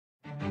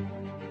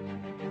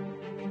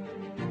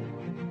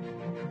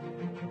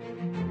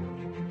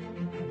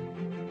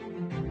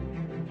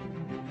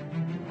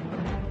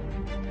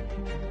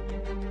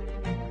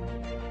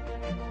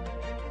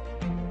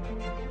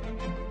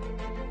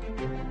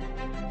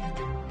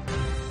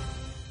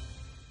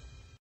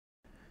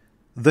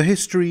The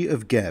History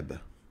of Geb.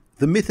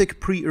 The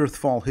mythic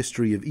pre-Earthfall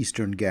history of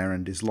Eastern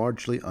Garund is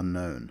largely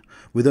unknown,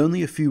 with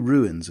only a few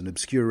ruins and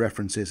obscure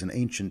references in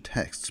ancient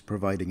texts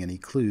providing any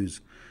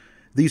clues.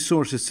 These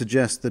sources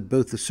suggest that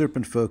both the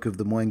serpent folk of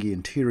the Mwangi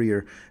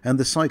interior and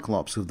the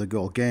cyclops of the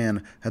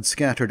Golgan had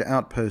scattered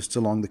outposts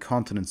along the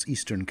continent's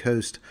eastern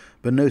coast,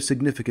 but no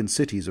significant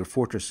cities or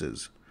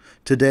fortresses.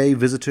 Today,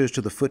 visitors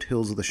to the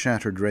foothills of the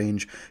Shattered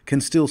Range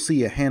can still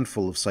see a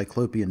handful of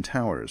Cyclopean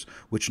towers,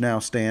 which now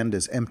stand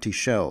as empty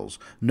shells,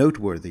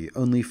 noteworthy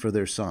only for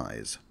their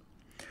size.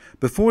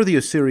 Before the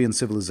Assyrian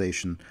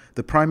civilization,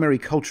 the primary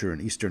culture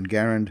in Eastern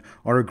Garund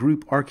are a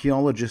group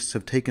archaeologists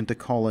have taken to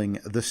calling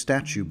the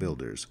Statue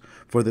Builders,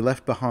 for they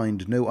left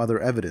behind no other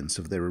evidence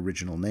of their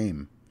original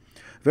name.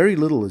 Very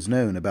little is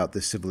known about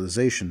this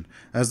civilization,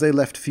 as they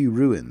left few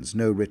ruins,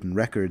 no written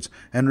records,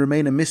 and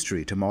remain a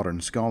mystery to modern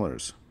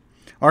scholars.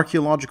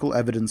 Archaeological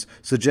evidence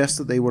suggests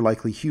that they were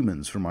likely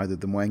humans from either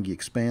the Mwangi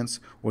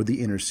Expanse or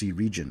the Inner Sea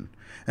region,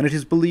 and it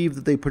is believed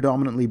that they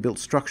predominantly built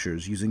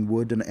structures using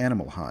wood and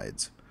animal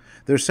hides.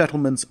 Their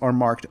settlements are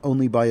marked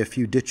only by a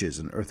few ditches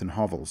and earthen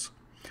hovels.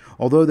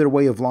 Although their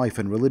way of life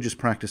and religious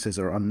practices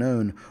are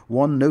unknown,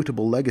 one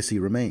notable legacy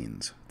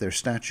remains: their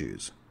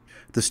statues.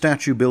 The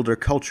statue builder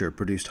culture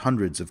produced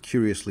hundreds of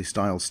curiously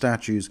styled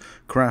statues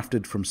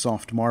crafted from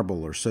soft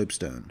marble or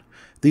soapstone.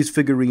 These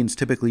figurines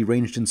typically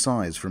ranged in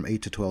size from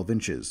 8 to 12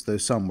 inches, though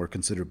some were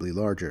considerably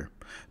larger.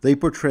 They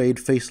portrayed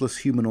faceless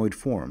humanoid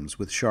forms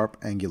with sharp,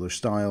 angular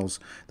styles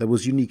that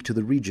was unique to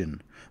the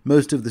region.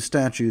 Most of the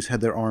statues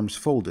had their arms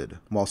folded,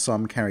 while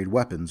some carried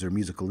weapons or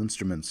musical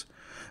instruments.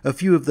 A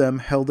few of them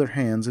held their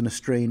hands in a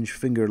strange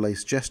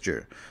finger-laced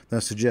gesture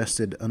that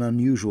suggested an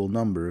unusual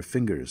number of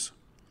fingers.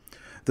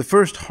 The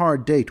first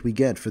hard date we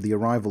get for the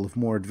arrival of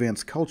more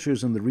advanced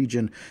cultures in the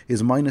region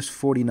is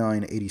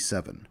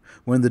 -4987,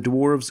 when the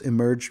dwarves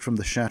emerged from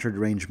the Shattered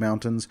Range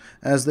Mountains,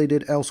 as they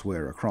did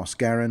elsewhere across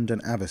Garund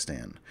and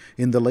Avestan,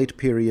 in the late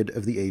period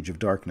of the Age of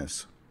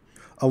Darkness.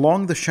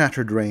 Along the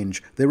Shattered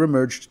Range there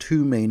emerged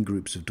two main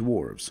groups of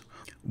dwarves.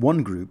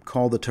 One group,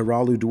 called the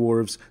Taralu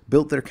Dwarves,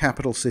 built their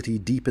capital city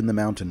deep in the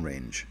mountain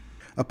range,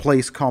 a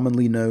place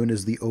commonly known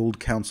as the Old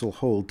Council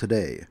Hold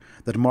today,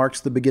 that marks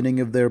the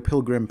beginning of their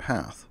pilgrim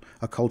path,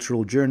 a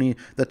cultural journey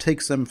that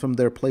takes them from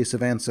their place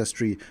of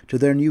ancestry to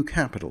their new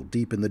capital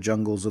deep in the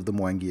jungles of the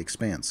Mwangi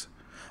Expanse.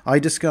 I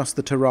discuss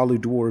the Taralu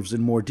dwarves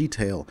in more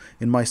detail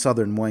in my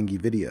Southern Mwangi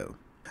video.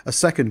 A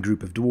second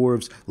group of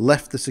dwarves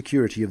left the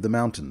security of the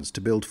mountains to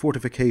build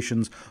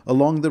fortifications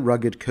along the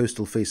rugged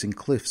coastal-facing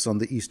cliffs on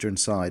the eastern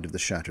side of the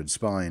Shattered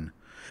Spine.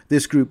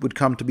 This group would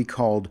come to be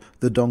called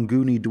the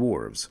Donguni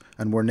Dwarves,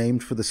 and were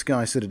named for the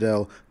sky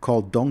citadel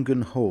called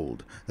Dongun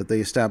Hold that they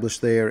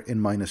established there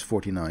in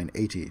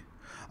 -4980.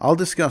 I'll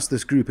discuss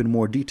this group in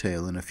more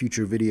detail in a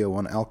future video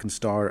on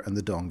Alkenstar and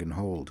the Dongun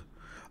Hold.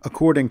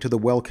 According to the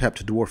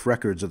well-kept dwarf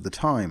records of the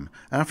time,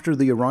 after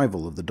the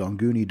arrival of the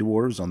Donguni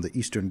dwarves on the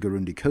eastern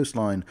Garundi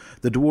coastline,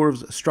 the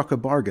dwarves struck a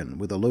bargain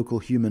with a local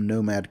human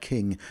nomad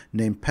king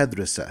named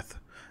Pedreseth,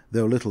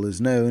 though little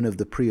is known of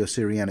the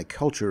pre-Osirianic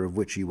culture of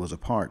which he was a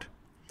part.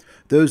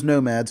 Those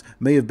nomads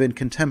may have been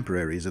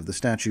contemporaries of the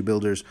statue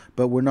builders,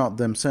 but were not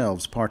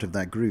themselves part of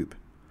that group.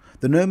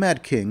 The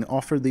nomad king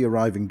offered the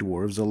arriving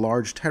dwarves a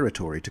large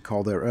territory to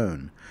call their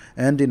own,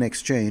 and in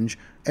exchange,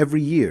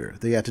 every year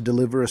they had to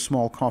deliver a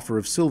small coffer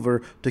of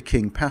silver to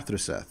King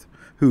Pathreseth,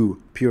 who,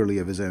 purely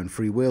of his own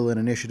free will and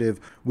initiative,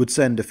 would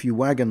send a few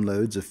wagon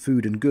loads of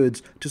food and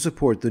goods to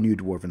support the new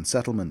dwarven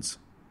settlements.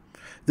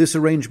 This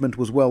arrangement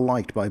was well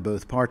liked by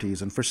both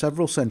parties, and for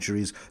several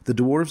centuries the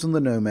dwarves and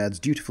the nomads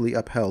dutifully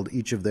upheld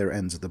each of their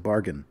ends of the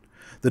bargain.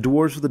 The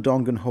dwarves of the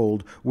Dongun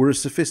Hold were as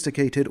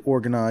sophisticated,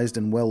 organized,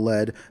 and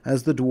well-led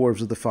as the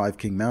dwarves of the Five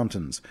King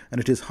Mountains,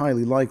 and it is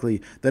highly likely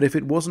that if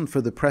it wasn't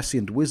for the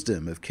prescient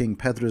wisdom of King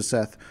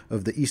Pedreseth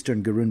of the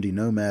eastern Garundi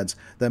nomads,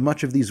 that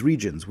much of these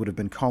regions would have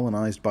been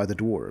colonized by the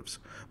dwarves,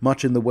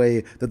 much in the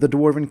way that the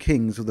dwarven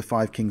kings of the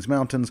Five Kings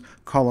Mountains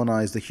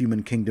colonized the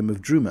human kingdom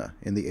of Druma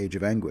in the Age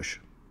of Anguish.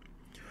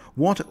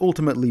 What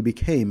ultimately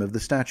became of the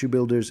statue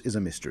builders is a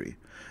mystery,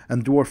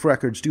 and dwarf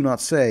records do not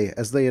say,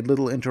 as they had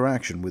little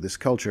interaction with this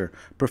culture,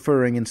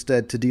 preferring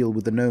instead to deal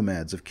with the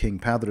nomads of King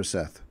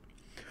Pathreseth.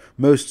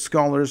 Most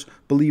scholars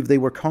believe they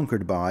were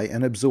conquered by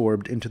and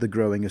absorbed into the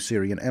growing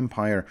Assyrian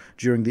Empire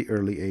during the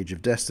early Age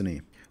of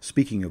Destiny.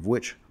 Speaking of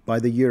which, by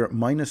the year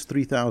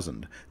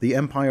 -3000, the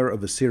Empire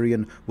of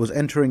Assyrian was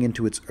entering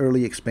into its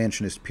early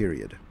expansionist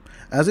period,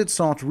 as it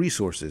sought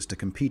resources to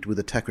compete with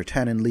the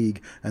Tekratanen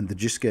League and the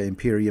Jiska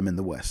Imperium in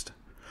the west.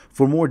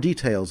 For more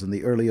details in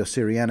the early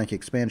Osirianic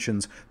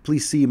expansions,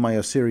 please see my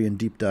Osirian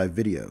deep dive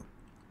video.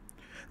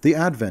 The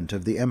advent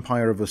of the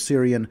Empire of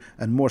Osirian,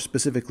 and more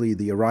specifically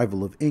the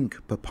arrival of ink,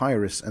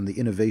 papyrus, and the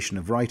innovation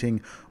of writing,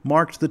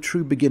 marked the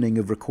true beginning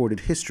of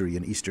recorded history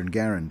in Eastern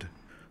Garund.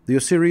 The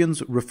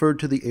Osirians referred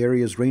to the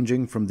areas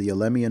ranging from the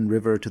Elemian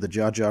River to the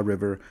Jaja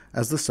River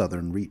as the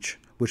Southern Reach,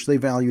 which they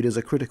valued as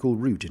a critical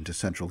route into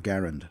central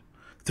Garund.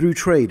 Through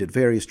trade at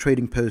various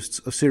trading posts,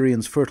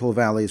 Osirian's fertile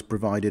valleys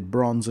provided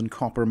bronze and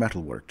copper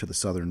metalwork to the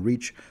southern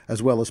reach,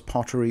 as well as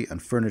pottery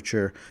and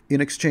furniture,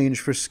 in exchange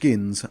for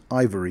skins,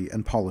 ivory,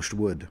 and polished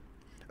wood.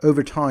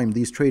 Over time,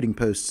 these trading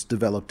posts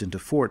developed into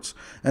forts,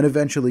 and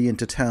eventually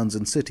into towns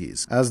and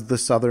cities, as the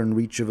southern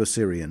reach of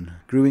Osirian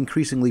grew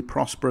increasingly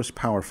prosperous,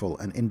 powerful,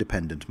 and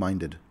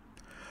independent-minded.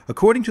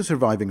 According to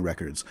surviving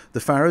records, the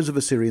pharaohs of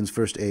Osirian's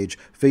First Age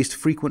faced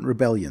frequent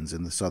rebellions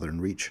in the southern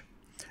reach.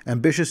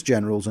 Ambitious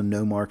generals and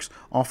nomarchs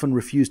often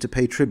refused to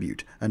pay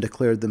tribute and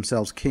declared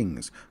themselves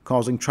kings,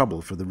 causing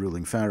trouble for the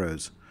ruling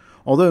pharaohs.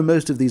 Although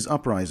most of these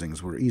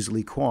uprisings were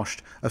easily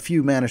quashed, a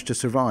few managed to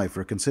survive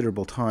for a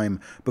considerable time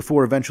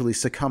before eventually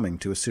succumbing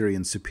to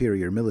Osirian's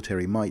superior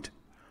military might.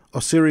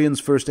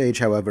 Osirian's First Age,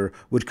 however,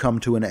 would come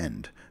to an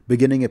end,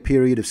 beginning a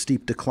period of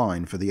steep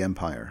decline for the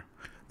empire.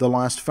 The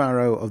last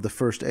pharaoh of the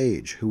First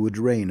Age who would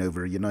reign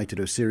over a united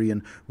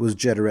Osirian was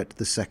Jederet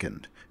II,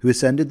 who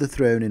ascended the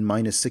throne in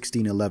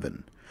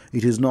 -1611.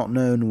 It is not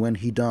known when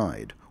he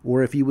died,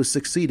 or if he was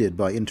succeeded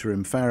by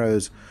interim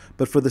pharaohs,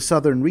 but for the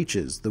southern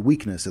reaches, the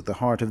weakness at the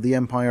heart of the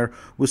empire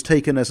was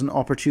taken as an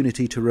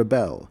opportunity to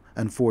rebel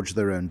and forge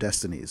their own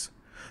destinies.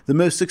 The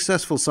most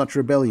successful such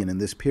rebellion in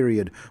this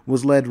period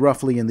was led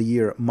roughly in the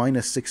year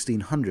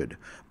 -1600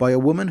 by a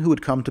woman who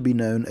would come to be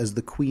known as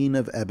the Queen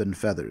of Ebon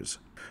Feathers.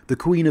 The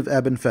Queen of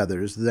Ebon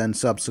Feathers, then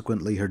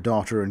subsequently her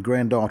daughter and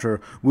granddaughter,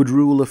 would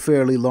rule a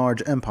fairly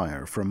large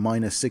empire from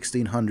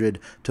 -1600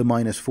 to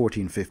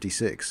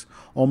 -1456,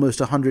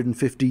 almost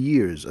 150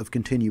 years of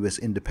continuous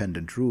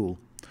independent rule.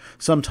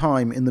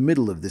 Sometime in the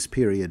middle of this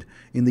period,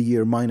 in the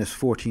year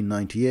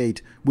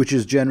 -1498, which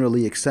is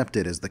generally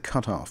accepted as the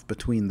cutoff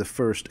between the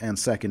First and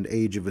Second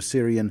Age of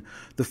Osirian,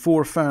 the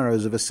four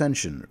pharaohs of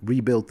Ascension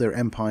rebuilt their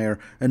empire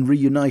and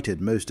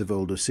reunited most of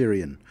Old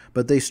Osirian,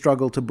 but they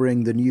struggled to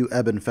bring the new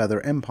Ebon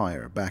Feather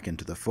Empire back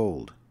into the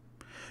fold.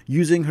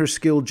 Using her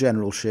skilled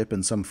generalship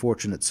and some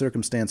fortunate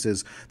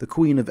circumstances, the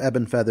Queen of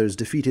Ebon Feathers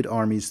defeated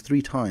armies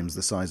 3 times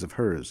the size of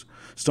hers,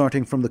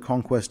 starting from the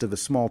conquest of a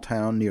small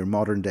town near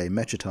modern-day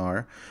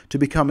Mechitar to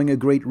becoming a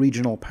great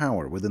regional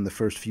power within the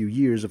first few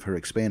years of her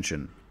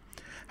expansion.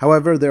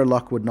 However, their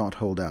luck would not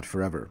hold out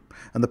forever,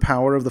 and the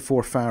power of the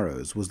 4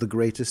 pharaohs was the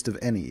greatest of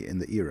any in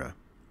the era.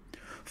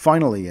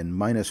 Finally, in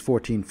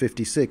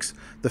 -1456,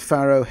 the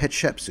pharaoh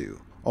Hatshepsut,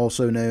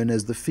 also known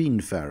as the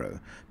Fiend Pharaoh,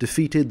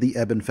 defeated the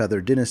Ebon Feather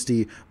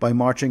dynasty by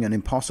marching an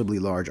impossibly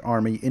large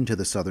army into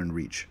the southern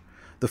reach.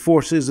 The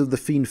forces of the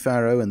Fiend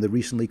Pharaoh and the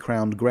recently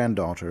crowned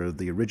granddaughter of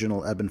the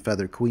original Ebon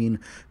Feather Queen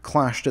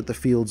clashed at the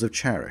fields of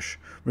Cherish,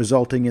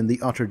 resulting in the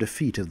utter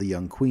defeat of the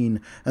young queen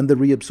and the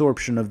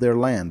reabsorption of their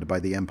land by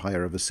the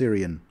Empire of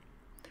Osirian.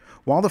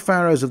 While the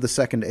pharaohs of the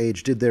Second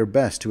Age did their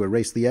best to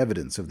erase the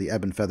evidence of the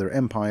Ebon Feather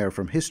Empire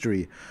from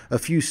history, a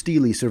few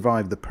steely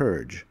survived the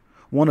purge.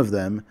 One of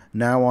them,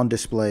 now on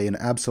display in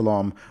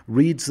Absalom,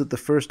 reads that the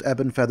first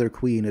Ebon Feather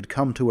Queen had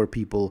come to her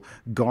people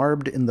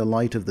garbed in the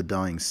light of the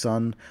dying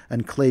sun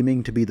and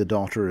claiming to be the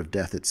daughter of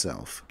death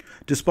itself.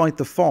 Despite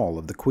the fall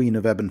of the Queen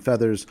of Ebon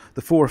Feathers,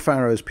 the 4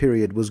 pharaohs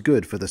period was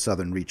good for the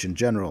southern reach in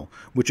general,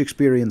 which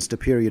experienced a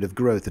period of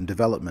growth and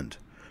development.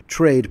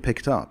 Trade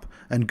picked up,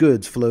 and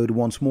goods flowed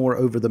once more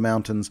over the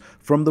mountains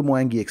from the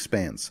Mwangi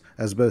expanse,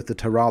 as both the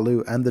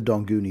Taralu and the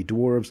Donguni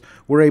dwarves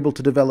were able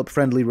to develop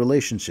friendly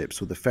relationships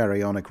with the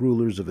pharaonic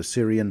rulers of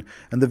Osirian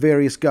and the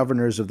various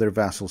governors of their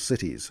vassal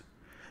cities.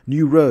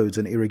 New roads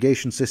and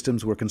irrigation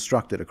systems were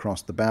constructed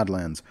across the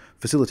Badlands,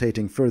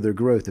 facilitating further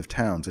growth of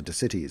towns into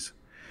cities.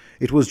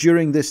 It was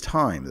during this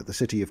time that the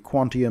city of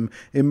Quantium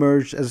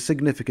emerged as a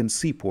significant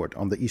seaport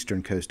on the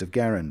eastern coast of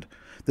Garund.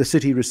 The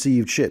city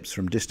received ships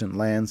from distant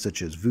lands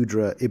such as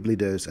Vudra,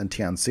 Iblidos, and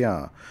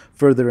Tianxia,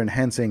 further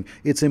enhancing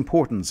its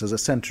importance as a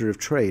center of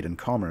trade and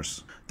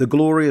commerce. The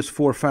glorious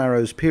 4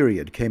 pharaohs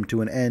period came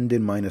to an end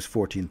in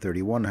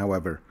 -1431,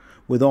 however,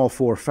 with all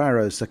 4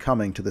 pharaohs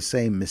succumbing to the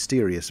same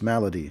mysterious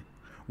malady.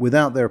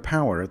 Without their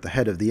power at the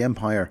head of the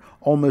empire,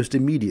 almost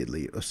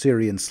immediately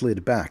Osirian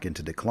slid back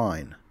into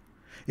decline.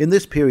 In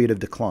this period of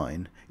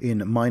decline, in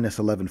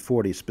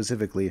 -1140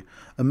 specifically,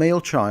 a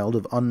male child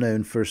of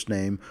unknown first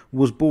name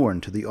was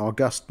born to the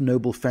august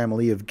noble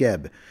family of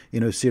Geb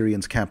in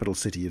Osirian's capital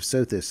city of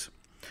Sothis.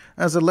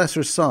 As a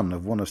lesser son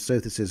of one of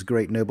Sothis's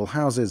great noble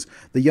houses,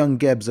 the young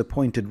Geb's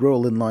appointed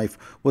role in life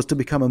was to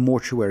become a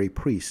mortuary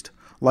priest,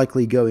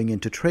 likely going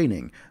into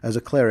training as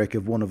a cleric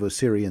of one of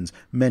Osirian's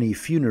many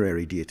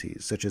funerary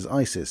deities, such as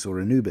Isis or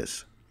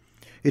Anubis.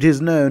 It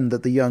is known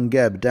that the young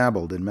Geb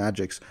dabbled in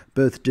magics,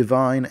 both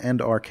divine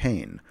and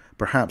arcane,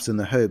 perhaps in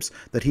the hopes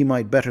that he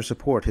might better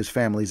support his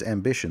family's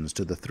ambitions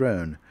to the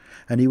throne,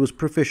 and he was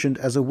proficient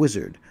as a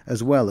wizard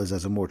as well as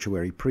a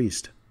mortuary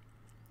priest.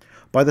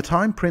 By the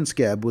time Prince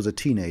Geb was a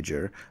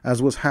teenager,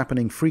 as was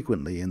happening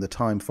frequently in the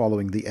time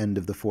following the end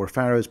of the 4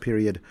 pharaohs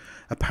period,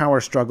 a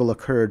power struggle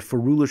occurred for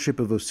rulership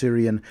of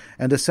Osirian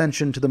and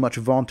ascension to the much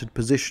vaunted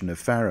position of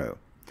pharaoh.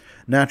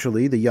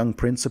 Naturally, the young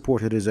prince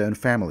supported his own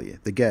family,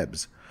 the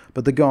Gebs,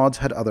 but the gods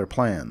had other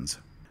plans.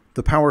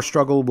 The power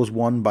struggle was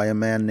won by a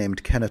man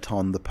named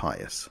Kenaton the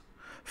Pious.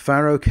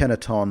 Pharaoh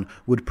Kenaton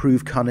would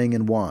prove cunning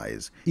and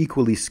wise,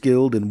 equally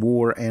skilled in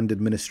war and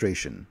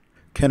administration.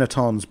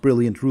 Kenaton's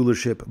brilliant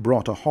rulership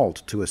brought a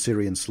halt to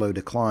Assyrian's slow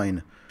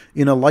decline.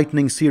 In a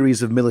lightning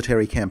series of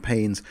military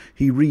campaigns,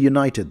 he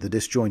reunited the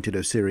disjointed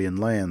Assyrian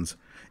lands.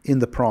 In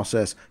the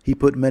process, he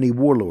put many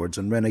warlords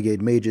and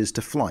renegade mages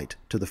to flight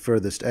to the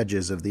furthest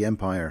edges of the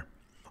empire.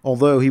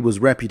 Although he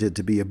was reputed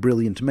to be a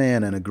brilliant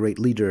man and a great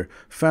leader,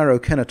 Pharaoh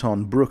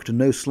Kenaton brooked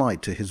no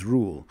slight to his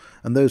rule,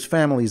 and those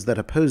families that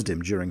opposed him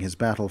during his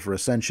battle for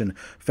ascension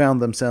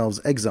found themselves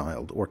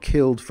exiled or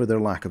killed for their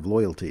lack of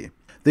loyalty.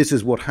 This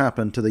is what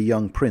happened to the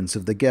young prince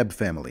of the Geb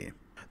family.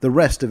 The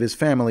rest of his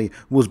family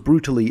was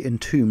brutally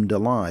entombed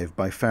alive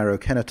by Pharaoh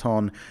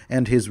Kenaton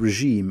and his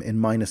regime in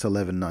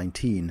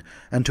 -1119,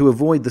 and to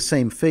avoid the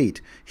same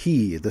fate,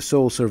 he, the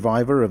sole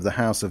survivor of the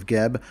House of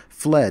Geb,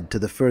 fled to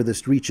the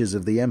furthest reaches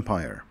of the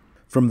empire.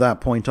 From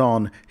that point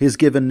on, his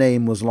given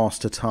name was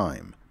lost to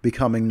time,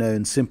 becoming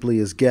known simply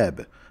as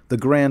Geb, the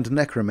Grand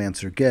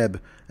Necromancer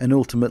Geb, and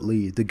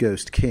ultimately the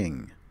Ghost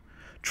King.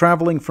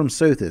 Traveling from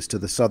Sothis to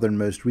the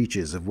southernmost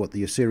reaches of what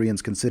the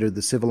Assyrians considered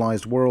the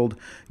civilized world,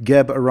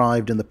 Geb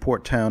arrived in the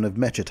port town of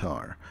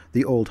Mechitar,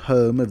 the old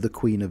home of the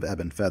Queen of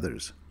Ebon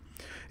Feathers.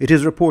 It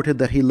is reported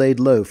that he laid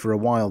low for a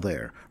while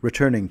there,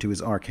 returning to his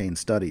arcane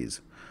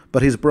studies.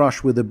 But his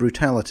brush with the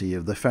brutality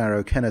of the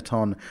Pharaoh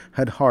Kenaton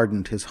had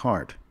hardened his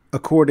heart.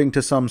 According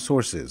to some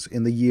sources,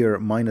 in the year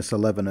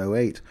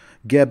 -1108,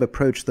 Geb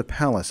approached the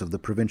palace of the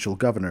provincial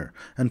governor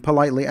and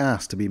politely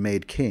asked to be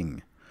made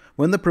king.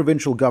 When the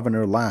provincial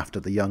governor laughed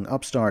at the young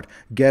upstart,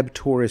 Geb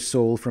tore his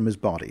soul from his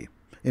body.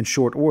 In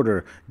short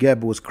order,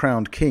 Geb was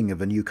crowned king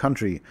of a new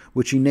country,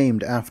 which he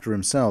named after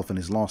himself and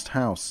his lost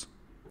house.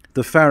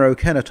 The Pharaoh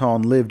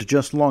Kenaton lived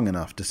just long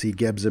enough to see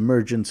Geb's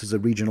emergence as a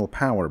regional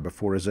power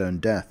before his own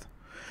death.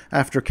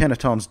 After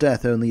Kenaton's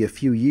death only a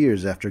few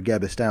years after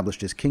Geb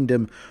established his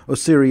kingdom,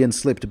 Osirian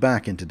slipped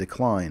back into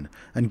decline,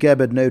 and Geb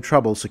had no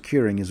trouble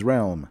securing his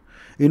realm.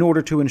 In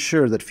order to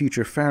ensure that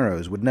future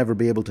pharaohs would never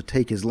be able to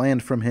take his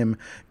land from him,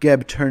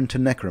 Geb turned to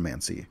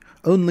necromancy,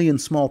 only in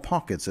small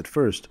pockets at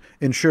first,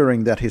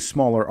 ensuring that his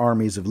smaller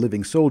armies of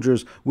living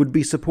soldiers would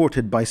be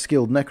supported by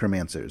skilled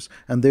necromancers,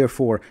 and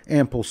therefore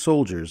ample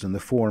soldiers in the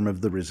form of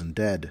the risen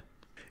dead.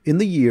 In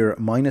the year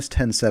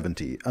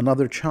 -1070,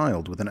 another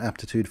child with an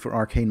aptitude for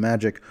arcane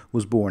magic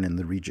was born in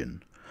the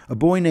region. A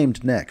boy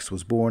named Nex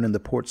was born in the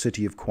port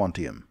city of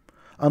Quantium.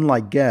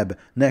 Unlike Geb,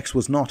 Nex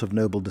was not of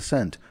noble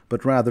descent,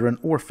 but rather an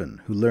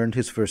orphan who learned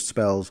his first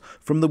spells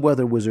from the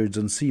weather wizards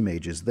and sea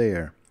mages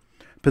there.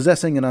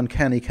 Possessing an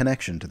uncanny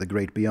connection to the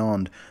great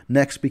beyond,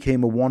 Nex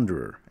became a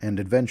wanderer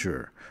and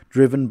adventurer,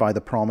 driven by the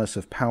promise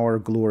of power,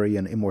 glory,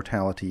 and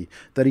immortality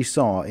that he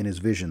saw in his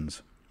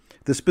visions.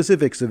 The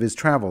specifics of his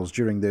travels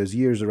during those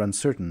years are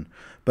uncertain,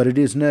 but it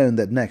is known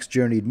that Nex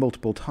journeyed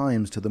multiple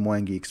times to the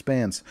Mwangi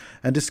Expanse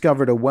and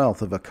discovered a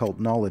wealth of occult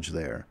knowledge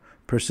there.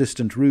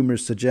 Persistent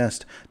rumors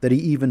suggest that he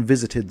even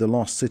visited the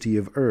lost city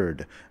of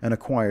Erd and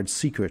acquired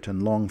secret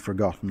and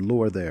long-forgotten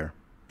lore there.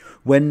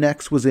 When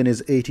Nex was in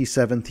his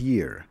 87th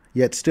year,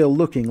 yet still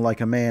looking like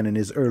a man in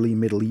his early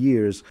middle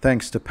years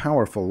thanks to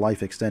powerful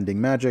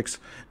life-extending magics,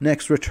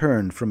 Nex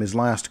returned from his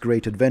last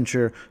great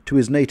adventure to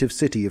his native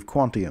city of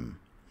Quantium.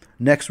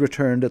 Nex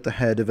returned at the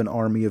head of an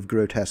army of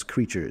grotesque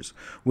creatures,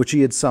 which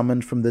he had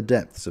summoned from the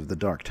depths of the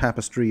dark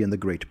tapestry in the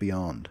great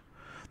beyond.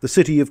 The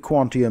city of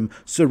Quantium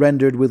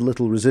surrendered with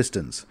little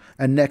resistance,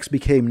 and Nex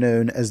became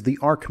known as the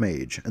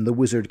Archmage and the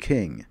Wizard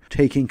King,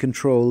 taking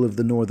control of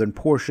the northern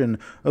portion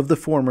of the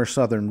former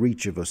southern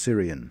reach of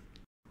Osirian.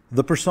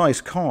 The precise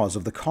cause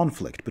of the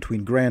conflict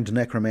between Grand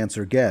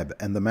Necromancer Geb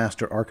and the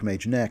Master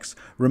Archmage Nex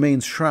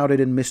remains shrouded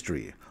in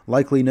mystery,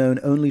 likely known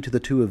only to the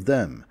two of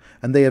them,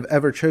 and they have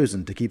ever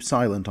chosen to keep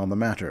silent on the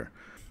matter.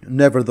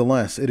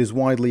 Nevertheless, it is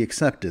widely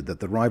accepted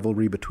that the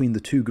rivalry between the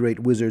two great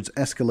wizards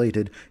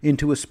escalated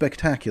into a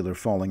spectacular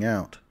falling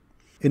out.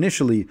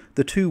 Initially,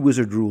 the two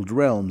wizard-ruled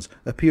realms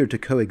appeared to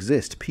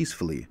coexist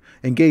peacefully,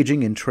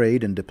 engaging in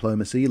trade and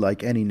diplomacy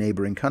like any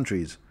neighboring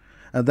countries.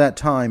 At that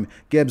time,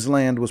 Geb's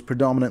land was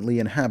predominantly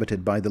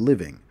inhabited by the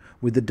living,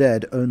 with the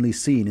dead only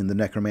seen in the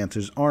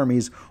necromancer's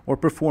armies or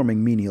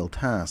performing menial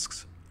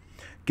tasks.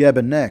 Geb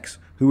and Nex,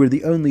 who were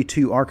the only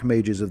two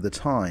archmages of the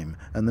time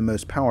and the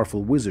most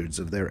powerful wizards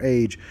of their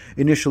age,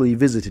 initially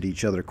visited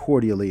each other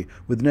cordially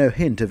with no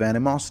hint of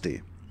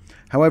animosity.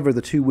 However,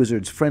 the two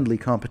wizards' friendly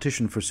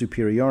competition for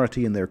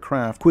superiority in their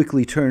craft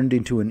quickly turned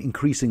into an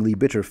increasingly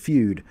bitter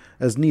feud,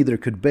 as neither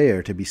could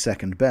bear to be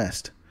second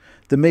best.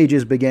 The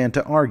mages began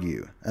to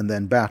argue, and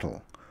then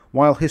battle.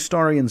 While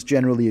historians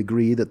generally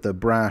agree that the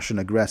brash and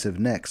aggressive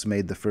Nex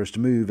made the first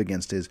move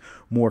against his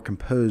more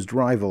composed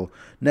rival,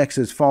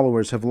 Nex's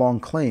followers have long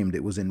claimed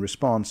it was in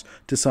response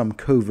to some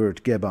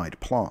covert Gebite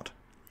plot.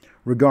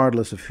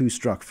 Regardless of who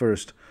struck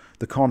first,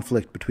 the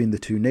conflict between the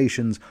two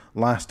nations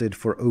lasted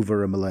for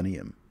over a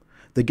millennium.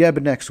 The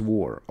Geb-Nex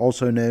War,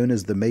 also known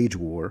as the Mage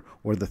War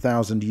or the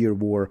Thousand-Year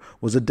War,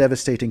 was a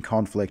devastating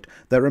conflict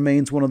that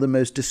remains one of the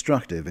most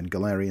destructive in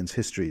Galarian's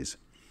histories.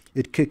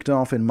 It kicked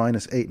off in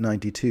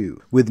 -892,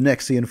 with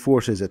Nexian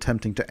forces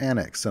attempting to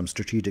annex some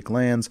strategic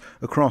lands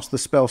across the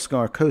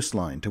Spellscar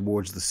coastline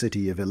towards the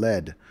city of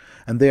Iled,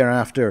 and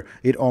thereafter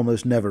it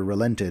almost never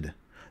relented.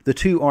 The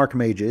two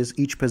archmages,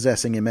 each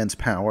possessing immense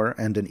power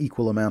and an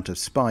equal amount of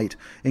spite,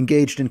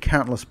 engaged in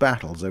countless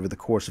battles over the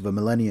course of a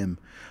millennium.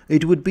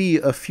 It would be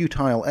a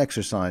futile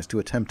exercise to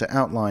attempt to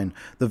outline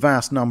the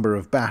vast number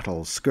of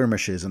battles,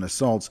 skirmishes, and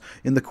assaults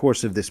in the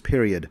course of this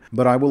period,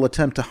 but I will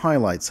attempt to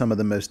highlight some of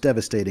the most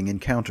devastating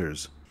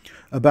encounters.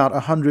 About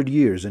 100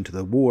 years into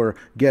the war,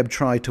 Geb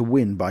tried to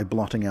win by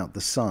blotting out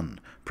the sun,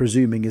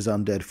 presuming his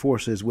undead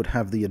forces would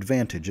have the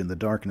advantage in the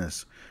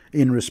darkness.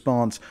 In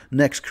response,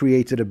 Nex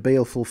created a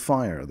baleful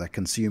fire that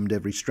consumed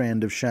every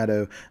strand of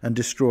shadow and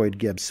destroyed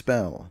Geb's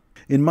spell.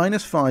 In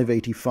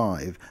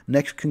 -585,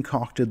 Nex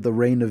concocted the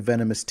Rain of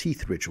Venomous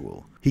Teeth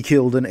ritual. He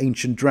killed an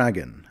ancient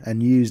dragon,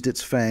 and used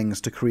its fangs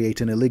to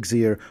create an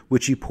elixir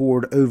which he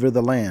poured over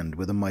the land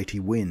with a mighty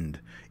wind.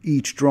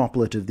 Each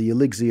droplet of the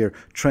elixir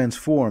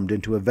transformed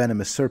into a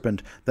venomous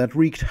serpent that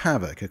wreaked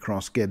havoc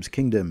across Geb's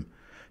kingdom.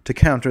 To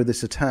counter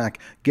this attack,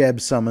 Geb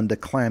summoned a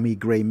clammy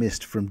grey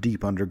mist from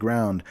deep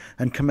underground,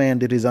 and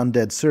commanded his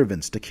undead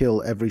servants to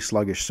kill every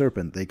sluggish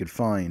serpent they could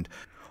find.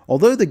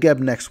 Although the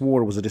Geb-Nex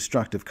War was a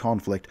destructive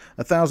conflict,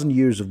 1,000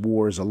 years of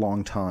war is a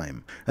long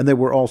time, and there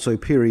were also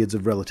periods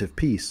of relative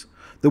peace.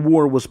 The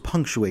war was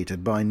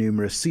punctuated by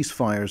numerous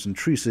ceasefires and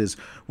truces,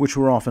 which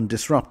were often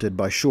disrupted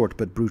by short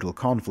but brutal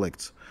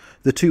conflicts.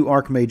 The two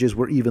archmages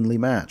were evenly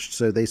matched,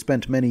 so they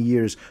spent many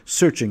years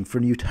searching for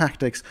new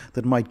tactics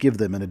that might give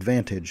them an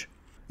advantage.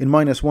 In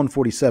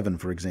 -147,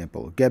 for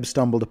example, Geb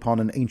stumbled upon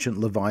an ancient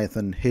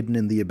leviathan hidden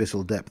in the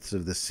abyssal depths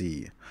of the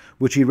sea,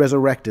 which he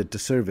resurrected to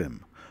serve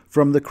him.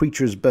 From the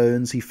creature's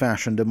bones he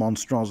fashioned a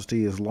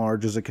monstrosity as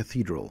large as a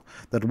cathedral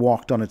that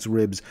walked on its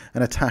ribs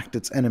and attacked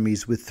its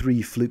enemies with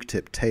 3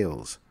 fluke-tipped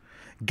tails.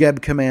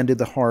 Geb commanded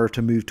the horror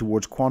to move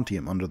towards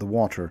Quantium under the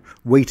water,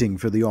 waiting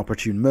for the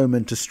opportune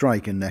moment to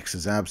strike in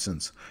Nex's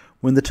absence.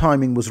 When the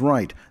timing was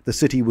right, the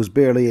city was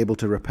barely able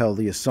to repel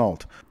the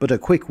assault, but a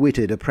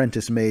quick-witted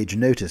apprentice mage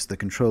noticed the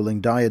controlling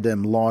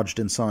diadem lodged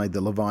inside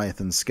the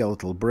Leviathan's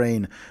skeletal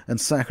brain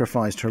and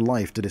sacrificed her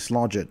life to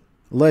dislodge it.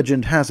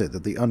 Legend has it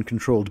that the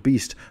uncontrolled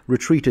beast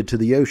retreated to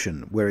the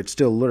ocean, where it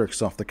still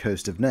lurks off the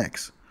coast of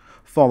Nex.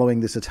 Following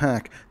this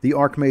attack, the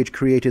Archmage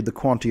created the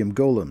Quantium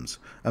Golems,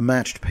 a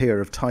matched pair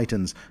of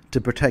titans,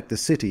 to protect the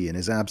city in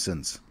his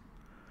absence.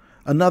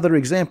 Another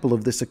example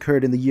of this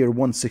occurred in the year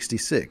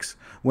 166,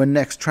 when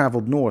Nex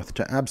traveled north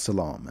to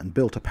Absalom and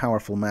built a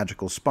powerful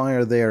magical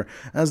spire there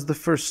as the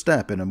first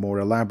step in a more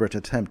elaborate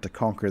attempt to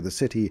conquer the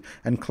city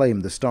and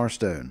claim the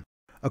Starstone.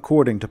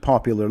 According to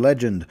popular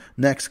legend,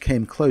 Nex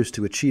came close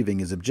to achieving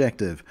his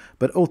objective,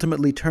 but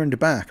ultimately turned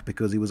back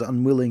because he was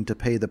unwilling to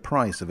pay the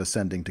price of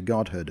ascending to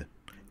godhood.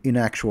 In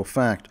actual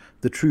fact,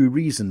 the true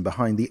reason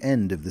behind the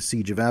end of the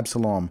Siege of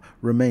Absalom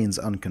remains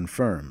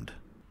unconfirmed.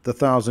 The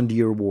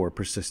 1,000-year war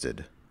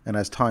persisted, and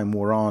as time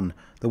wore on,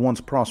 the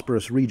once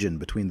prosperous region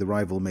between the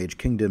rival mage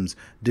kingdoms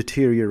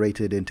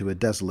deteriorated into a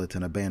desolate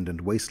and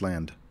abandoned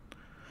wasteland.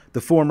 The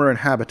former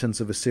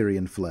inhabitants of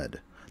Assyrian fled.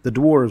 The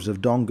dwarves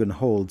of Dongan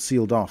Hold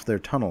sealed off their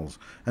tunnels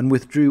and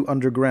withdrew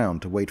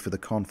underground to wait for the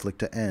conflict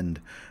to end,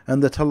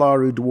 and the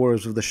Talaru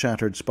dwarves of the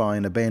Shattered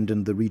Spine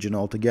abandoned the region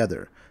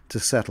altogether to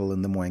settle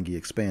in the Mwangi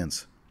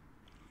Expanse.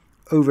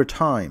 Over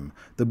time,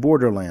 the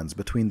borderlands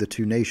between the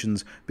two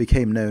nations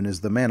became known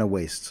as the Mana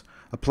Wastes,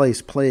 a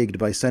place plagued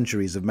by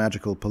centuries of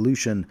magical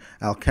pollution,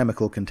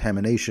 alchemical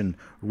contamination,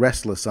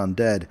 restless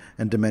undead,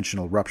 and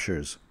dimensional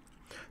ruptures.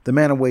 The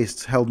Mana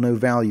Wastes held no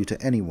value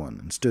to anyone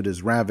and stood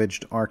as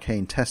ravaged,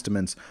 arcane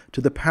testaments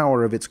to the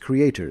power of its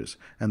creators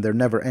and their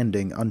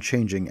never-ending,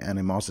 unchanging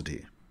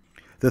animosity.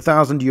 The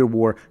 1,000-year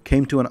war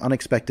came to an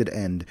unexpected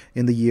end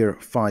in the year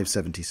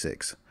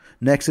 576.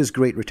 Nex's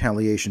great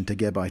retaliation to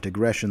Gebite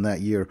aggression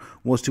that year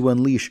was to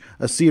unleash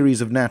a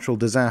series of natural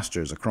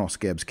disasters across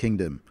Geb's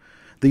kingdom.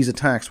 These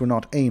attacks were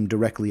not aimed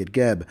directly at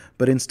Geb,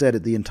 but instead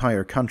at the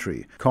entire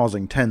country,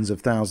 causing tens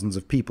of thousands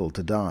of people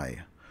to die.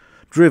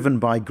 Driven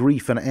by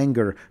grief and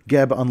anger,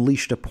 Geb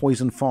unleashed a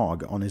poison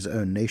fog on his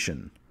own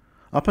nation.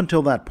 Up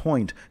until that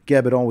point,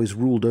 Geb had always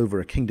ruled over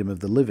a kingdom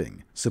of the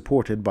living,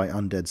 supported by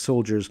undead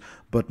soldiers,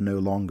 but no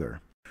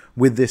longer.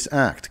 With this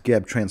act,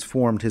 Geb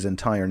transformed his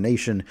entire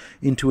nation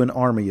into an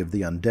army of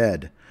the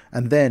undead,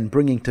 and then,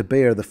 bringing to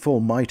bear the full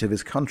might of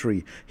his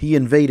country, he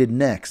invaded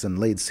Nex and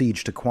laid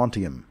siege to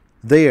Quantium.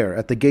 There,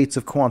 at the gates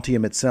of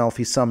Quantium itself,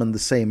 he summoned the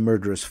same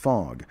murderous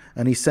fog,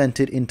 and he sent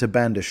it into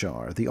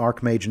Bandashar, the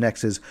Archmage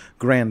Nex's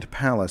grand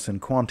palace in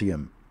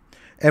Quantium.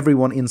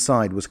 Everyone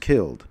inside was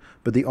killed,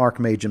 but the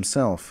Archmage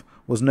himself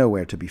was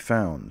nowhere to be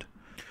found.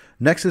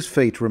 Nex's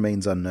fate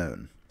remains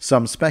unknown.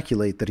 Some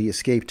speculate that he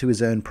escaped to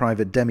his own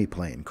private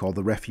demiplane called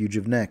the Refuge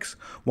of Nex,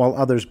 while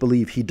others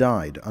believe he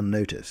died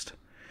unnoticed.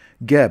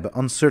 Geb,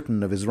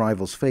 uncertain of his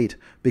rival's fate,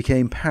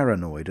 became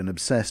paranoid and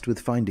obsessed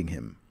with finding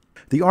him.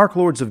 The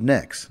Archlords of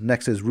Nex,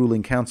 Nex's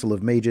ruling council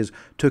of mages,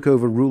 took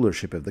over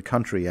rulership of the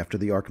country after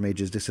the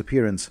Archmage's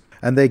disappearance,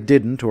 and they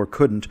didn't or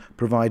couldn't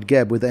provide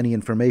Geb with any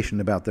information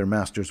about their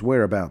master's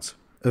whereabouts.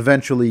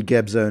 Eventually,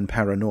 Geb's own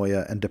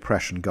paranoia and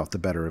depression got the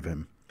better of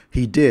him.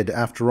 He did,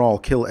 after all,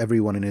 kill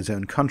everyone in his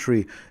own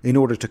country in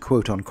order to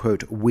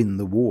quote-unquote win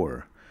the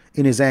war.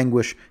 In his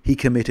anguish, he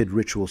committed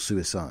ritual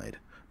suicide,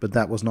 but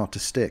that was not to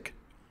stick.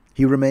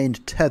 He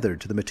remained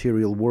tethered to the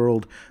material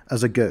world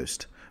as a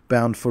ghost,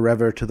 bound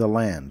forever to the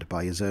land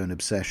by his own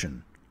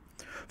obsession.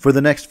 For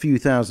the next few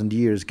thousand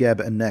years, Geb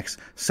and Nex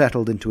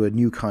settled into a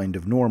new kind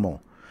of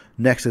normal.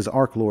 Nex's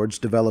Archlords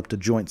developed a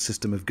joint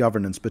system of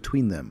governance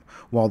between them,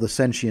 while the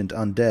sentient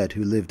undead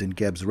who lived in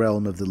Geb's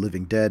realm of the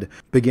living dead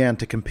began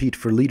to compete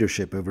for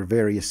leadership over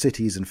various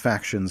cities and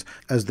factions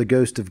as the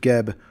ghost of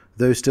Geb,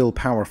 though still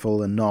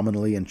powerful and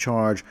nominally in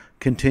charge,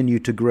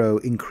 continued to grow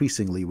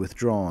increasingly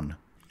withdrawn.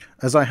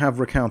 As I have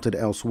recounted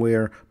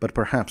elsewhere, but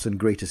perhaps in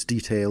greatest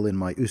detail in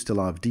my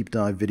Ustalav deep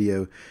dive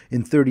video,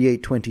 in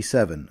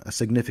 3827 a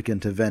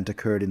significant event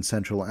occurred in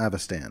central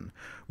Avestan,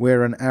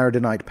 where an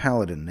Aradanite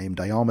paladin named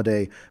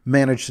Iomade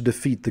managed to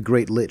defeat the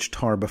great lich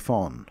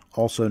Tar-Baphon,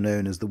 also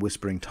known as the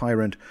Whispering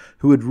Tyrant,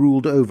 who had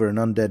ruled over an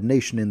undead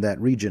nation in that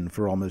region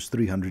for almost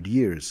 300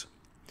 years.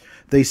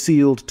 They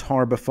sealed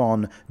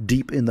Tar-Baphon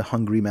deep in the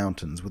Hungry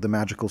Mountains with a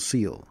magical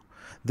seal.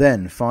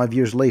 Then, 5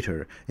 years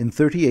later, in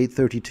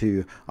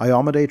 3832,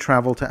 Iomade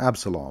traveled to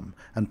Absalom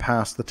and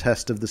passed the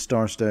test of the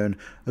Starstone,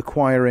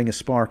 acquiring a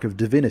spark of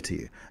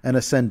divinity and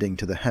ascending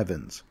to the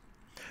heavens.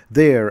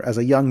 There, as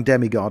a young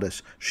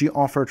demigoddess, she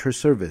offered her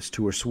service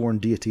to her sworn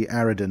deity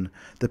Aradan,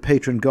 the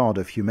patron god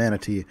of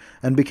humanity,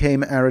 and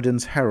became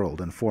Aradan's herald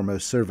and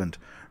foremost servant,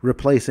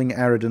 replacing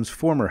Aradan's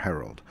former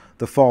herald,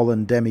 the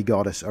fallen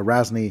demigoddess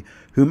Arasni,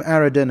 whom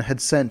Aradan had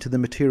sent to the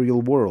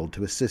material world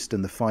to assist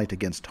in the fight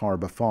against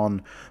Tar-Baphon,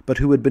 but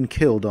who had been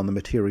killed on the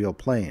material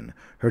plane,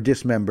 her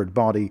dismembered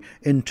body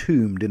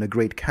entombed in a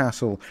great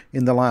castle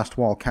in the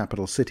Lastwall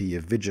capital city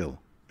of Vigil.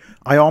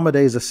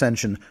 Iomade's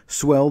ascension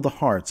swelled the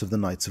hearts of the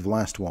Knights of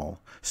Lastwall,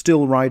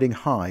 still riding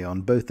high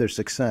on both their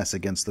success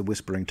against the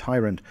Whispering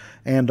Tyrant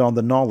and on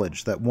the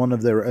knowledge that one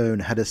of their own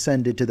had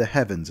ascended to the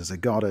heavens as a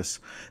goddess.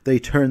 They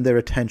turned their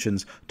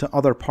attentions to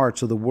other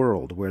parts of the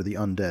world where the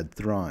undead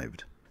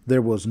thrived.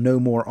 There was no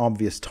more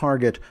obvious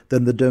target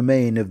than the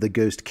domain of the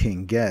Ghost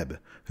King Geb,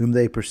 whom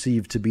they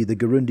perceived to be the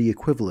Garundi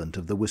equivalent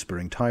of the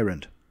Whispering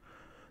Tyrant.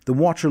 The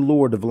Watcher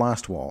Lord of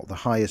Lastwall, the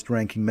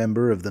highest-ranking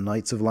member of the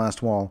Knights of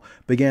Lastwall,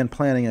 began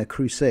planning a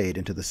crusade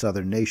into the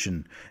southern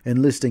nation,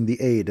 enlisting the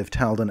aid of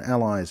Taldan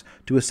allies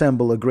to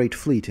assemble a great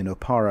fleet in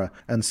Opara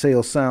and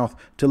sail south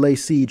to lay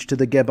siege to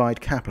the Gebite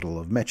capital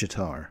of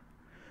Mechitar.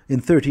 In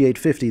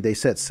 3850 they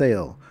set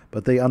sail,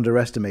 but they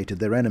underestimated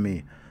their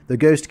enemy. The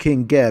Ghost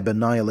King Geb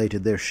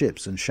annihilated their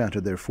ships and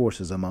shattered their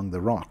forces among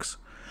the rocks.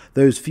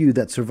 Those few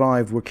that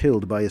survived were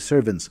killed by his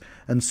servants,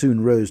 and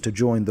soon rose to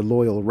join the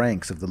loyal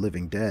ranks of the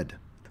living dead.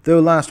 Though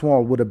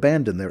Lastwall would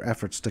abandon their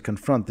efforts to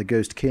confront the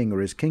Ghost King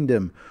or his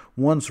kingdom,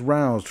 once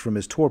roused from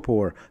his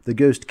torpor, the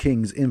Ghost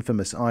King's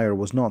infamous ire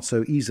was not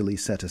so easily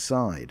set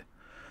aside.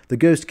 The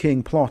Ghost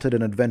King plotted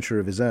an adventure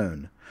of his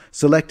own.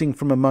 Selecting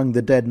from among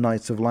the dead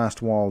knights of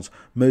Lastwall's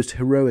most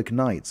heroic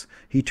knights,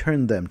 he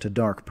turned them to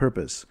dark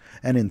purpose,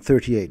 and in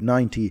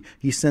 3890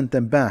 he sent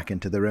them back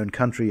into their own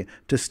country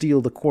to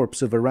steal the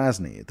corpse of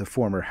Arasni, the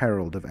former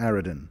herald of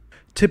Aradan.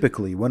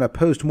 Typically, when a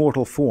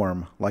post-mortal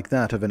form, like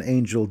that of an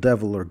angel,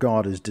 devil, or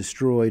god, is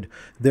destroyed,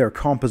 their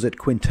composite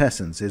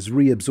quintessence is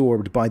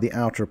reabsorbed by the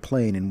outer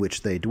plane in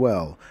which they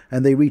dwell,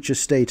 and they reach a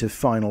state of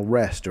final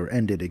rest or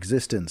ended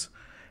existence.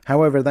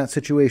 However, that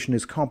situation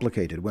is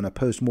complicated when a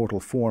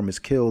post-mortal form is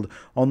killed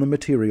on the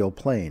material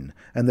plane,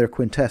 and their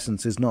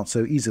quintessence is not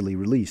so easily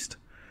released.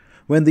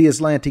 When the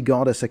Aslanti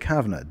goddess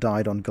Akavna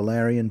died on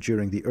Galarian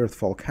during the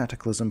Earthfall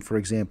Cataclysm, for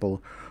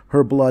example,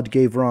 her blood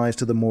gave rise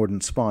to the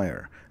Mordant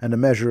Spire, and a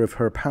measure of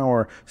her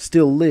power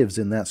still lives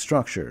in that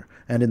structure,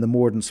 and in the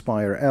Mordant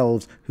Spire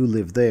elves who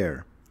live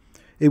there.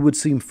 It would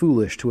seem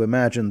foolish to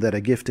imagine that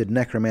a gifted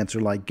necromancer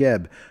like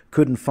Geb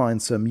couldn't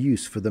find some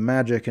use for the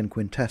magic and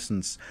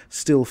quintessence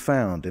still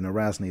found in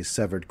Arasni's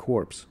severed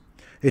corpse.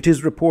 It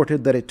is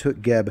reported that it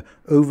took Geb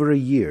over a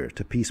year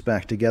to piece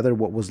back together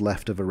what was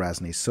left of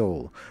Arasni's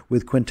soul,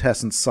 with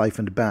quintessence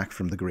siphoned back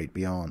from the great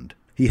beyond.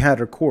 He had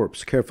her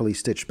corpse carefully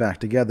stitched back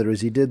together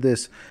as he did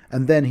this,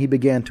 and then he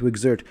began to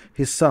exert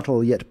his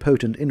subtle yet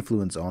potent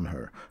influence on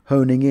her,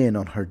 honing in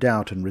on her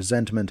doubt and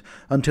resentment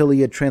until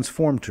he had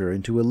transformed her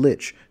into a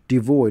lich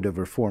devoid of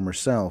her former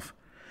self.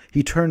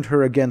 He turned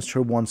her against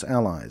her once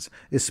allies,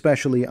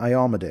 especially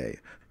Iomade,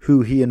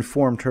 who he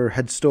informed her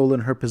had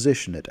stolen her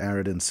position at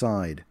Aradan's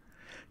side.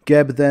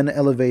 Geb then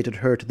elevated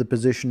her to the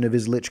position of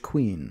his Lich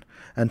Queen,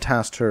 and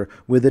tasked her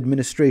with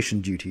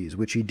administration duties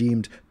which he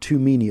deemed too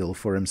menial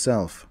for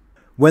himself.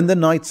 When the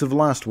Knights of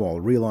Lastwall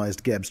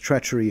realized Geb's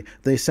treachery,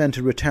 they sent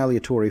a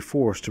retaliatory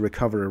force to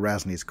recover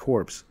Arasni's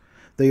corpse.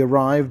 They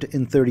arrived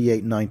in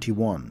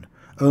 3891,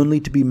 only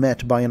to be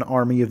met by an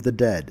army of the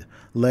dead,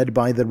 led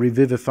by the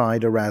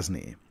revivified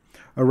Arasni.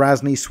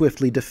 Arasni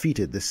swiftly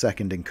defeated this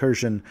second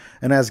incursion,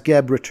 and as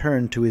Geb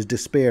returned to his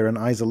despair and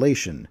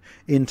isolation,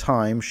 in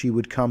time she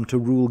would come to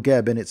rule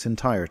Geb in its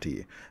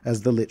entirety,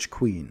 as the Lich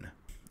Queen.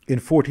 In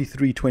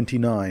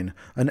 4329,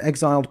 an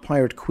exiled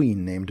pirate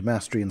queen named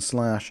Mastrian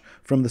Slash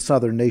from the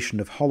southern nation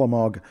of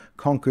Holomog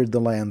conquered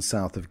the land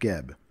south of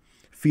Geb.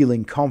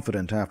 Feeling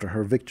confident after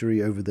her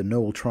victory over the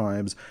Knoll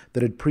tribes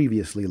that had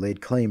previously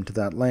laid claim to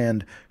that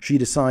land, she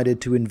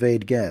decided to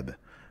invade Geb,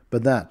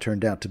 but that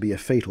turned out to be a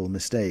fatal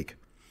mistake.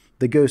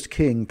 The Ghost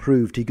King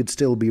proved he could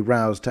still be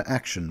roused to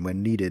action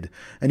when needed,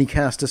 and he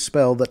cast a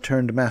spell that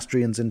turned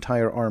Mastrian's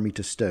entire army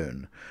to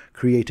stone,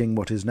 creating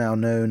what is now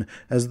known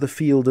as the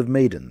Field of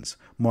Maidens,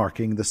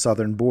 marking the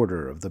southern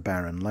border of the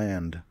barren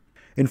land.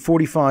 In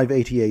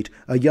 4588,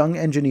 a young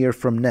engineer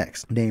from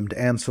Nex named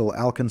Ansel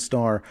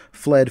Alkenstar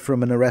fled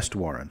from an arrest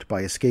warrant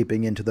by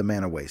escaping into the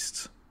Mana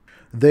Wastes.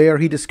 There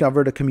he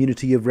discovered a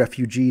community of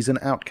refugees and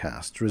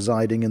outcasts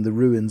residing in the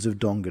ruins of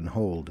Dongan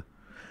Hold.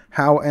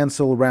 How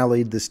Ansel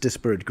rallied this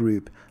disparate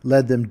group,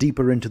 led them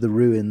deeper into the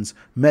ruins,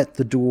 met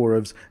the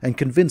dwarves, and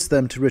convinced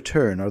them to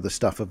return are the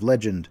stuff of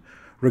legend.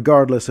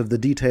 Regardless of the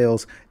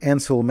details,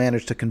 Ansel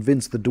managed to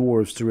convince the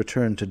dwarves to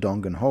return to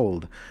Dongan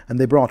Hold, and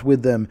they brought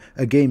with them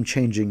a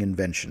game-changing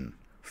invention: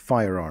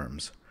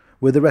 firearms.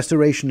 With the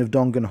restoration of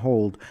Dongan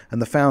Hold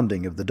and the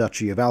founding of the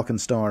Duchy of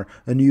Alkenstar,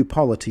 a new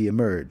polity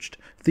emerged,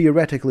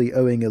 theoretically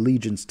owing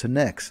allegiance to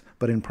Nex,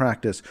 but in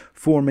practice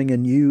forming a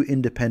new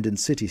independent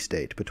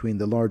city-state between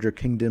the larger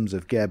kingdoms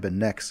of Geb and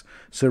Nex,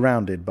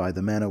 surrounded by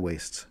the Mana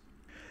Wastes.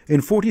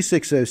 In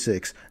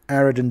 4606,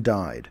 Aradin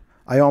died.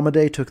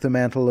 Iomedae took the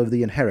mantle of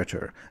the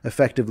inheritor,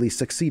 effectively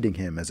succeeding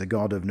him as a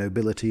god of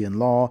nobility and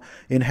law,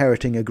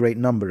 inheriting a great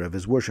number of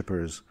his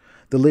worshippers.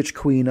 The Lich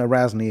Queen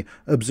Erasni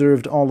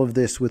observed all of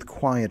this with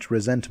quiet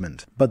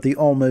resentment, but the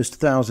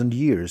almost 1,000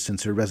 years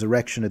since her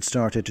resurrection had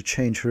started to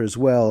change her as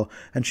well,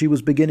 and she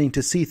was beginning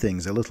to see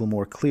things a little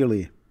more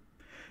clearly.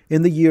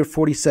 In the year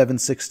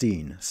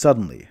 4716,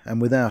 suddenly,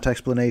 and without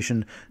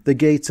explanation, the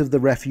gates of the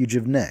refuge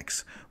of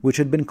Nex, which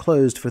had been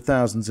closed for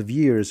thousands of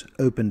years,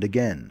 opened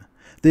again.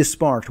 This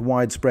sparked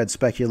widespread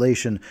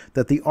speculation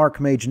that the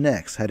Archmage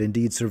Nex had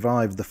indeed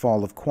survived the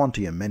fall of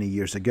Quantium many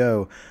years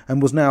ago,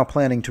 and was now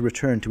planning to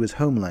return to his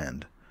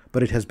homeland.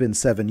 But it has been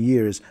 7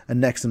 years,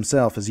 and Nex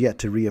himself has yet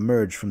to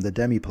re-emerge from the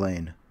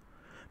demiplane.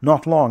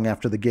 Not long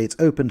after the gates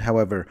opened,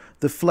 however,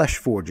 the Flesh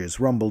Forges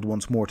rumbled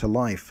once more to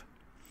life.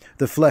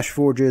 The Flesh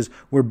Forges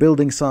were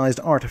building-sized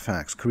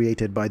artifacts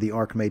created by the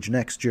Archmage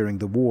Nex during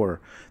the war.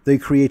 They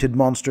created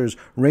monsters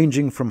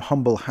ranging from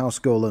humble house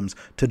golems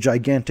to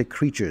gigantic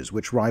creatures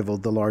which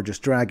rivaled the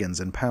largest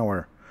dragons in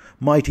power.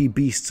 Mighty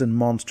beasts and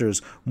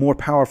monsters, more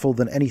powerful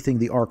than anything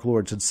the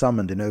Archlords had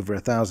summoned in over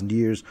 1,000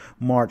 years,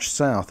 marched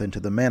south into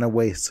the Mana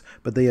Wastes,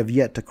 but they have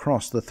yet to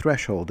cross the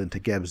threshold into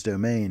Geb's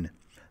domain.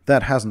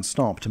 That hasn't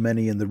stopped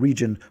many in the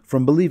region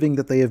from believing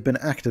that they have been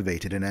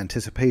activated in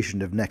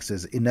anticipation of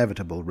Nex's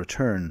inevitable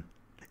return.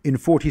 In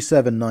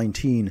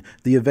 4719,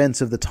 the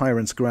events of the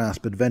Tyrant's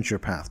Grasp adventure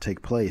path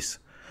take place.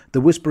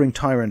 The Whispering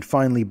Tyrant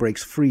finally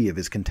breaks free of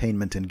his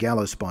containment in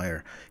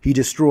Gallowspire. He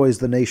destroys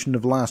the nation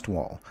of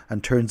Lastwall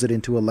and turns it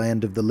into a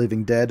land of the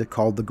living dead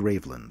called the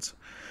Gravelands.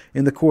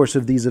 In the course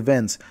of these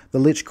events, the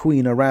Lich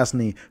Queen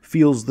Erasni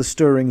feels the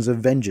stirrings of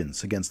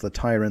vengeance against the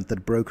tyrant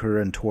that broke her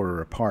and tore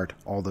her apart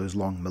all those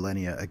long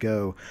millennia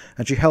ago,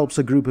 and she helps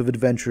a group of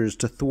adventurers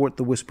to thwart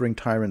the Whispering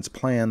Tyrant's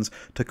plans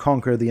to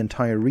conquer the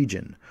entire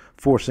region,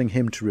 forcing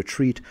him to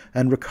retreat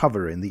and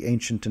recover in the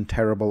ancient and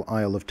terrible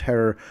Isle of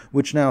Terror,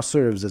 which now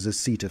serves as his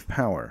seat of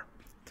power.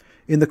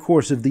 In the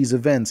course of these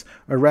events,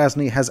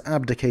 Erasni has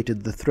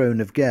abdicated the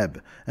throne of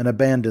Geb and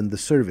abandoned the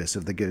service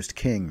of the Ghost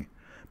King.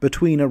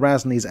 Between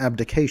Erasni's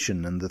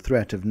abdication and the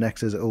threat of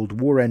Nex's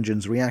old war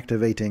engines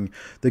reactivating,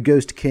 the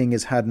Ghost King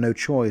has had no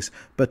choice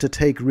but to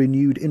take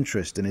renewed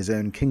interest in his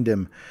own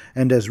kingdom,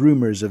 and as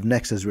rumors of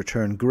Nex's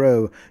return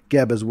grow,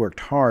 Geb has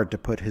worked hard to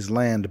put his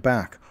land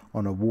back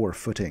on a war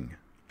footing.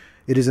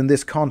 It is in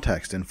this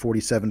context in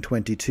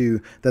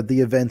 4722 that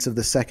the events of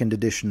the second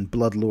edition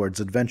Bloodlords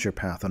Adventure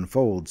Path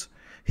unfolds.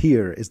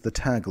 Here is the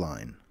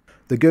tagline.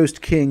 The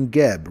Ghost King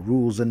Geb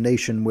rules a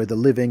nation where the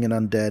living and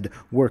undead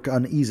work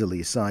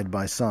uneasily side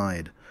by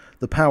side.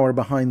 The power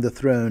behind the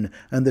throne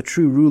and the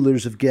true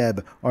rulers of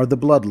Geb are the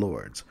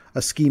Bloodlords,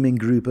 a scheming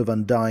group of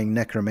undying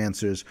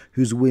necromancers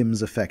whose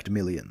whims affect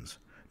millions.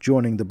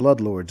 Joining the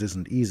Bloodlords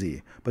isn't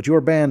easy, but your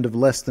band of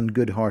less than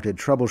good-hearted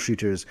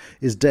troubleshooters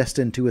is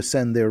destined to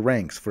ascend their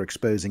ranks for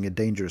exposing a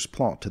dangerous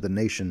plot to the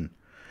nation.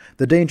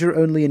 The danger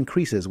only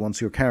increases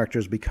once your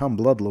characters become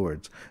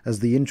Bloodlords, as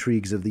the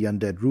intrigues of the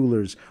undead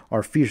rulers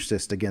are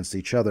fiercest against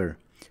each other.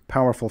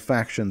 Powerful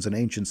factions and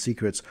ancient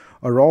secrets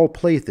are all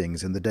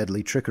playthings in the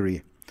deadly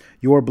trickery.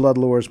 Your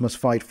Bloodlords must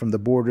fight from the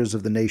borders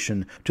of the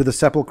nation to the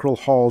sepulchral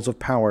halls of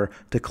power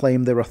to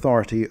claim their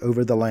authority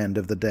over the land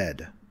of the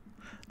dead.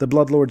 The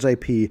Bloodlords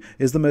AP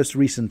is the most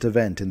recent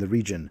event in the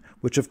region,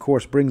 which of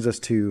course brings us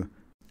to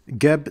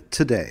Geb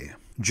Today.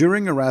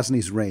 During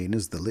Erasni's reign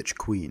as the Lich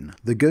Queen,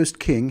 the Ghost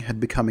King had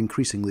become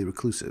increasingly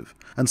reclusive,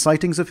 and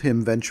sightings of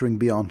him venturing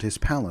beyond his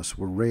palace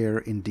were rare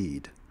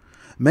indeed.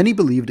 Many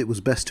believed it was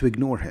best to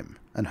ignore him,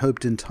 and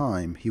hoped in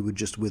time he would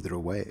just wither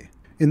away.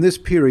 In this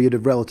period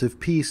of relative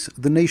peace,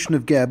 the nation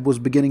of Geb was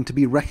beginning to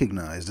be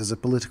recognized as a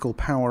political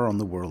power on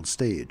the world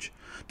stage.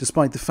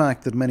 despite the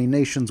fact that many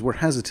nations were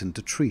hesitant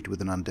to treat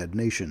with an undead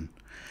nation.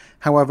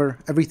 However,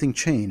 everything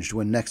changed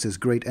when Nex's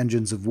great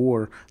engines of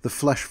war, the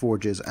Flesh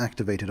Forges,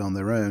 activated on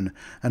their own,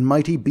 and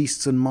mighty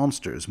beasts and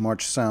monsters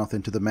marched south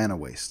into the Mana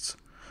Wastes.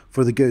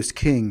 For the Ghost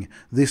King,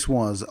 this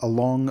was a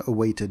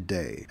long-awaited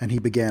day, and he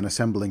began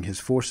assembling his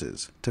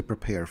forces to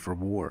prepare for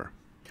war.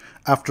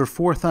 After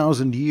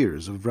 4,000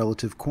 years of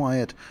relative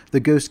quiet, the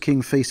Ghost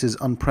King faces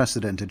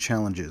unprecedented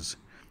challenges.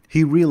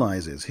 He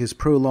realizes his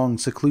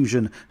prolonged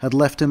seclusion had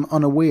left him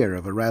unaware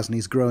of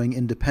Erasni's growing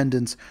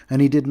independence,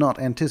 and he did not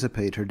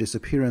anticipate her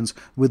disappearance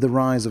with the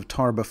rise of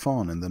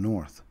Tar-Baphon in the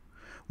north.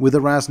 With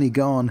Erasni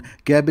gone,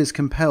 Geb is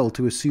compelled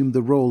to assume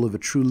the role of a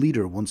true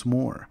leader once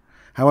more.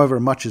 However,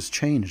 much has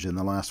changed in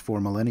the last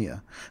 4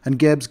 millennia, and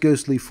Geb's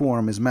ghostly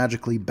form is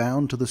magically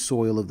bound to the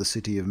soil of the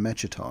city of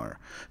Mechitar,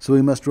 so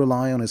he must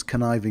rely on his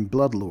conniving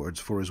bloodlords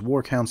for his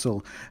war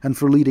council and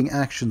for leading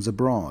actions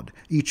abroad,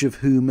 each of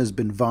whom has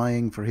been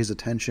vying for his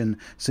attention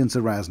since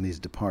Erasni's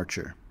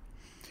departure.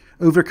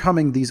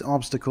 Overcoming these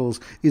obstacles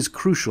is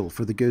crucial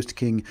for the Ghost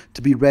King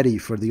to be ready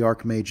for the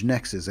Archmage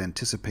Nex's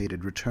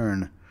anticipated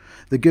return.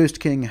 The Ghost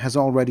King has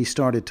already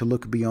started to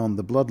look beyond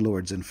the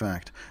Bloodlords, in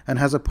fact, and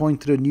has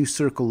appointed a new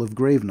circle of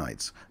Grave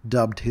Knights,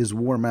 dubbed his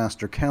War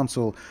Master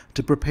Council,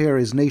 to prepare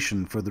his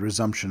nation for the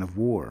resumption of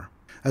war.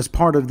 As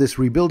part of this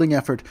rebuilding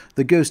effort,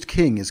 the Ghost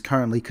King is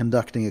currently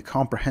conducting a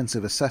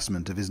comprehensive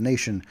assessment of his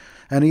nation,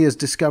 and he has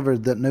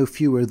discovered that no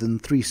fewer than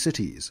 3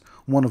 cities,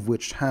 one of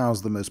which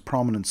housed the most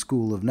prominent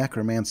school of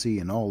necromancy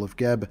in all of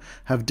Geb,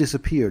 have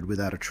disappeared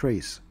without a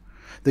trace.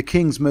 The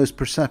king's most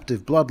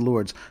perceptive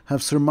bloodlords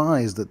have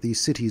surmised that these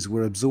cities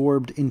were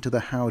absorbed into the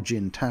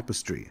Hao-Jin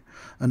tapestry,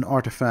 an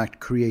artifact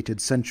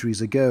created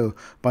centuries ago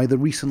by the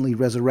recently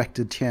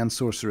resurrected Tian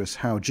sorceress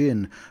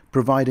Hao-Jin,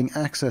 providing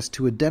access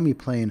to a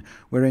demiplane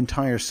where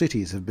entire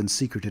cities have been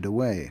secreted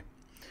away.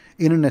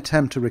 In an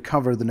attempt to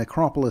recover the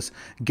necropolis,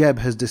 Geb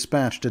has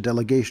dispatched a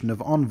delegation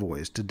of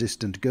envoys to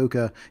distant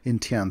Goka in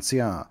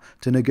Tianxia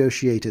to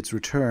negotiate its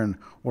return,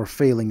 or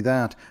failing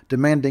that,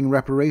 demanding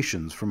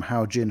reparations from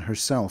Hao-Jin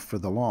herself for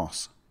the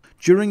loss.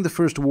 During the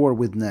First War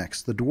with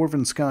Nex, the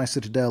dwarven sky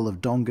citadel of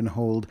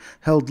Dongenhold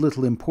held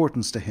little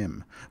importance to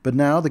him, but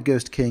now the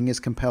Ghost King is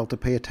compelled to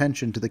pay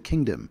attention to the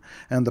kingdom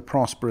and the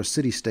prosperous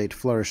city-state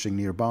flourishing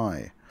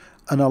nearby.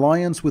 An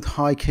alliance with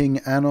High King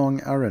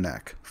Anong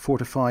Aranak,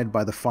 fortified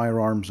by the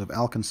firearms of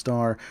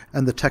Alkenstar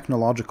and the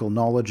technological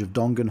knowledge of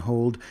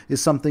Dongenhold,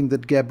 is something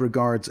that Geb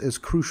regards as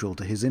crucial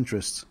to his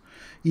interests.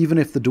 Even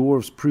if the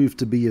dwarves prove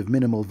to be of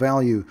minimal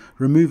value,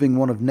 removing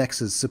one of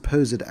Nex's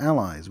supposed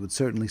allies would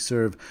certainly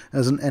serve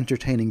as an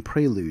entertaining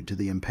prelude to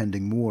the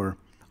impending war.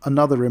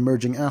 Another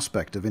emerging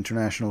aspect of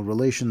international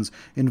relations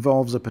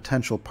involves a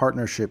potential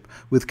partnership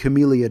with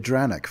Camellia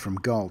Dranak from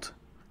Galt.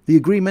 The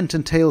agreement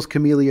entails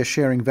Camellia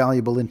sharing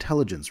valuable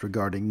intelligence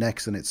regarding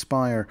Nex and its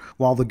spire,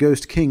 while the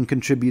Ghost King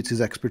contributes his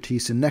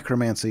expertise in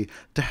necromancy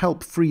to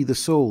help free the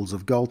souls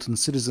of Galtan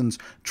citizens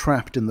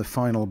trapped in the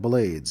Final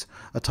Blades,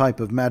 a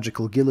type of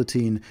magical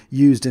guillotine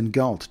used in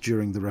Galt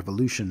during the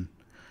Revolution.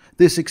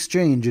 This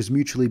exchange is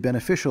mutually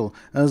beneficial,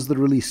 as the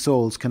released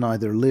souls can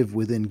either live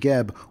within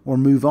Geb or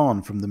move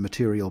on from the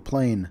material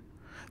plane.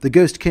 The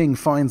Ghost King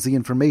finds the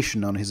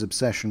information on his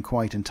obsession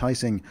quite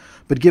enticing,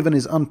 but given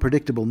his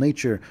unpredictable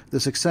nature, the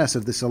success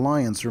of this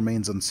alliance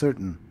remains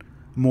uncertain.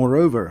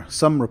 Moreover,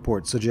 some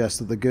reports suggest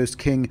that the Ghost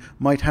King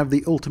might have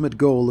the ultimate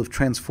goal of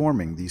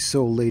transforming these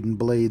soul-laden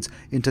blades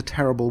into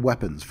terrible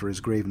weapons for his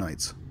Grave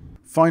Knights.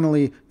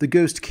 Finally, the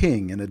Ghost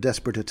King, in a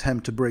desperate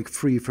attempt to break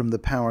free from the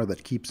power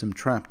that keeps him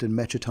trapped in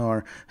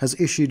Mechitar,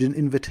 has issued an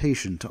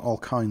invitation to all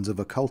kinds of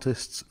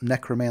occultists,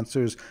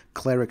 necromancers,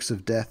 clerics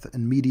of death,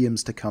 and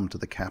mediums to come to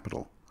the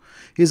capital.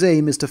 His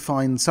aim is to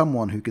find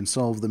someone who can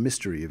solve the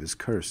mystery of his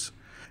curse.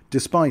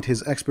 Despite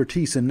his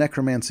expertise in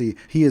necromancy,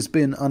 he has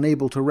been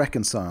unable to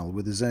reconcile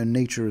with his own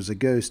nature as a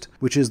ghost,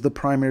 which is the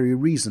primary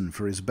reason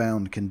for his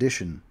bound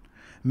condition.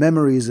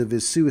 Memories of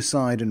his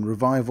suicide and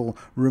revival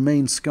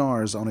remain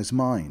scars on his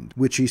mind,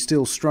 which he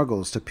still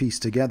struggles to piece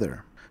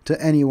together. To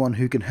anyone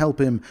who can help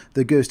him,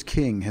 the Ghost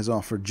King has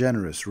offered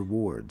generous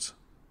rewards.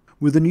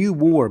 With a new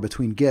war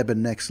between Geb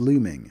and Nex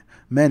looming,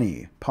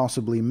 many,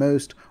 possibly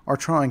most, are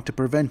trying to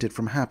prevent it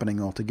from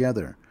happening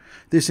altogether.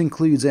 This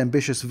includes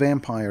ambitious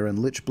vampire and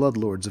lich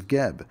bloodlords of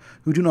Geb,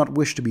 who do not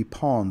wish to be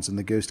pawns in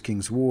the Ghost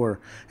King's war,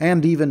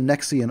 and even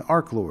Nexian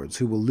Archlords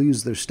who will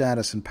lose their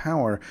status and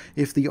power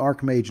if the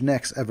Archmage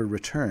Nex ever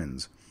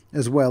returns,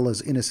 as well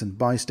as innocent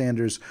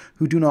bystanders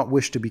who do not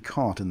wish to be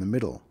caught in the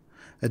middle.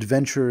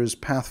 Adventurers,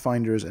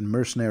 pathfinders, and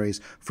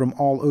mercenaries from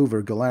all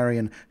over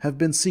Golarion have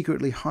been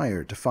secretly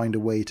hired to find a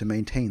way to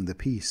maintain the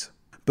peace.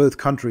 Both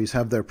countries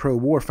have their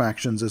pro-war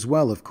factions as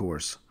well, of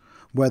course,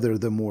 whether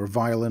the more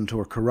violent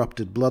or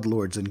corrupted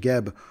bloodlords in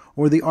Geb,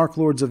 or the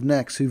Archlords of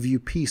Nex who view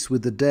peace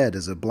with the dead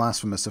as a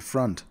blasphemous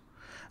affront.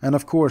 And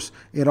of course,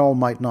 it all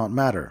might not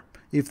matter.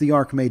 If the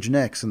Archmage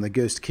Nex and the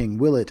Ghost King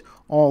will it,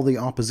 all the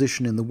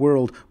opposition in the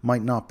world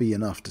might not be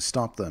enough to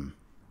stop them.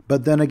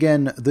 But then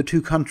again, the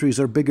two countries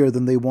are bigger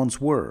than they once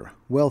were,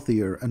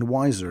 wealthier and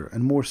wiser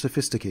and more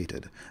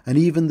sophisticated, and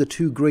even the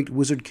two great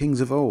wizard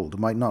kings of old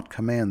might not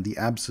command the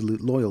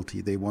absolute loyalty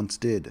they once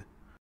did.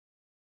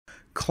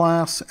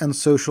 Class and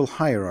social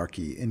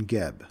hierarchy in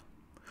Geb.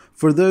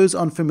 For those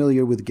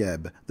unfamiliar with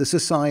Geb, the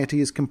society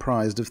is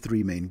comprised of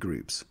three main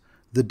groups: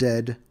 the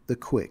dead, the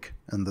quick,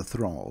 and the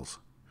thralls.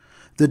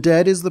 The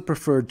dead is the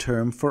preferred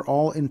term for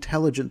all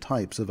intelligent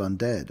types of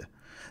undead.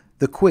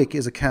 The quick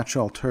is a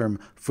catch-all term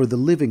for the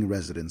living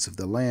residents of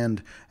the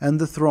land, and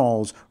the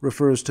thralls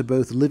refers to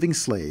both living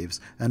slaves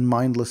and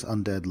mindless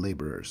undead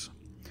laborers.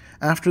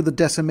 After the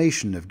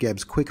decimation of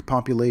Geb's quick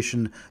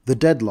population, the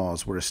dead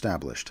laws were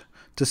established,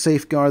 to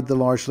safeguard the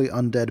largely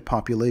undead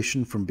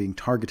population from being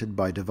targeted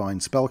by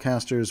divine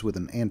spellcasters with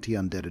an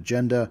anti-undead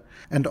agenda,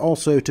 and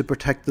also to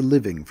protect the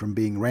living from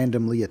being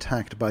randomly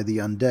attacked by the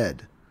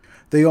undead.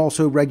 They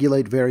also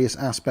regulate various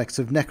aspects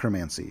of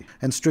necromancy,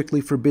 and strictly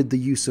forbid the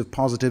use of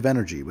positive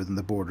energy within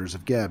the borders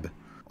of Geb.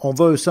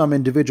 Although some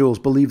individuals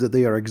believe that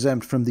they are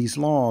exempt from these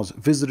laws,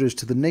 visitors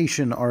to the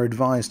nation are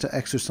advised to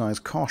exercise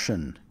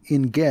caution.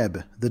 In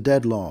Geb, the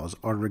dead laws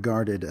are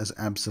regarded as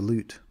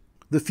absolute.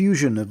 The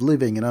fusion of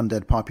living and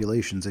undead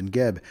populations in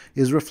Geb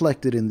is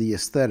reflected in the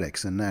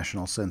aesthetics and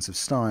national sense of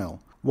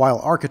style, while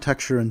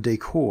architecture and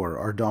decor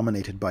are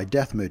dominated by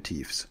death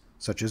motifs,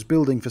 such as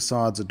building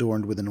facades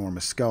adorned with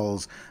enormous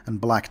skulls and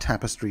black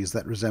tapestries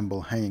that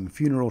resemble hanging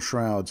funeral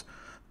shrouds.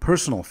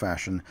 Personal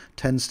fashion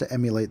tends to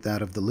emulate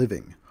that of the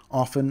living,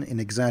 often in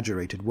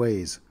exaggerated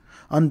ways.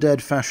 Undead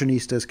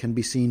fashionistas can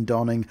be seen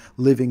donning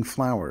living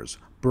flowers,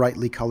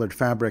 brightly colored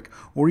fabric,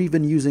 or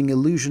even using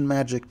illusion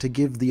magic to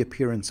give the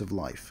appearance of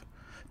life.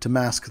 To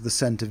mask the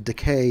scent of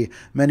decay,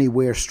 many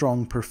wear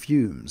strong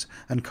perfumes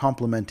and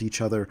complement each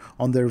other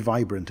on their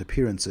vibrant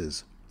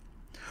appearances.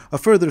 A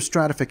further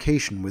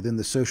stratification within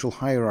the social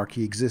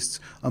hierarchy exists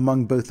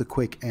among both the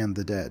quick and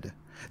the dead.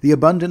 The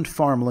abundant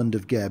farmland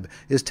of Geb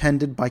is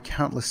tended by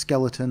countless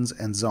skeletons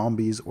and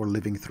zombies or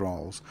living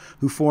thralls,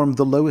 who form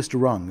the lowest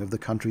rung of the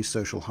country's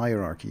social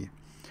hierarchy.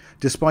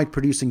 Despite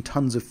producing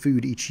tons of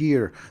food each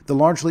year, the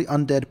largely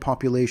undead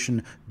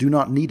population do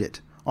not need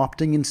it,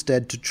 opting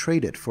instead to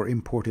trade it for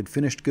imported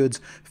finished goods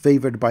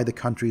favored by the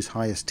country's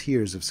highest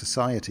tiers of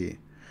society.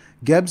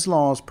 Geb's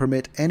laws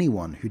permit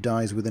anyone who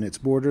dies within its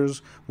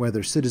borders,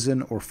 whether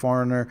citizen or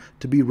foreigner,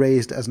 to be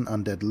raised as an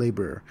undead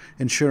laborer,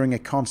 ensuring a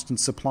constant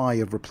supply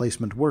of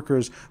replacement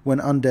workers when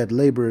undead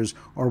laborers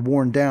are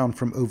worn down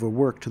from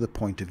overwork to the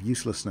point of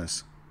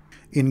uselessness.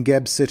 In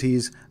Geb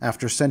cities,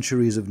 after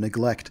centuries of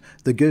neglect,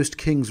 the Ghost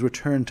King's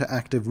return to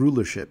active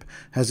rulership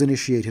has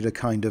initiated a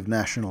kind of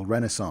national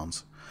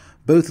renaissance.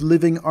 Both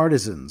living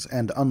artisans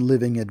and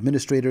unliving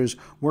administrators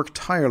work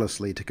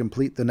tirelessly to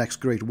complete the next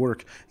great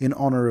work in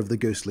honor of the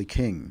ghostly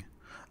king.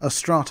 A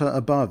strata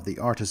above the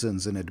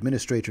artisans and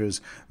administrators,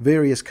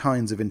 various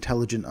kinds of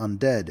intelligent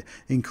undead,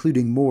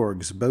 including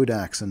morgs,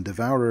 bodaks, and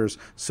devourers,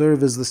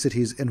 serve as the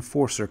city's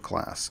enforcer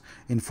class,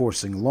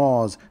 enforcing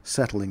laws,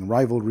 settling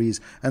rivalries,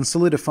 and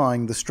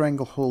solidifying the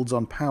strangleholds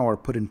on power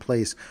put in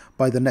place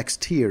by the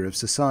next tier of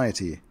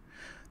society.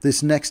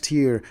 This next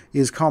tier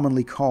is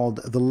commonly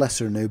called the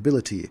lesser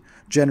nobility,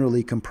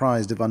 generally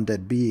comprised of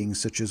undead beings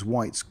such as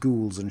wights,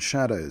 ghouls, and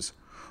shadows.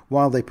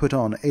 While they put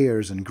on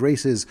airs and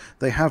graces,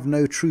 they have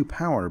no true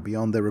power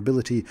beyond their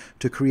ability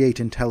to create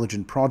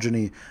intelligent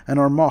progeny, and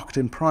are mocked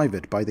in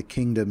private by the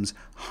kingdom's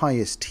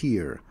highest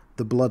tier,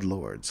 the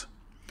Bloodlords.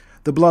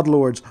 The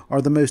Bloodlords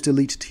are the most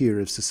elite tier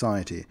of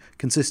society,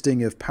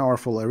 consisting of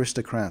powerful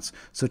aristocrats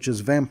such as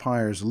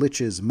vampires,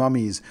 liches,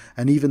 mummies,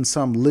 and even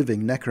some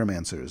living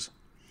necromancers.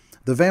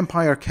 The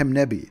vampire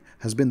Kemnebi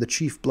has been the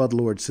chief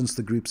bloodlord since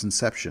the group's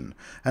inception,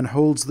 and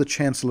holds the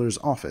Chancellor's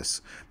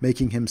office,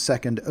 making him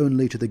second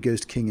only to the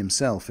Ghost King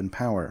himself in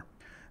power.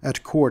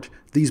 At court,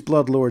 these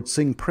bloodlords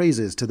sing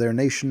praises to their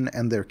nation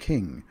and their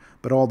king,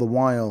 but all the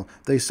while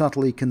they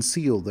subtly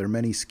conceal their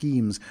many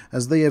schemes,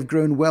 as they have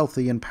grown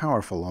wealthy and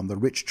powerful on the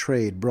rich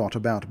trade brought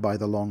about by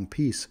the long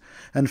peace,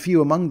 and few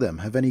among them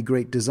have any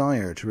great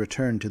desire to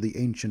return to the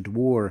ancient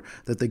war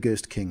that the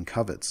Ghost King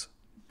covets.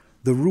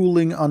 The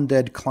ruling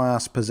undead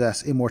class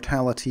possess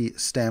immortality,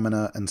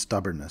 stamina, and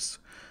stubbornness.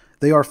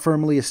 They are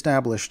firmly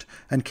established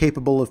and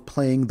capable of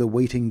playing the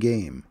waiting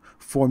game,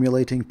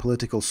 formulating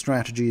political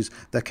strategies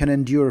that can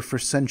endure for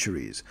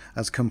centuries,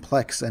 as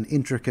complex and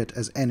intricate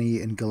as any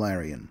in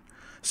Galarian.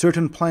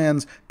 Certain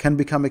plans can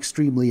become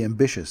extremely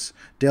ambitious,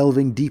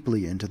 delving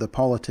deeply into the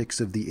politics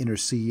of the Inner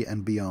Sea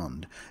and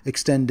beyond,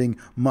 extending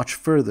much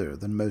further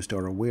than most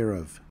are aware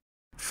of.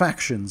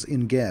 Factions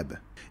in Geb.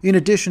 In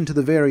addition to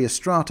the various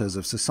stratas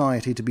of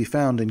society to be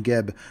found in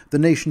Geb, the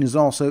nation is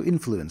also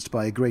influenced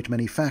by a great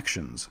many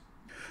factions.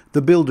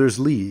 The Builders'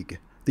 League.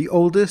 The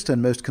oldest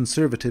and most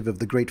conservative of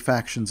the great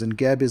factions in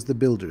Geb is the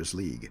Builders'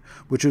 League,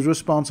 which is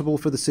responsible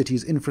for the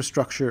city's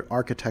infrastructure,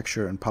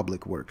 architecture, and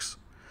public works.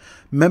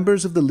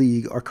 Members of the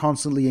League are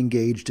constantly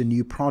engaged in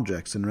new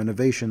projects and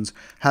renovations,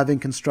 having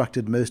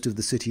constructed most of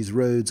the city's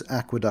roads,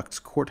 aqueducts,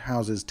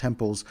 courthouses,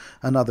 temples,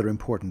 and other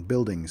important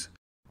buildings.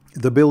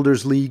 The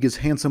Builders League is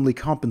handsomely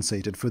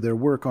compensated for their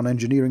work on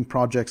engineering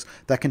projects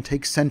that can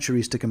take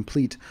centuries to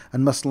complete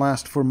and must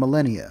last for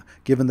millennia,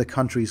 given the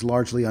country's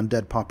largely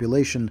undead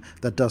population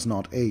that does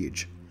not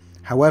age.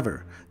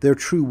 However, their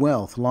true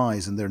wealth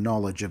lies in their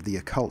knowledge of the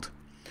occult.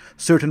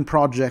 Certain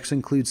projects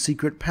include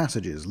secret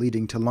passages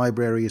leading to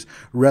libraries,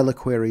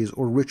 reliquaries,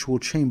 or ritual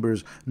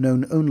chambers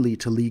known only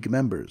to League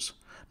members.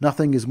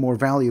 Nothing is more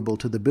valuable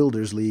to the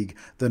Builders League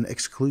than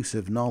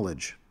exclusive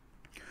knowledge.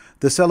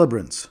 The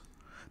Celebrants.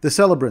 The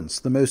Celebrants,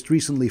 the most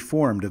recently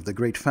formed of the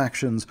great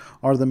factions,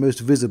 are the most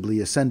visibly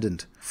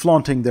ascendant.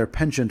 Flaunting their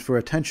penchant for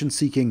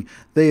attention-seeking,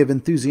 they have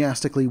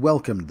enthusiastically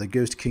welcomed the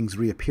Ghost King's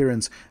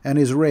reappearance and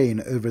his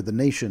reign over the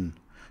nation.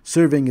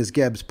 Serving as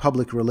Geb's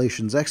public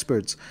relations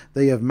experts,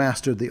 they have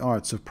mastered the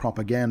arts of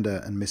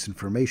propaganda and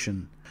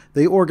misinformation.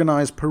 They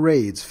organize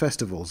parades,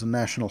 festivals, and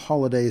national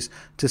holidays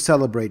to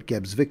celebrate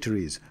Geb's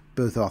victories,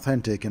 both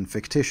authentic and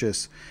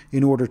fictitious,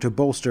 in order to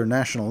bolster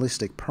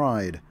nationalistic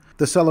pride.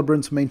 The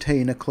Celebrants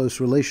maintain a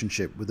close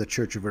relationship with the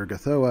Church of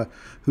Urgathoa,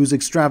 whose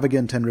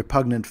extravagant and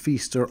repugnant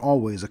feasts are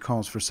always a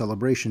cause for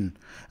celebration,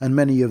 and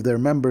many of their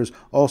members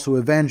also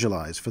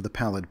evangelize for the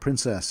Pallid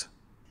Princess.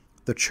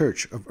 The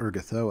Church of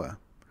Urgathoa.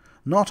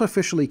 Not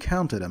officially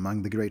counted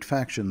among the great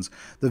factions,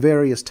 the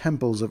various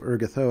temples of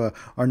Urgathoa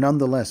are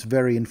nonetheless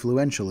very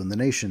influential in the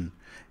nation.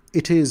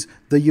 It is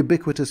the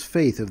ubiquitous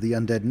faith of the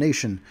undead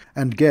nation,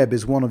 and Geb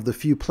is one of the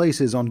few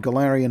places on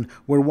Golarion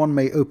where one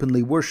may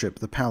openly worship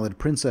the Pallid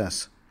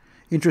Princess.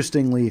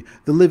 Interestingly,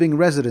 the living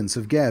residents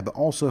of Geb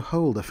also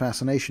hold a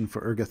fascination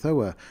for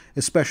Urgathoa,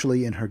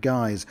 especially in her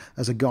guise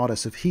as a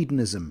goddess of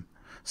hedonism.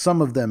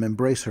 Some of them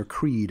embrace her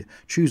creed,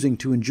 choosing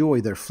to enjoy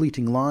their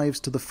fleeting lives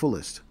to the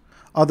fullest.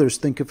 Others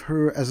think of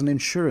her as an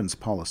insurance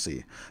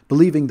policy,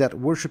 believing that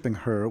worshipping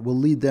her will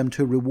lead them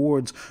to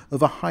rewards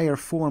of a higher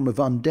form of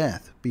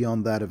undeath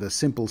beyond that of a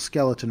simple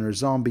skeleton or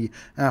zombie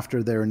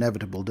after their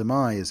inevitable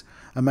demise,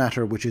 a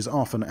matter which is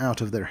often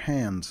out of their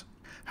hands.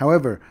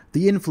 However,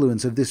 the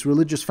influence of this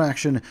religious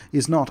faction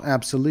is not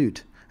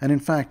absolute, and in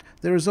fact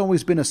there has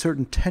always been a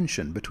certain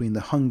tension between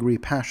the hungry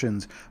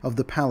passions of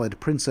the Pallid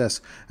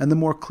Princess and the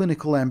more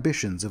clinical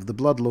ambitions of the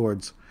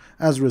Bloodlords.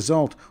 As a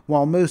result,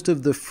 while most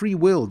of the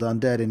free-willed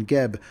undead in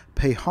Geb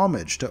pay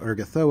homage to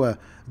Urgathoa,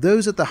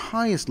 those at the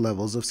highest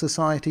levels of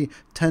society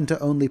tend to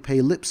only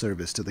pay lip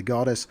service to the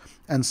goddess,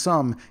 and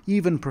some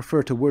even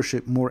prefer to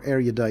worship more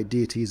erudite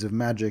deities of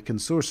magic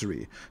and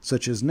sorcery,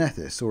 such as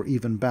Nethys or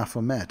even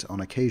Baphomet on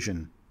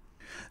occasion.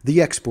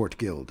 The Export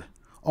Guild.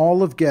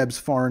 All of Geb's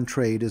foreign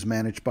trade is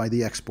managed by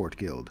the Export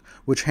Guild,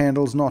 which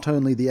handles not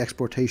only the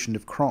exportation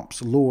of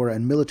crops, lore,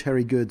 and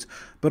military goods,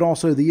 but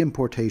also the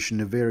importation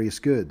of various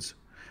goods.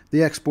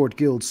 The Export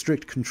Guild's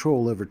strict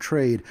control over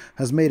trade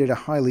has made it a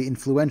highly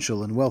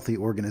influential and wealthy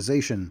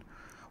organization.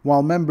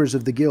 While members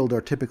of the guild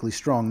are typically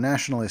strong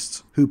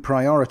nationalists who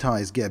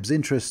prioritize Geb's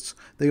interests,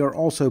 they are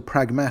also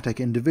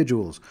pragmatic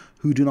individuals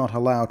who do not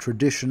allow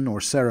tradition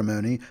or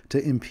ceremony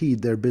to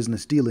impede their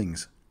business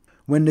dealings.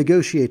 When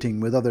negotiating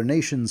with other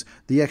nations,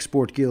 the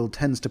Export Guild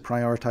tends to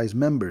prioritize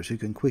members who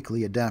can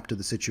quickly adapt to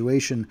the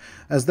situation,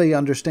 as they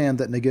understand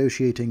that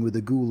negotiating with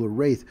a ghoul or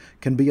wraith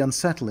can be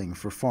unsettling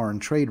for foreign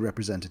trade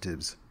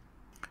representatives.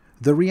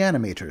 The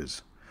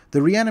Reanimators. The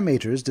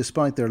Reanimators,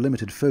 despite their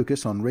limited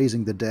focus on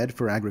raising the dead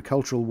for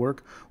agricultural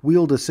work,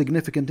 wield a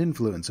significant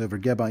influence over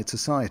Gebite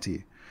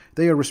society.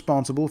 They are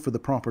responsible for the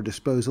proper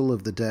disposal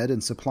of the dead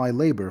and supply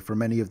labor for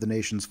many of the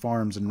nation's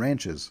farms and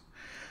ranches.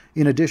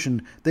 In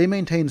addition, they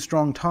maintain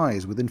strong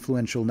ties with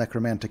influential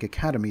necromantic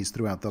academies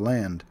throughout the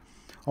land.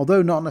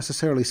 Although not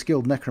necessarily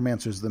skilled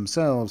necromancers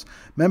themselves,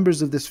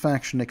 members of this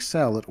faction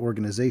excel at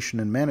organization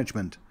and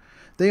management.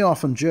 They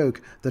often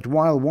joke that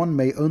while one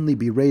may only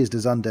be raised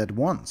as undead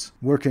once,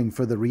 working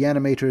for the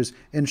Reanimators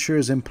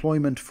ensures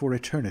employment for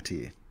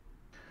eternity.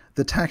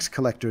 The Tax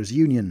Collectors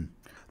Union.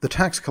 The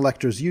Tax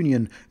Collectors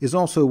Union is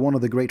also one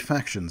of the great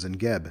factions in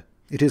Geb.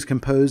 It is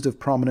composed of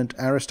prominent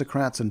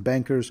aristocrats and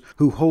bankers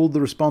who hold the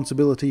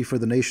responsibility for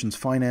the nation's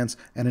finance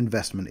and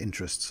investment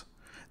interests.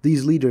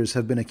 These leaders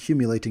have been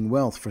accumulating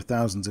wealth for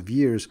thousands of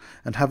years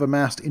and have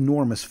amassed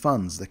enormous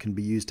funds that can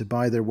be used to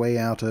buy their way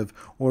out of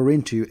or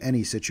into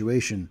any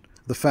situation.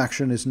 The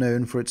faction is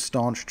known for its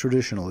staunch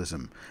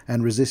traditionalism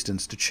and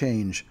resistance to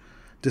change.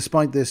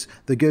 Despite this,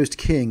 the Ghost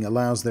King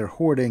allows their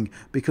hoarding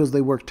because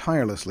they work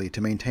tirelessly to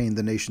maintain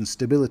the nation's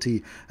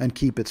stability and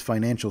keep its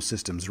financial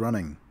systems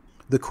running.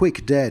 The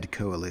Quick Dead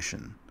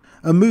Coalition.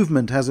 A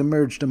movement has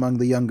emerged among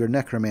the younger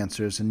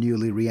necromancers and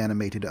newly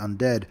reanimated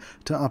undead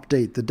to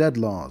update the dead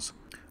laws.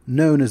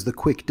 Known as the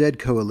Quick Dead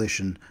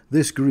Coalition,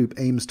 this group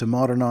aims to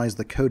modernize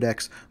the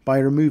Codex by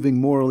removing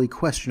morally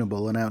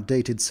questionable and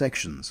outdated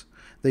sections.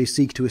 They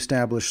seek to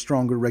establish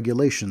stronger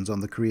regulations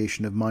on the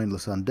creation of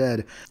mindless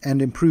undead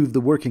and improve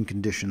the working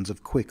conditions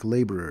of quick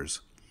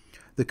laborers.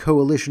 The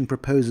coalition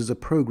proposes a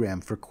program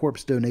for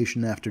corpse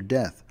donation after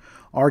death,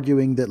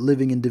 arguing that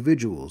living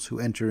individuals who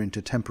enter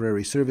into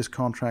temporary service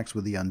contracts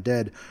with the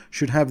undead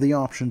should have the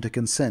option to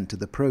consent to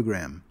the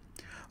program.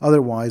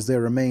 Otherwise,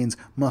 their remains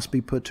must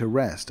be put to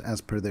rest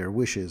as per their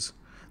wishes.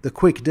 The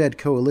Quick Dead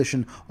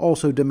Coalition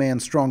also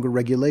demands stronger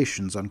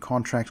regulations on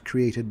contracts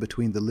created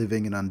between the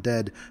living and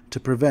undead to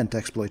prevent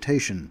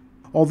exploitation.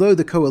 Although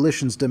the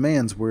Coalition's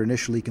demands were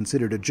initially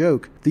considered a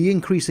joke, the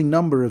increasing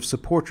number of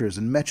supporters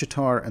in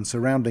Mechitar and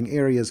surrounding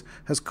areas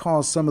has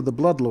caused some of the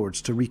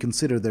Bloodlords to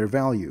reconsider their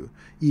value,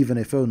 even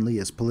if only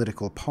as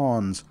political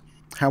pawns.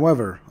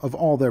 However, of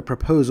all their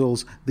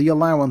proposals, the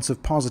allowance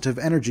of positive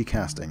energy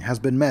casting has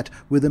been met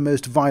with the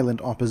most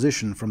violent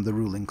opposition from the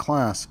ruling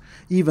class.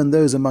 Even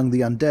those among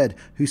the undead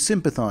who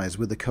sympathize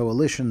with the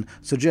Coalition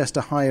suggest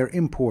a higher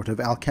import of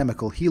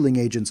alchemical healing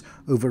agents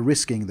over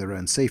risking their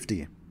own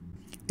safety.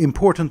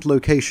 Important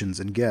locations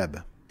in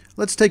Geb.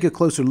 Let's take a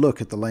closer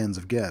look at the lands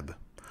of Geb.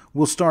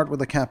 We'll start with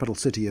the capital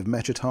city of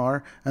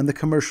Mechitar and the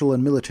commercial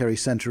and military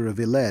center of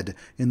Iled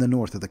in the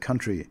north of the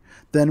country.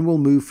 Then we'll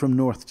move from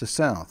north to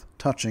south,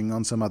 touching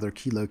on some other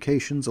key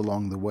locations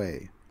along the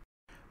way.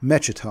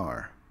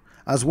 Mechitar.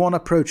 As one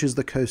approaches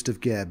the coast of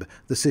Geb,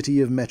 the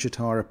city of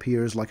Mechitar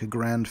appears like a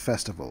grand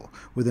festival,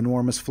 with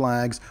enormous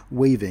flags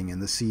waving in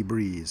the sea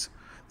breeze.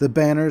 The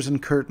banners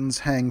and curtains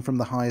hang from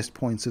the highest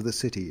points of the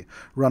city,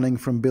 running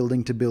from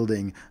building to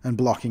building and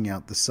blocking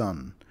out the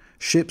sun.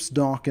 Ships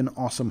dock in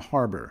awesome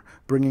harbor,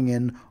 bringing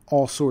in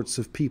all sorts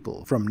of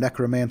people, from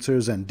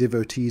necromancers and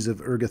devotees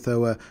of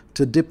Urgathoa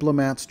to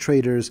diplomats,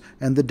 traders,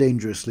 and the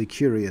dangerously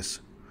curious.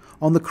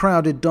 On the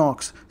crowded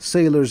docks,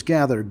 sailors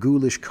gather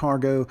ghoulish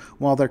cargo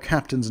while their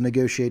captains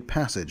negotiate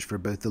passage for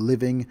both the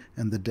living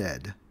and the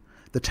dead.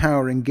 The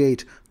towering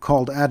gate,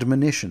 called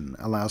Admonition,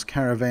 allows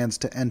caravans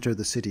to enter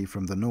the city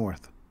from the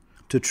north.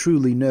 To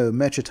truly know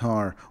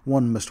Mechitar,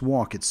 one must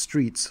walk its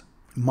streets.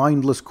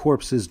 Mindless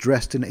corpses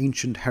dressed in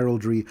ancient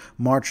heraldry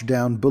march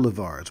down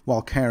boulevards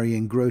while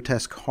carrying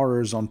grotesque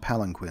horrors on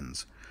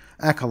palanquins.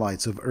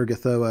 Acolytes of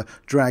Urgathoa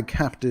drag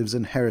captives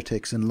and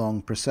heretics in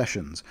long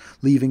processions,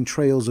 leaving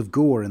trails of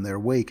gore in their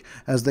wake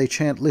as they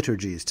chant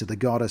liturgies to the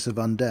goddess of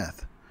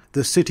undeath.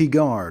 The city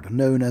guard,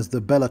 known as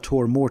the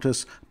Bellator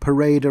Mortis,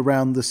 parade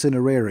around the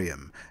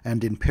cinerarium,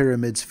 and in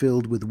pyramids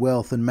filled with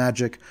wealth and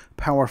magic,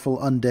 powerful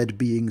undead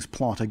beings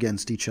plot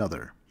against each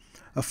other.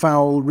 A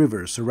foul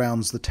river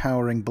surrounds the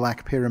towering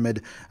black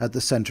pyramid at the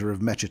center of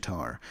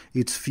Mechitar,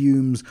 its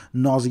fumes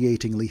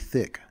nauseatingly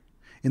thick.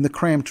 In the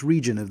cramped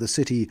region of the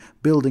city,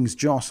 buildings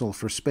jostle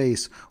for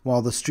space,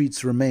 while the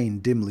streets remain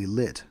dimly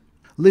lit.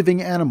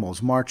 Living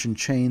animals march in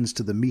chains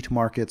to the meat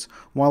markets,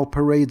 while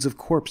parades of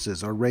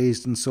corpses are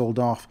raised and sold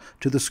off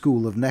to the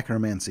school of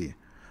necromancy.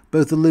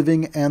 Both the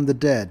living and the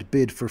dead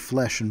bid for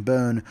flesh and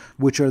bone,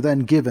 which are then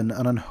given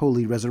an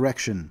unholy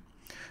resurrection.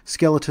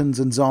 Skeletons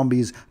and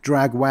zombies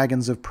drag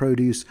wagons of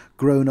produce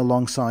grown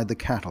alongside the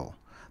cattle.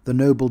 The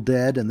noble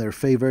dead and their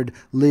favored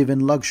live in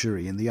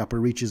luxury in the upper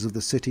reaches of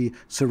the city,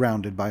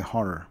 surrounded by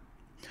horror.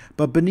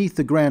 But beneath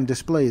the grand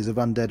displays of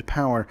undead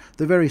power,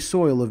 the very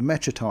soil of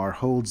Mechitar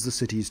holds the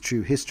city's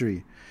true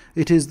history.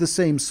 It is the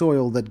same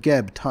soil that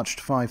Geb touched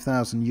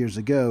 5,000 years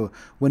ago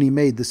when he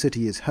made the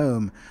city his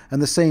home,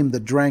 and the same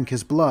that drank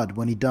his blood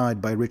when he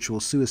died by ritual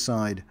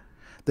suicide.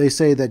 They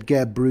say that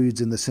Geb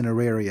broods in the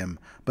cinerarium,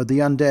 but the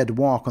undead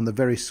walk on the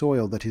very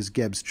soil that is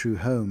Geb's true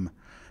home.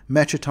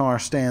 Mechitar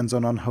stands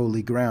on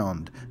unholy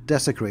ground,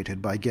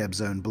 desecrated by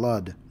Geb's own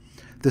blood.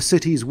 The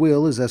city's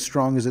will is as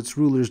strong as its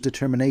ruler's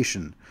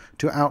determination,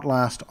 to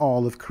outlast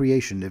all of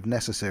creation if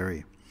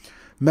necessary.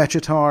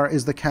 Mechitar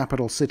is the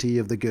capital city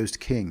of the Ghost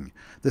King,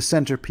 the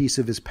centerpiece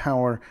of his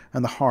power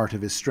and the heart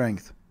of his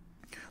strength.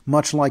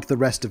 Much like the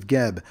rest of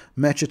Geb,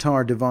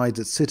 Mechitar divides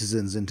its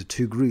citizens into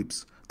two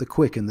groups, the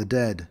quick and the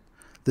dead.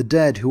 The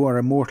dead, who are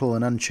immortal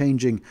and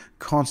unchanging,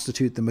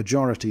 constitute the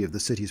majority of the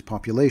city's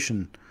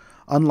population.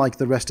 Unlike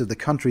the rest of the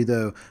country,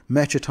 though,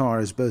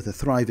 Mechitar is both a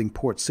thriving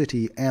port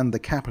city and the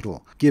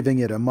capital, giving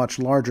it a much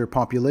larger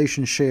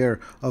population share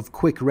of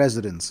quick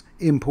residents,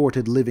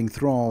 imported living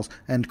thralls,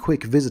 and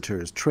quick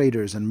visitors,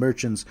 traders, and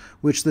merchants,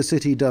 which the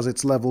city does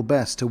its level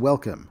best to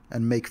welcome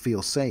and make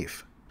feel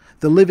safe.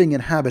 The living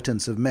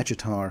inhabitants of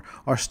Mechitar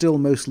are still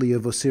mostly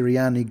of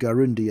Osiriani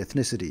Garundi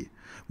ethnicity,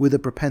 with a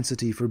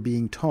propensity for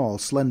being tall,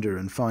 slender,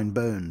 and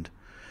fine-boned.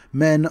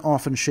 Men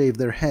often shave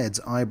their heads,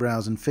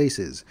 eyebrows, and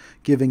faces,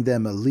 giving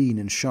them a lean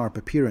and sharp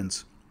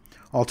appearance.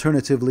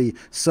 Alternatively,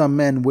 some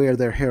men wear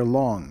their hair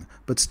long,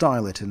 but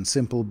style it in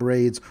simple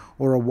braids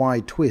or a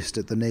wide twist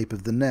at the nape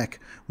of the neck,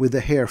 with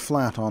the hair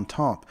flat on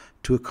top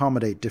to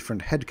accommodate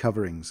different head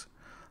coverings.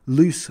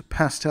 Loose,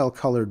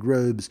 pastel-colored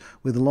robes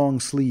with long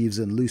sleeves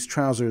and loose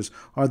trousers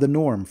are the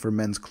norm for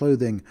men's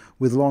clothing,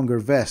 with longer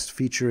vests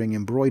featuring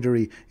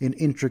embroidery in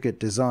intricate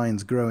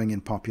designs growing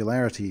in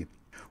popularity.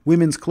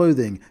 Women's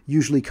clothing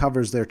usually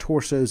covers their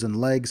torsos and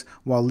legs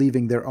while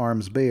leaving their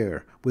arms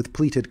bare, with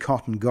pleated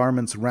cotton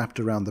garments wrapped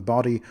around the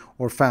body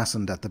or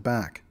fastened at the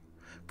back.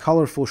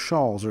 Colorful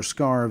shawls or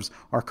scarves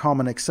are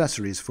common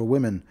accessories for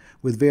women,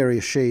 with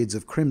various shades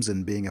of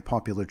crimson being a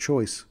popular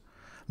choice.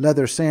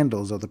 Leather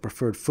sandals are the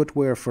preferred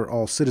footwear for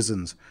all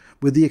citizens,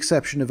 with the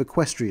exception of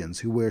equestrians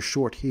who wear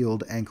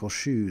short-heeled ankle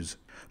shoes.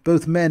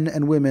 Both men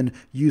and women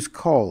use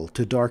kohl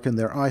to darken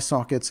their eye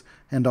sockets,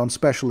 and on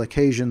special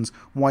occasions,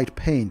 white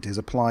paint is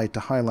applied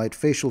to highlight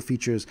facial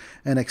features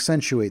and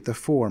accentuate the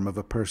form of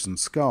a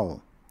person's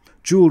skull.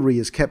 Jewelry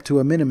is kept to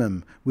a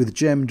minimum, with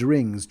gemmed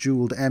rings,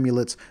 jeweled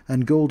amulets,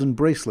 and golden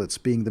bracelets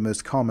being the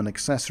most common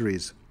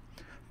accessories.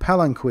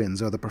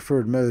 Palanquins are the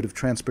preferred mode of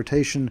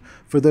transportation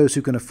for those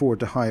who can afford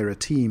to hire a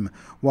team,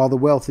 while the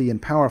wealthy and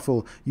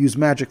powerful use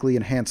magically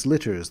enhanced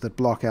litters that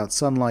block out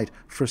sunlight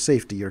for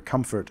safety or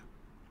comfort.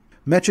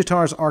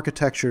 Mechitar's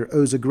architecture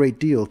owes a great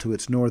deal to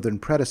its northern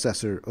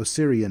predecessor,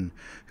 Osirian,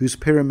 whose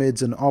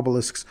pyramids and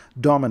obelisks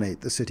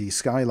dominate the city's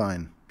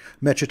skyline.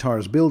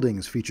 Mechitar's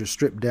buildings feature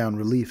stripped-down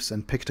reliefs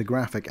and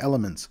pictographic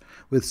elements,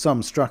 with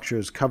some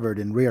structures covered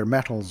in rare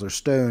metals or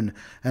stone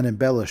and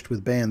embellished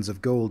with bands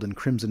of gold and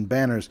crimson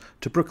banners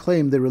to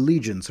proclaim their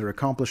allegiance or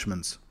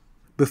accomplishments.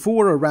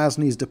 Before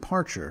Erasni's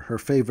departure, her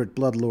favorite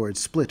bloodlords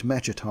split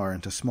Mechitar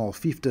into small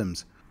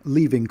fiefdoms,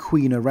 leaving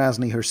Queen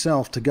Erasni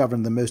herself to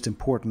govern the most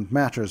important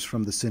matters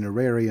from the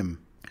Cinerarium.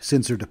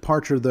 Since her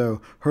departure,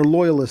 though, her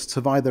loyalists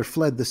have either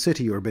fled the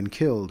city or been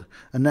killed,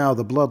 and now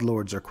the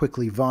bloodlords are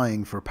quickly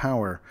vying for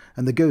power,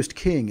 and the Ghost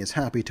King is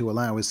happy to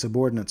allow his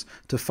subordinates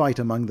to fight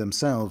among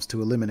themselves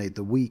to eliminate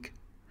the weak.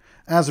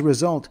 As a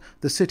result,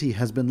 the city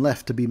has been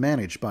left to be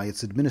managed by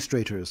its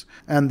administrators,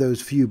 and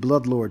those few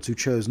bloodlords who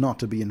chose not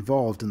to be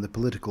involved in the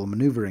political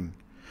maneuvering.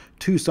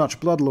 Two such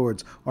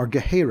bloodlords are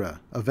Gehaira,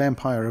 a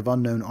vampire of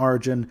unknown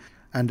origin,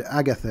 and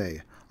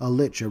Agathe, a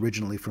lich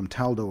originally from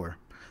Taldor.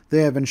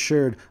 They have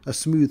ensured a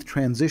smooth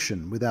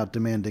transition without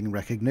demanding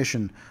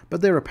recognition, but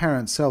their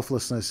apparent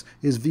selflessness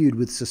is viewed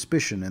with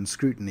suspicion and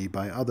scrutiny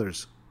by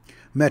others.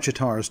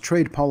 Mechitar's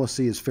trade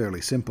policy is fairly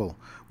simple,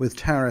 with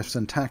tariffs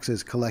and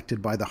taxes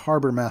collected by the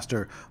harbour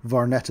master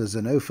Varnetta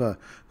Zenofa,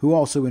 who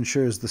also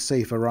ensures the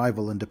safe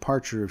arrival and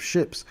departure of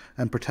ships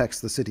and protects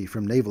the city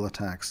from naval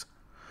attacks.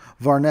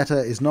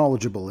 Varnetta is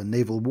knowledgeable in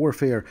naval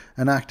warfare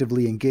and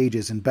actively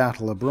engages in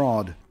battle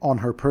abroad on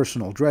her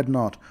personal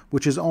dreadnought,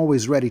 which is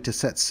always ready to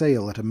set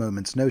sail at a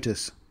moment's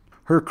notice.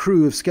 Her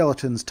crew of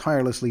skeletons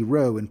tirelessly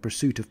row in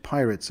pursuit of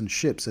pirates and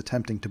ships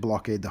attempting to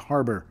blockade the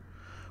harbour.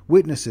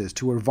 Witnesses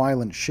to her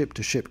violent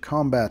ship-to-ship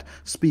combat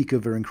speak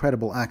of her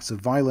incredible acts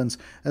of violence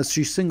as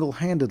she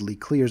single-handedly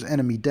clears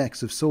enemy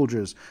decks of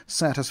soldiers,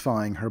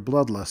 satisfying her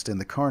bloodlust in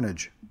the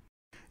carnage.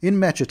 In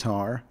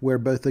Mechitar, where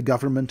both the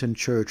government and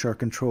church are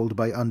controlled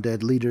by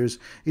undead leaders,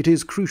 it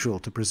is crucial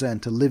to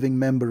present a living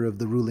member of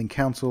the ruling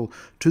council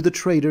to the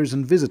traders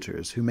and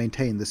visitors who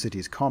maintain the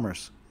city's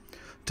commerce.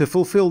 To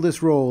fulfill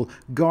this role,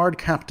 Guard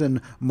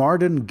Captain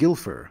Marden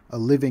Gilfer, a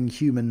living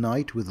human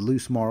knight with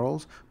loose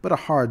morals, but a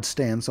hard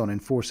stance on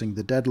enforcing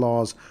the dead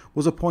laws,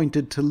 was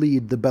appointed to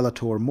lead the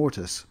Bellator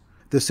Mortis.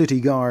 The city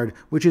guard,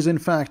 which is in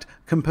fact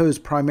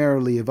composed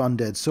primarily of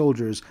undead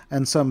soldiers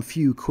and some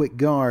few quick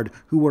guard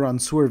who were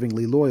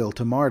unswervingly loyal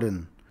to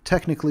Marden.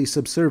 Technically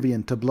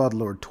subservient to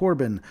Bloodlord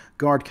Torben,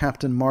 Guard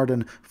Captain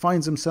Marden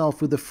finds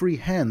himself with a free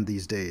hand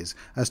these days,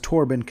 as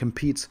Torben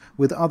competes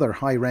with other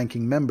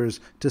high-ranking members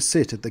to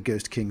sit at the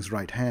Ghost King's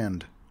right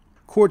hand.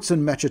 Courts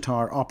in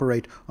Mechitar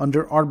operate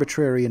under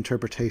arbitrary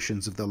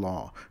interpretations of the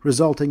law,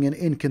 resulting in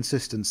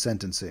inconsistent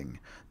sentencing.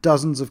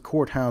 Dozens of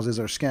courthouses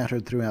are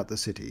scattered throughout the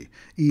city,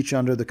 each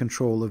under the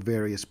control of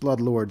various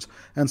bloodlords,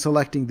 and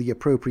selecting the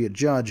appropriate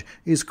judge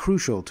is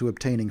crucial to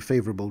obtaining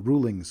favorable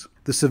rulings.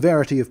 The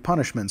severity of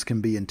punishments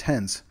can be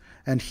intense,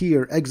 and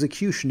here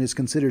execution is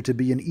considered to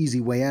be an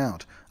easy way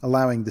out,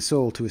 allowing the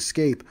soul to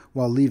escape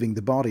while leaving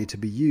the body to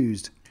be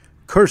used.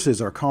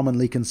 Curses are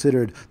commonly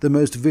considered the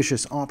most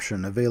vicious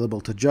option available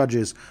to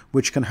judges,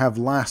 which can have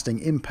lasting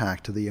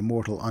impact to the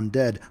immortal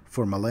undead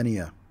for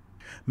millennia.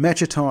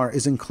 Mechitar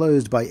is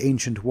enclosed by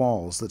ancient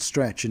walls that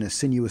stretch in a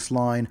sinuous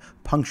line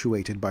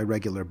punctuated by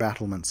regular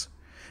battlements.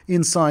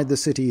 Inside the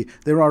city,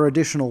 there are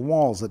additional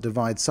walls that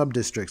divide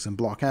sub-districts and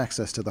block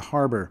access to the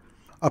harbour.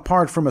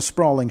 Apart from a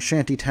sprawling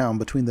shantytown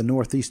between the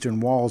northeastern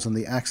walls and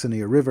the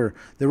Axania River,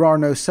 there are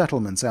no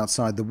settlements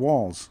outside the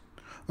walls.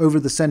 Over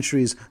the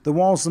centuries, the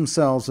walls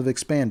themselves have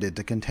expanded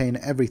to contain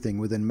everything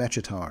within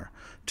Mechitar.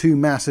 Two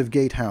massive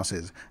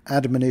gatehouses,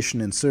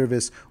 Admonition and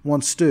Service,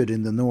 once stood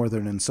in the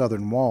northern and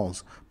southern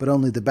walls, but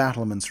only the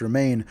battlements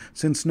remain,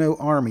 since no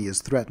army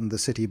has threatened the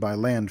city by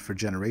land for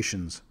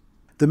generations.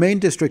 The main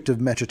district of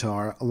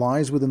Mechitar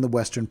lies within the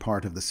western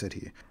part of the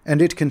city,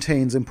 and it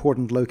contains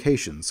important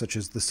locations such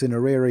as the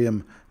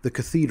Cinerarium, the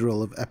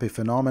Cathedral of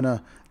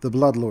Epiphenomena, the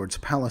Bloodlords'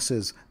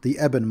 Palaces, the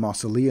Ebon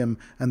Mausoleum,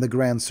 and the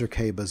Grand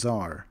Cirque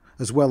Bazaar,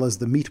 as well as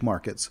the meat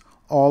markets,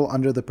 all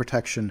under the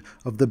protection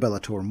of the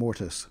Bellator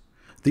Mortis.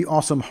 The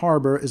Awesome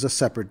Harbour is a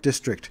separate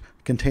district,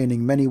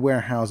 containing many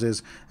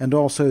warehouses and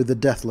also the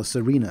Deathless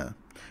Arena.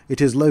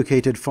 It is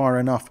located far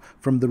enough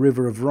from the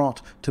River of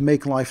Rot to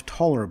make life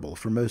tolerable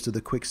for most of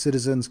the quick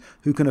citizens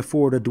who can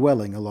afford a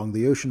dwelling along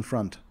the ocean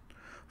front.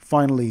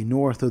 Finally,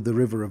 north of the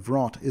River of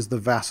Rot is the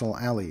Vassal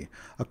Alley,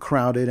 a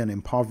crowded and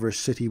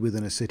impoverished city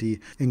within a city,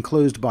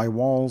 enclosed by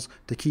walls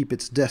to keep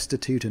its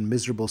destitute and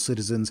miserable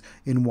citizens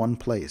in one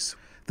place.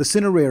 The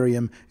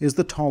Cinerarium is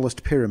the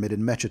tallest pyramid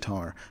in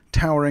Mechitar,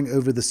 towering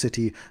over the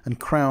city and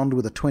crowned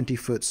with a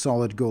 20-foot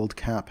solid gold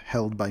cap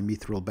held by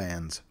mithril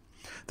bands.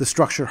 The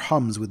structure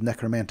hums with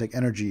necromantic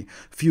energy,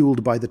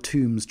 fueled by the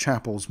tombs,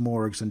 chapels,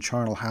 morgues, and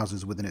charnel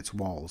houses within its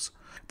walls.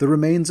 The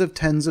remains of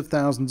tens of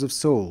thousands of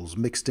souls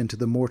mixed into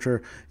the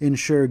mortar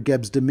ensure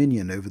Geb's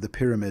dominion over the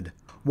pyramid.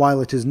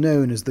 While it is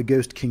known as the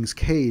Ghost King's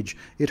Cage,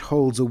 it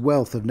holds a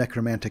wealth of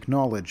necromantic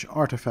knowledge,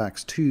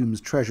 artifacts, tombs,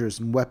 treasures,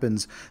 and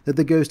weapons that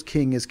the Ghost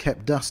King has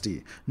kept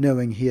dusty,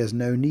 knowing he has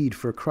no need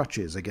for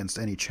crutches against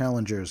any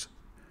challengers.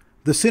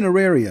 The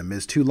Cinerarium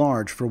is too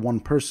large for one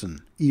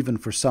person, even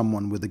for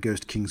someone with the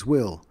Ghost King's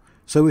will,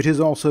 so it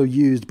is also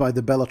used by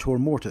the Bellator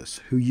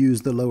Mortis, who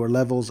use the lower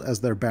levels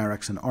as their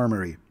barracks and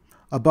armory.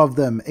 Above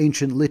them,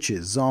 ancient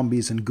liches,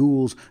 zombies, and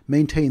ghouls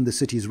maintain the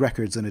city's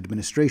records and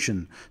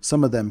administration,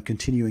 some of them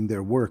continuing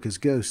their work as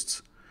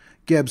ghosts.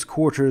 Geb's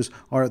quarters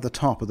are at the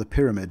top of the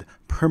pyramid,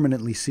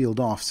 permanently sealed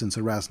off since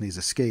Erasni's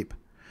escape.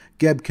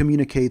 Geb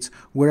communicates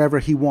wherever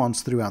he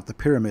wants throughout the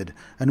pyramid,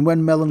 and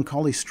when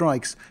melancholy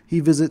strikes, he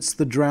visits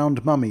the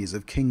drowned mummies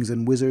of kings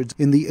and wizards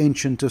in the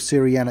ancient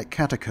Osirianic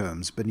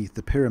catacombs beneath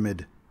the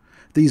pyramid.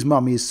 These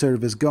mummies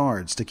serve as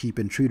guards to keep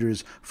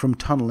intruders from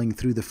tunneling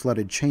through the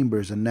flooded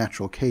chambers and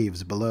natural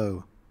caves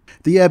below.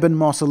 The Ebon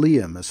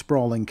Mausoleum, a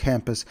sprawling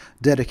campus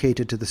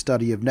dedicated to the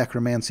study of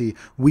necromancy,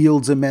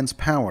 wields immense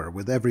power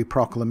with every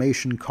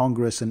proclamation,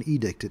 congress, and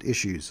edict it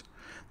issues.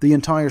 The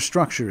entire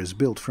structure is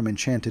built from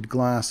enchanted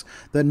glass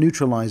that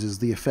neutralizes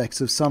the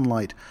effects of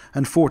sunlight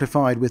and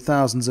fortified with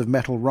thousands of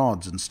metal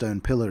rods and stone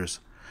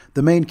pillars.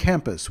 The main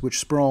campus, which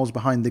sprawls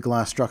behind the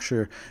glass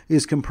structure,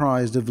 is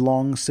comprised of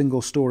long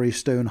single-story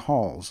stone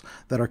halls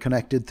that are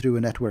connected through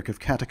a network of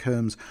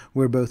catacombs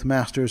where both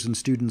masters and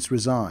students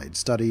reside,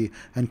 study,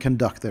 and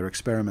conduct their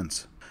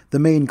experiments. The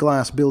main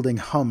glass building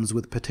hums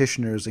with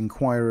petitioners,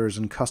 inquirers,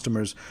 and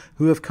customers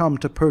who have come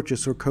to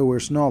purchase or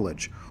coerce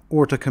knowledge,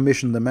 or to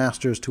commission the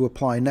masters to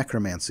apply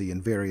necromancy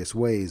in various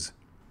ways.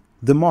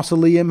 The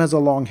mausoleum has a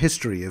long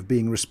history of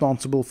being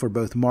responsible for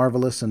both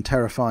marvelous and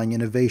terrifying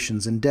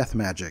innovations in death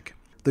magic.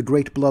 The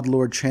great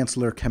Bloodlord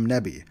Chancellor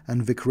Kemnebi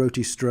and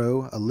Vikroti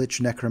Stro, a lich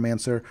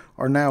necromancer,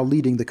 are now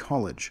leading the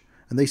college,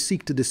 and they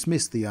seek to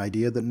dismiss the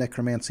idea that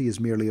necromancy is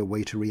merely a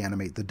way to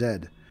reanimate the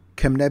dead.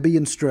 Kemnebi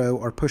and Stro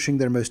are pushing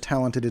their most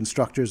talented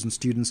instructors and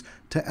students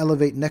to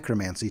elevate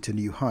necromancy to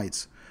new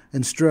heights,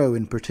 and Stro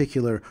in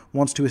particular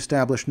wants to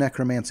establish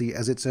necromancy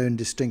as its own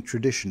distinct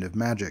tradition of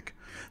magic.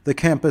 The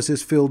campus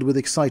is filled with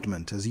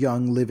excitement as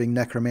young living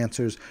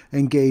necromancers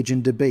engage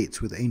in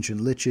debates with ancient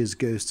liches,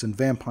 ghosts, and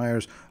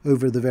vampires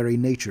over the very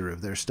nature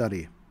of their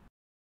study.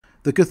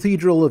 The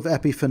Cathedral of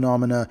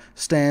Epiphenomena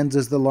stands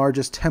as the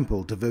largest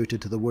temple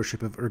devoted to the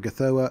worship of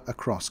Urgathoa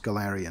across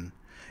Golarion.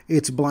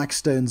 Its black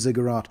stone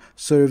ziggurat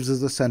serves as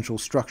the central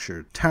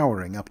structure,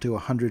 towering up to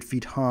 100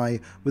 feet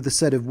high, with a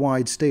set of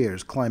wide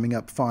stairs climbing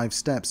up 5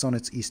 steps on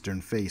its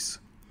eastern face.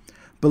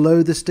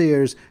 Below the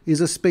stairs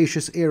is a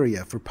spacious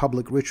area for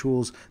public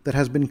rituals that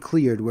has been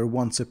cleared where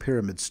once a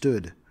pyramid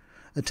stood.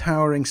 A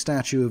towering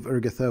statue of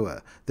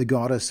Urgathoa, the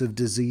goddess of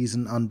disease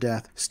and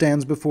undeath,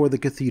 stands before the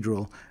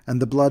cathedral,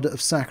 and the blood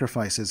of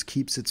sacrifices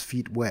keeps its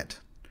feet wet.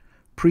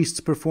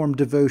 Priests perform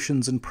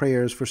devotions and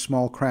prayers for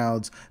small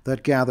crowds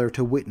that gather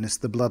to witness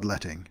the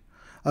bloodletting.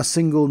 A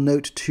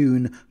single-note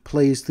tune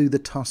plays through the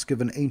tusk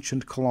of an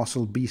ancient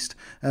colossal beast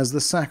as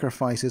the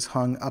sacrifice is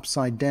hung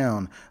upside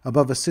down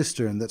above a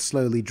cistern that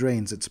slowly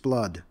drains its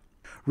blood.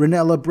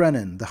 Renella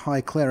Brennan, the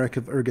High Cleric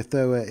of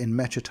Urgathoa in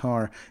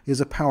Mechitar, is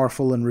a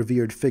powerful and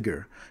revered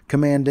figure,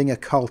 commanding a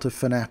cult of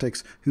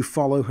fanatics who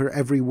follow her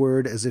every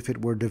word as if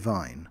it were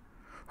divine.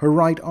 Her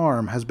right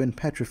arm has been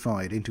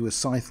petrified into a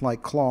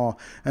scythe-like claw,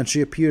 and she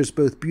appears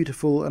both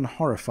beautiful and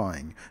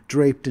horrifying,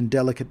 draped in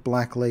delicate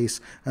black lace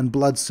and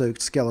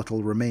blood-soaked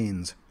skeletal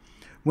remains.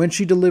 When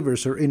she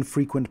delivers her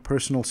infrequent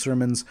personal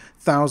sermons,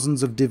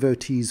 thousands of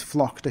devotees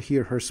flock to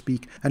hear her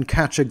speak and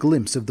catch a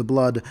glimpse of the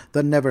blood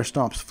that never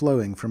stops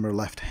flowing from her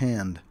left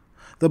hand.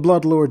 The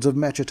Bloodlords of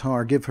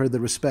Mechitar give her the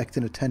respect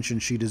and attention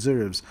she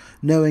deserves,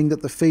 knowing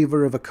that the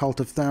favor of a cult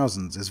of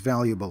thousands is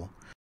valuable.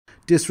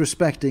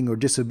 Disrespecting or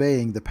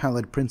disobeying the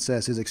Pallid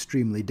Princess is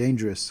extremely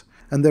dangerous,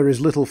 and there is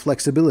little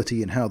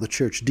flexibility in how the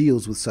Church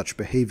deals with such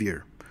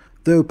behavior.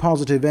 Though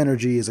positive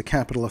energy is a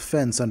capital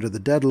offense under the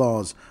Dead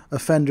Laws,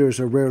 offenders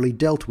are rarely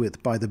dealt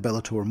with by the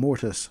Bellator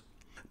Mortis.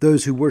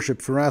 Those who worship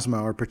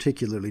Pharasma are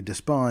particularly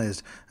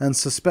despised, and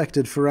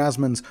suspected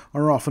Pharasmans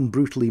are often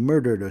brutally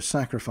murdered or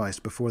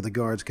sacrificed before the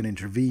guards can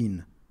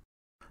intervene.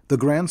 The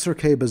Grand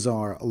Cirque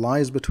Bazaar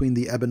lies between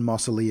the Ebon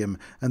Mausoleum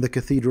and the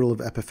Cathedral of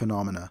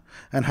Epiphenomena,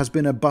 and has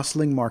been a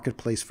bustling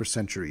marketplace for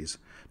centuries.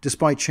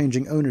 Despite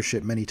changing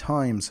ownership many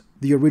times,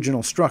 the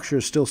original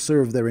structures still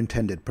serve their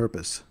intended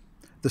purpose.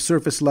 The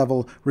surface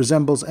level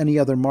resembles any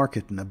other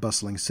market in a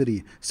bustling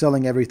city,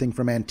 selling everything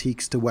from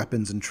antiques to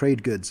weapons and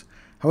trade goods.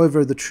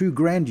 However, the true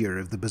grandeur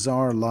of the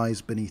bazaar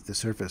lies beneath the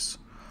surface.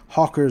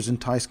 Hawkers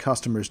entice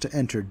customers to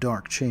enter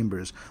dark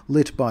chambers,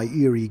 lit by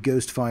eerie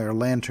ghost fire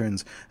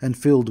lanterns and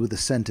filled with the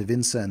scent of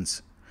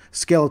incense.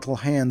 Skeletal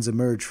hands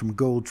emerge from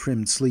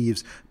gold-trimmed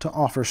sleeves to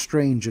offer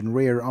strange and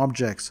rare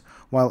objects,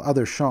 while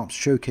other shops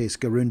showcase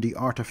Garundi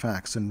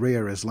artifacts and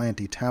rare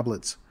Aslanti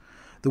tablets.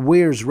 The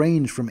wares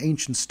range from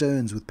ancient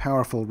stones with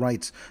powerful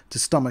rites to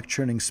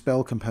stomach-churning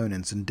spell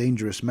components and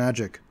dangerous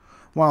magic.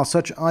 While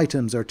such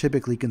items are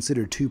typically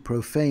considered too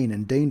profane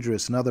and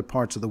dangerous in other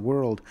parts of the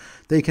world,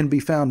 they can be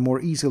found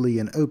more easily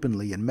and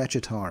openly in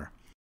Mechitar.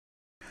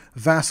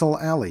 Vassal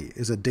Alley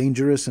is a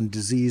dangerous and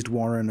diseased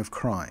warren of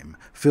crime,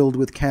 filled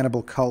with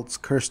cannibal cults,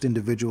 cursed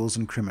individuals,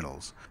 and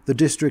criminals. The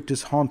district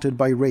is haunted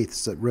by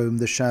wraiths that roam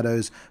the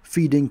shadows,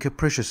 feeding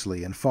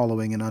capriciously and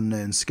following an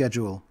unknown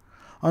schedule.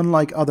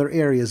 Unlike other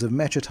areas of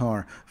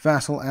Mechitar,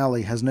 Vassal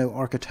Alley has no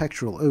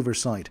architectural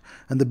oversight,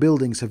 and the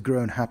buildings have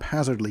grown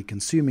haphazardly,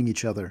 consuming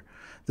each other.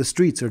 The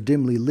streets are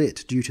dimly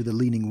lit due to the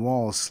leaning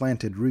walls,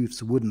 slanted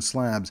roofs, wooden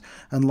slabs,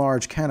 and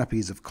large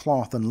canopies of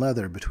cloth and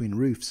leather between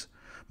roofs.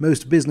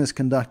 Most business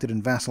conducted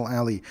in Vassal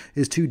Alley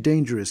is too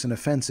dangerous and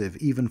offensive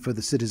even for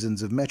the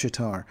citizens of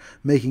Mechitar,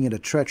 making it a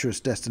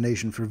treacherous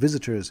destination for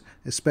visitors,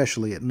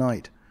 especially at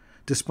night.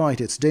 Despite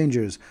its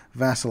dangers,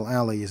 Vassal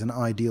Alley is an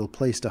ideal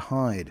place to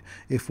hide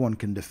if one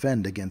can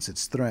defend against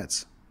its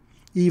threats.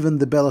 Even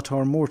the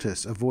Bellator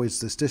Mortis avoids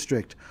this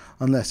district,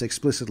 unless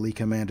explicitly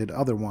commanded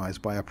otherwise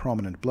by a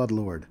prominent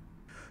bloodlord.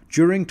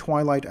 During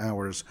twilight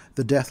hours,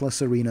 the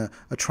Deathless Arena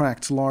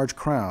attracts large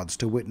crowds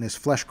to witness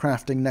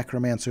flesh-crafting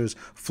necromancers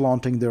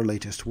flaunting their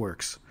latest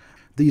works.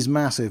 These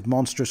massive,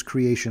 monstrous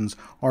creations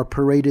are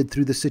paraded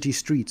through the city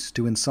streets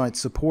to incite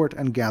support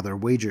and gather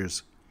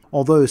wagers.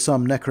 Although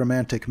some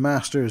necromantic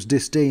masters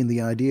disdain the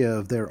idea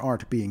of their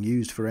art being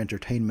used for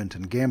entertainment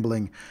and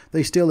gambling,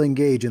 they still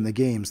engage in the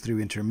games through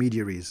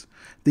intermediaries.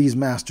 These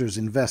masters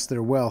invest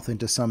their wealth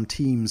into some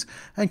teams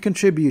and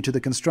contribute to the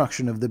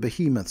construction of the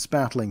behemoths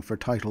battling for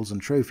titles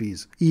and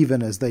trophies,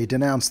 even as they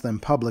denounce them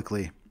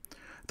publicly.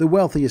 The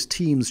wealthiest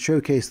teams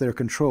showcase their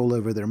control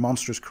over their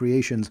monstrous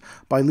creations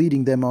by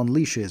leading them on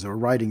leashes or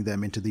riding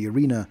them into the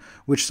arena,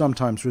 which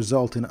sometimes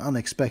result in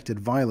unexpected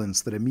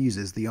violence that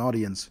amuses the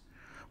audience.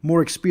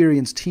 More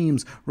experienced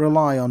teams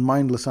rely on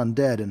mindless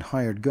undead and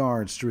hired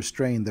guards to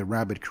restrain their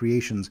rabid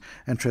creations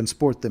and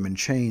transport them in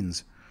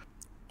chains.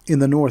 In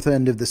the north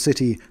end of the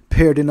city,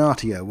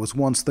 Perdinatia was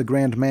once the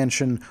grand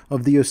mansion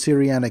of the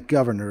Osirianic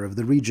governor of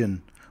the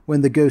region.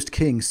 When the Ghost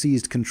King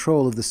seized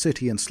control of the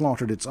city and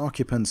slaughtered its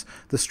occupants,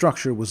 the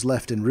structure was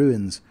left in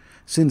ruins.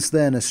 Since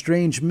then, a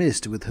strange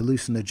mist with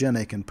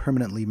hallucinogenic and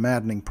permanently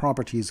maddening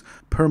properties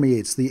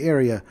permeates the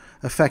area,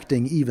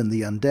 affecting even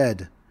the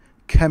undead.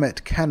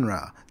 Kemet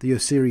Kanra, the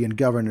Osirian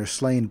governor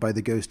slain by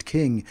the Ghost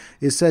King,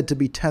 is said to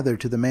be tethered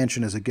to the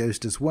mansion as a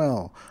ghost as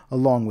well,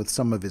 along with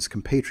some of his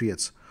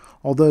compatriots.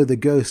 Although the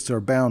ghosts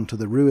are bound to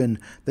the ruin,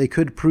 they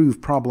could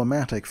prove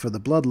problematic for the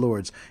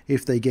Bloodlords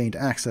if they gained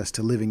access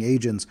to living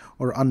agents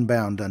or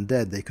unbound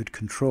undead they could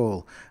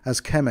control,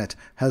 as Kemet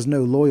has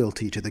no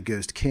loyalty to the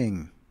Ghost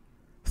King.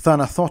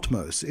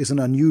 Thanathotmos is an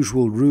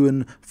unusual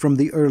ruin from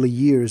the early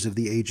years of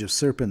the Age of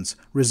Serpents,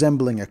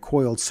 resembling a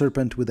coiled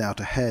serpent without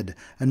a head,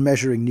 and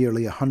measuring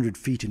nearly 100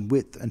 feet in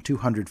width and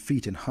 200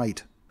 feet in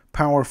height.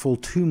 Powerful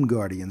tomb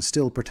guardians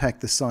still protect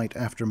the site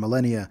after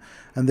millennia,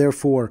 and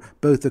therefore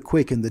both the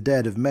quick and the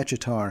dead of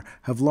Mechitar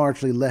have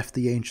largely left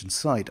the ancient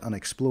site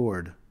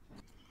unexplored.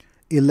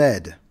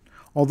 Iled.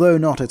 Although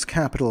not its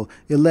capital,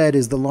 Iled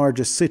is the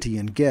largest city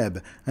in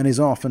Geb, and is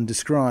often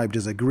described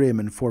as a grim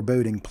and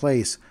foreboding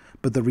place,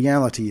 but the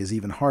reality is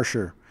even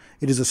harsher.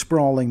 It is a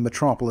sprawling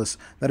metropolis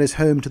that is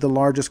home to the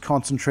largest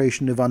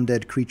concentration of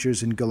undead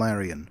creatures in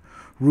Galarian,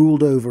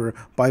 ruled over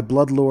by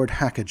Bloodlord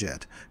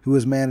Hakajet, who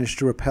has managed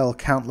to repel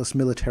countless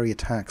military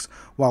attacks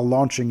while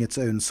launching its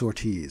own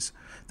sorties.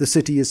 The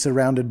city is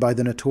surrounded by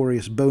the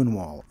notorious Bone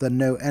Wall that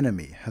no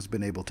enemy has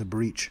been able to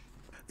breach.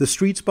 The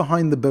streets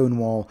behind the Bone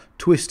Wall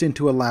twist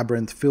into a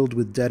labyrinth filled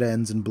with dead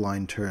ends and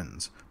blind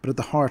turns, but at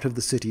the heart of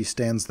the city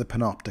stands the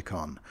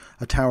Panopticon,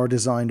 a tower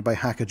designed by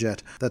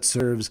Hakajet that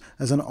serves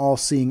as an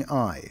all-seeing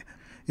eye.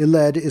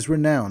 Iled is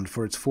renowned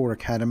for its 4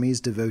 academies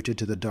devoted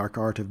to the dark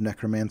art of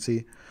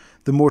necromancy.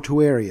 The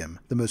Mortuarium,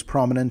 the most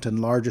prominent and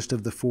largest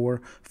of the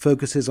 4,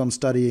 focuses on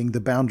studying the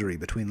boundary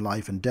between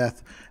life and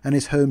death, and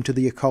is home to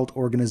the occult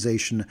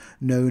organization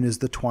known as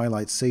the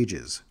Twilight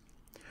Sages.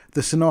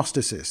 The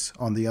Synostasis,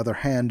 on the other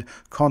hand,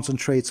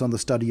 concentrates on the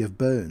study of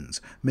bones,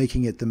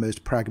 making it the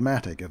most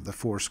pragmatic of the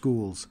 4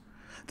 schools.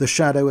 The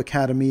Shadow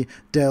Academy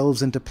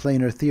delves into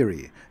planar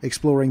theory,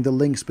 exploring the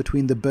links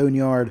between the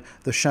Boneyard,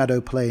 the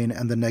Shadow Plane,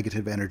 and the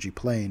Negative Energy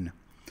Plane.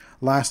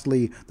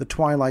 Lastly, the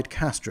Twilight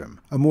Castrum,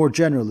 a more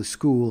generalist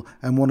school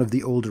and one of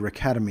the older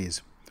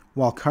academies.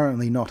 While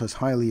currently not as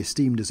highly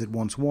esteemed as it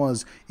once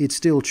was, it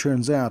still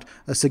churns out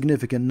a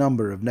significant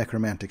number of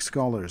necromantic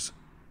scholars.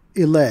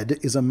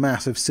 Iled is a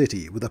massive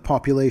city with a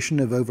population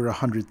of over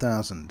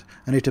 100,000,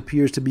 and it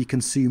appears to be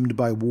consumed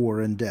by war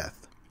and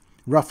death.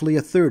 Roughly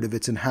a third of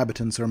its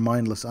inhabitants are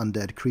mindless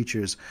undead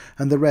creatures,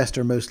 and the rest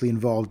are mostly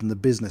involved in the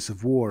business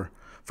of war.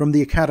 From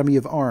the Academy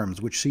of Arms,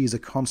 which sees a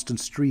constant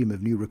stream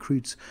of new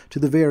recruits, to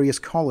the various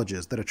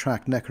colleges that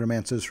attract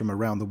necromancers from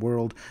around the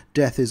world,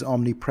 death is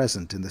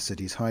omnipresent in the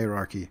city's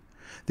hierarchy.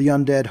 The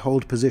undead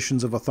hold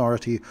positions of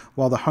authority,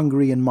 while the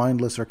hungry and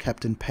mindless are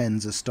kept in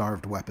pens as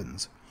starved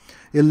weapons.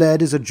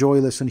 Iled is a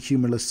joyless and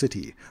humorless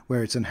city,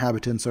 where its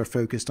inhabitants are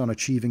focused on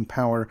achieving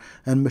power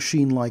and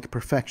machine-like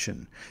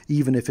perfection,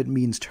 even if it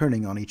means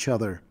turning on each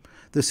other.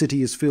 The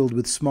city is filled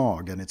with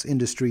smog, and its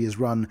industry is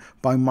run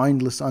by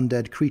mindless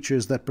undead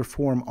creatures that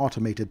perform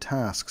automated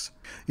tasks.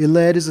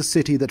 Iled is a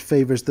city that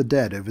favors the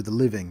dead over the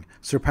living,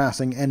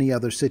 surpassing any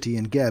other city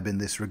in Geb in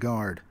this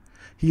regard.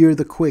 Here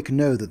the quick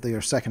know that they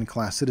are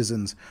second-class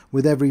citizens,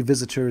 with every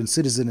visitor and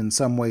citizen in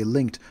some way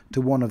linked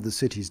to one of the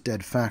city's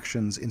dead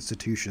factions,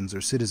 institutions,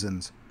 or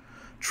citizens.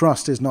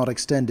 Trust is not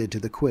extended to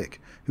the quick,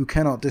 who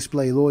cannot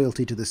display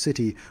loyalty to the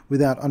city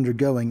without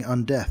undergoing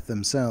undeath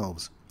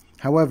themselves.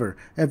 However,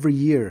 every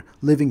year,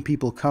 living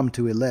people come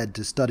to Iled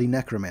to study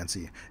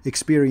necromancy,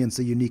 experience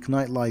a unique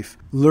nightlife,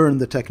 learn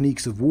the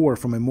techniques of war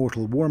from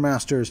immortal war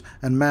masters,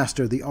 and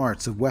master the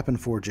arts of weapon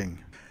forging.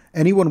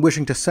 Anyone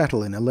wishing to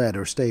settle in Iled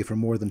or stay for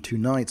more than 2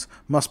 nights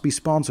must be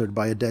sponsored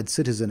by a dead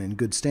citizen in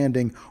good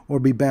standing or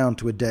be bound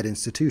to a dead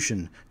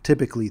institution,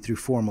 typically through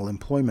formal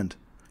employment.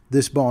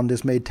 This bond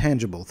is made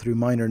tangible through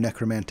minor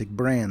necromantic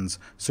brands,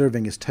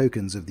 serving as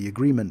tokens of the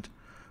agreement.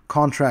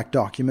 Contract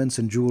documents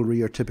and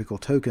jewelry are typical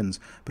tokens,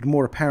 but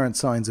more apparent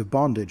signs of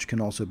bondage can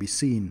also be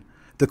seen.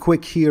 The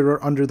quick here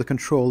are under the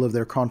control of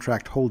their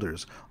contract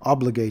holders,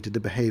 obligated to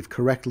behave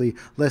correctly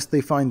lest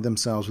they find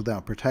themselves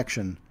without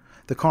protection.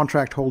 The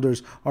contract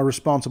holders are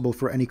responsible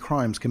for any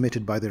crimes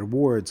committed by their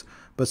wards,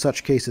 but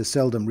such cases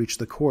seldom reach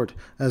the court,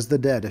 as the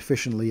dead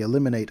efficiently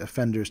eliminate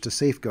offenders to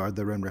safeguard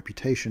their own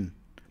reputation.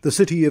 The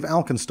city of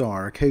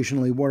Alkenstar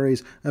occasionally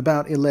worries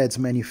about Iled's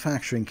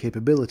manufacturing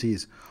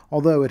capabilities,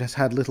 although it has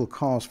had little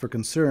cause for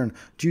concern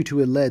due to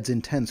Iled's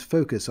intense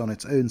focus on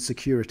its own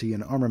security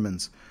and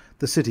armaments.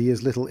 The city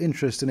has little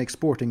interest in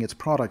exporting its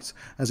products,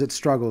 as it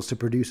struggles to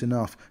produce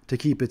enough to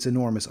keep its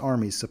enormous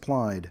armies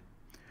supplied.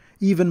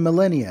 Even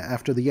millennia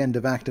after the end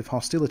of active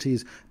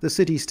hostilities, the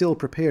city still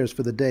prepares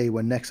for the day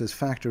when Nexus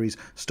factories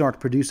start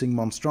producing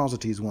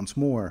monstrosities once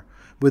more.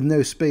 With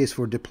no space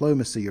for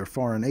diplomacy or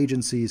foreign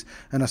agencies,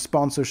 and a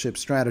sponsorship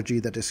strategy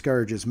that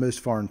discourages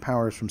most foreign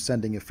powers from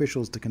sending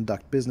officials to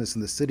conduct business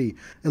in the city,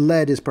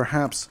 Iled is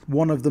perhaps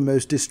one of the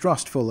most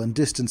distrustful and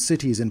distant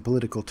cities in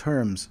political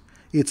terms.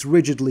 Its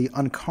rigidly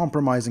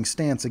uncompromising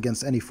stance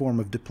against any form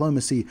of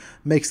diplomacy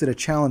makes it a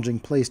challenging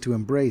place to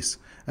embrace,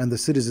 and the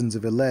citizens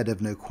of Iled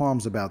have no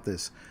qualms about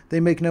this. They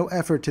make no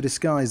effort to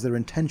disguise their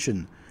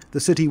intention. The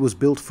city was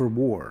built for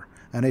war,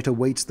 and it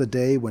awaits the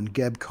day when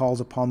Geb calls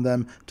upon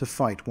them to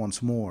fight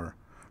once more.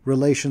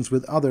 Relations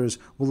with others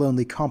will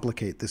only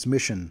complicate this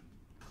mission.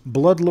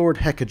 Bloodlord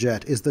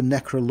Hekajet is the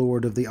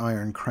Necrolord of the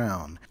Iron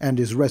Crown, and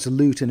is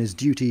resolute in his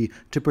duty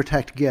to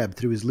protect Geb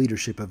through his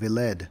leadership of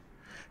Iled.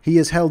 He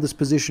has held this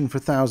position for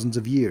thousands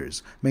of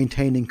years,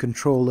 maintaining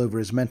control over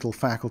his mental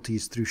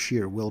faculties through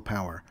sheer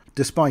willpower.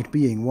 Despite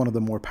being one of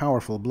the more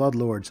powerful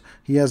bloodlords,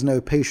 he has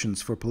no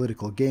patience for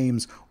political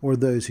games or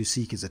those who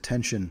seek his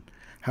attention.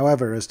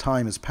 However, as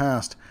time has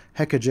passed,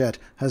 Hekajet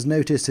has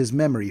noticed his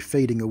memory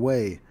fading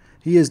away.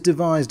 He has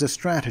devised a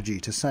strategy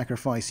to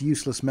sacrifice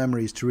useless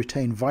memories to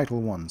retain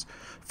vital ones,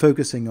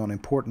 focusing on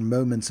important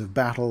moments of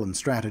battle and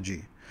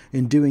strategy.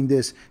 In doing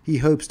this, he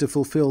hopes to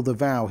fulfill the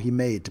vow he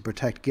made to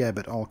protect Geb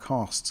at all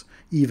costs,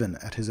 even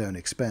at his own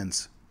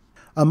expense.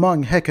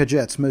 Among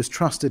Hekajet's most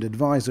trusted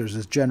advisors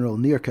is General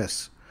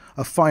Nicolas,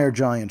 a fire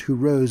giant who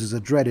rose as a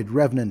dreaded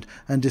revenant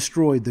and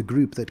destroyed the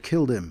group that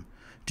killed him.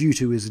 Due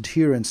to his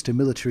adherence to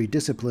military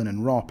discipline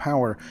and raw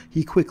power,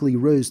 he quickly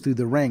rose through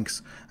the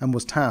ranks and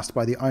was tasked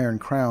by the Iron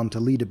Crown to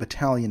lead a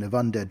battalion of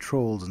undead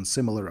trolls and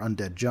similar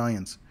undead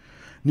giants.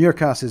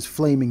 Nirkas's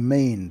flaming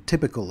mane,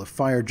 typical of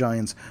fire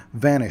giants,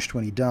 vanished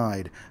when he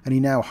died, and he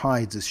now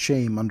hides his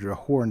shame under a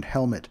horned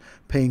helmet,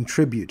 paying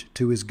tribute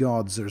to his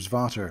god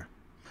Zerzvater.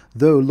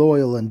 Though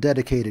loyal and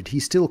dedicated, he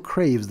still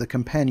craves the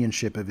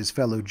companionship of his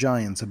fellow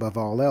giants above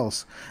all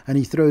else, and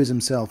he throws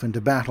himself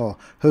into battle,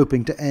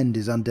 hoping to end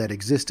his undead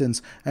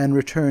existence and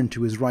return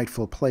to his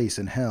rightful place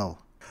in hell.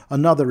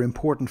 Another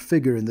important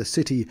figure in the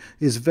city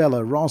is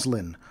Vela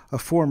Roslin, a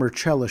former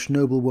Chelish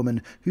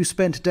noblewoman who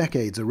spent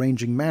decades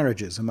arranging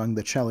marriages among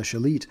the Chelish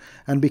elite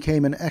and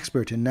became an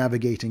expert in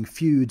navigating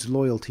feuds,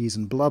 loyalties,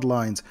 and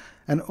bloodlines,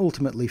 and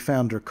ultimately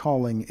found her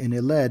calling in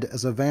Iled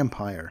as a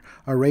vampire,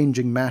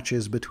 arranging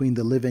matches between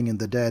the living and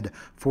the dead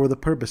for the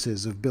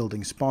purposes of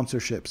building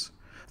sponsorships.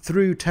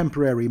 Through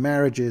temporary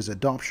marriages,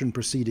 adoption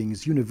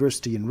proceedings,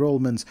 university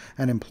enrollments,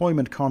 and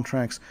employment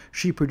contracts,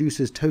 she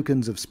produces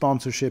tokens of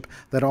sponsorship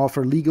that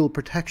offer legal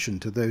protection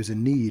to those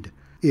in need.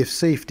 If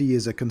safety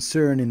is a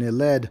concern in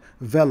Iled,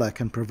 Vela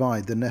can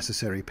provide the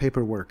necessary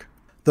paperwork.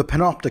 The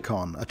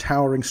Panopticon, a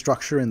towering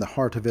structure in the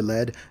heart of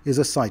Iled, is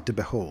a sight to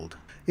behold.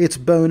 Its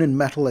bone and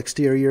metal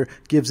exterior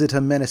gives it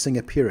a menacing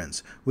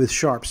appearance, with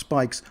sharp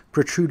spikes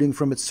protruding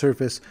from its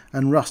surface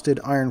and rusted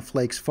iron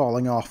flakes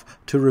falling off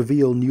to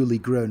reveal newly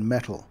grown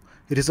metal.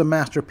 It is a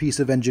masterpiece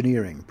of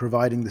engineering,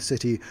 providing the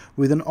city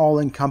with an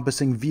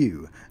all-encompassing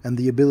view and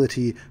the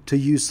ability to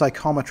use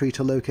psychometry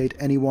to locate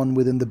anyone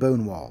within the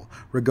bone wall,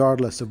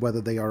 regardless of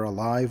whether they are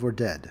alive or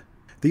dead.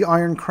 The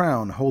Iron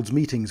Crown holds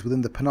meetings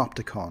within the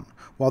Panopticon,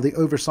 while the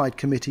Oversight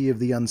Committee of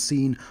the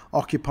Unseen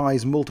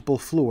occupies multiple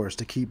floors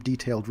to keep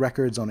detailed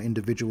records on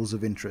individuals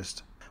of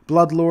interest.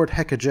 Bloodlord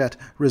Hekajet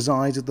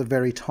resides at the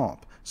very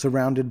top,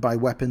 surrounded by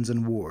weapons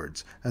and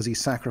wards, as he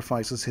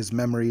sacrifices his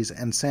memories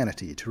and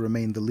sanity to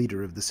remain the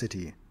leader of the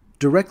city.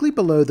 Directly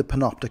below the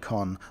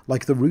Panopticon,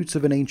 like the roots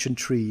of an ancient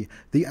tree,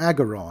 the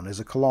Agaron is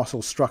a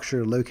colossal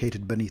structure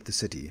located beneath the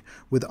city,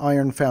 with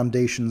iron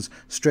foundations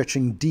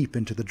stretching deep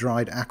into the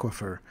dried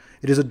aquifer.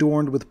 It is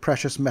adorned with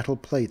precious metal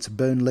plates,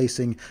 bone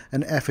lacing,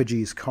 and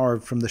effigies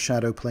carved from the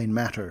shadow plane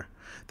matter.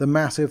 The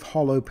massive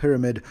hollow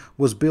pyramid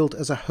was built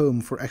as a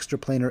home for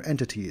extraplanar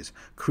entities,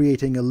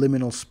 creating a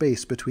liminal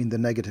space between the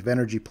negative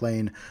energy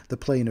plane, the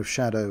plane of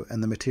shadow,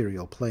 and the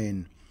material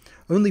plane.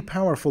 Only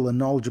powerful and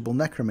knowledgeable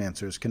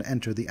necromancers can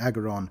enter the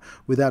Agaron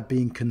without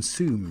being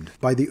consumed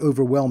by the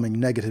overwhelming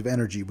negative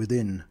energy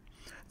within.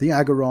 The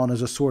Agaron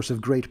is a source of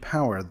great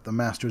power that the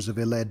Masters of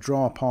Iled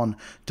draw upon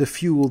to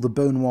fuel the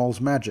Bone Wall's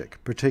magic,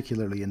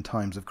 particularly in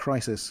times of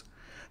crisis.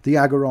 The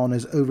Agaron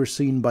is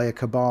overseen by a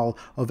cabal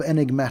of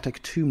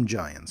enigmatic tomb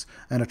giants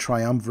and a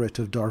triumvirate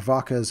of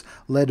Darvakas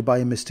led by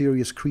a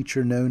mysterious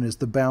creature known as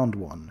the Bound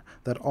One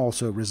that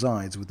also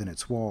resides within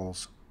its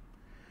walls.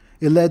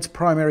 Iled's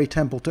primary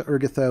temple to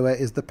Urgathoa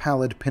is the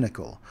Pallid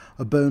Pinnacle,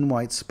 a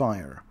bone-white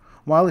spire.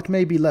 While it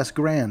may be less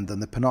grand than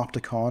the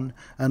Panopticon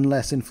and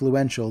less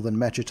influential than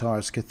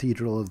Mechitar's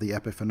Cathedral of the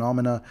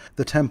Epiphenomena,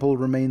 the temple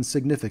remains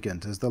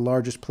significant as the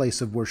largest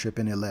place of worship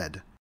in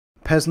Iled.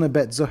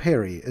 Pesnabet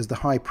Zoheri is the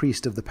high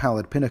priest of the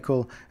Pallid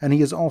Pinnacle, and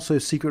he is also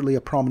secretly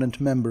a prominent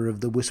member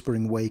of the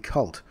Whispering Way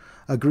cult,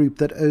 a group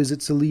that owes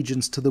its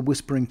allegiance to the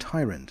Whispering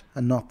Tyrant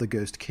and not the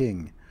Ghost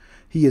King.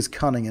 He is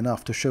cunning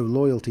enough to show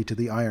loyalty to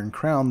the Iron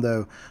Crown,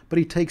 though, but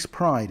he takes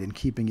pride in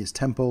keeping his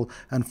temple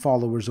and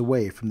followers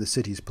away from the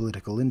city's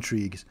political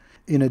intrigues.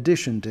 In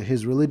addition to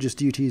his religious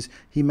duties,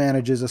 he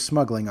manages a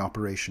smuggling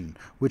operation,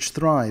 which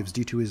thrives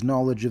due to his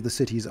knowledge of the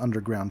city's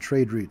underground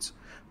trade routes.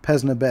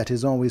 Pesnabet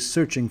is always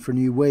searching for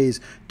new ways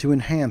to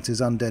enhance his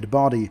undead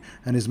body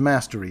and his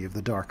mastery of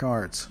the dark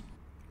arts.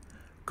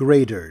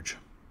 Greydirge.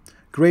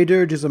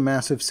 Greydirge is a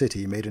massive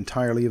city made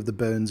entirely of the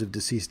bones of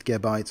deceased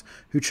Gebites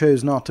who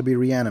chose not to be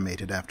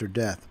reanimated after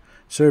death,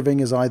 serving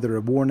as either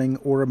a warning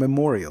or a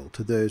memorial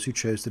to those who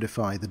chose to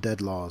defy the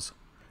dead laws.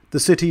 The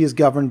city is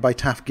governed by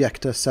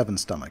Tafgekta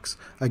Sevenstomachs,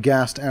 a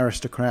ghast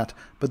aristocrat,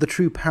 but the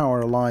true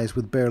power lies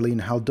with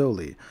Berlin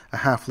Haldoli, a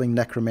halfling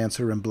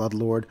necromancer and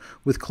bloodlord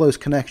with close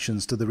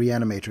connections to the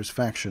Reanimators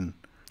faction.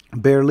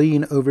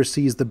 Berlin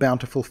oversees the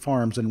bountiful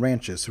farms and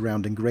ranches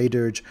surrounding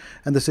Greydirge,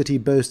 and the city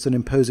boasts an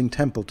imposing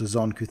temple to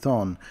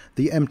Zon-Kuthon,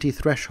 the empty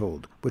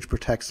threshold which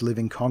protects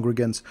living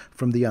congregants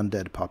from the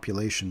undead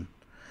population.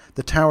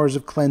 The towers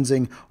of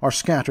cleansing are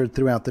scattered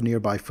throughout the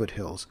nearby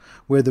foothills,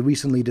 where the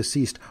recently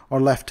deceased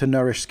are left to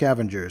nourish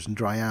scavengers and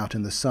dry out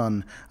in the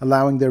sun,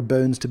 allowing their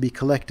bones to be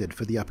collected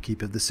for the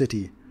upkeep of the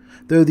city.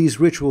 Though these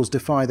rituals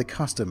defy the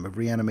custom of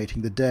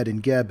reanimating the dead in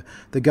Geb,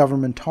 the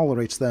government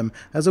tolerates them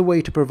as a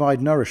way to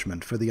provide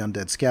nourishment for the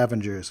undead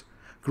scavengers.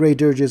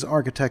 Greydirge's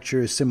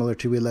architecture is similar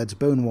to Iled's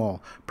Bone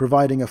Wall,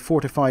 providing a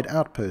fortified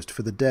outpost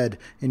for the dead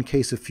in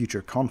case of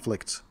future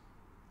conflicts.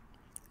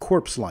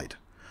 Corpselight.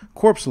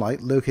 Corpselight,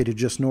 located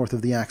just north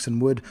of the Axen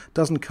Wood,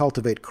 doesn't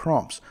cultivate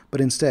crops, but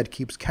instead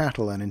keeps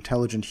cattle and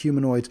intelligent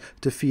humanoids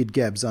to feed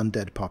Geb's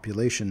undead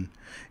population.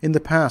 In the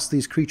past,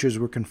 these creatures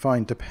were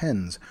confined to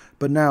pens,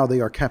 but now they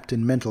are kept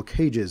in mental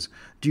cages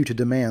due to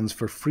demands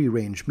for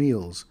free-range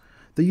meals.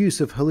 The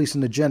use of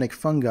hallucinogenic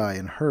fungi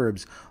and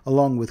herbs,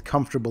 along with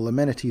comfortable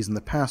amenities in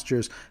the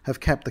pastures, have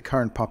kept the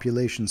current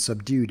population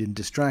subdued and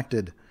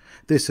distracted.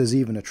 This has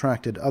even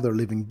attracted other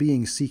living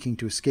beings seeking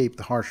to escape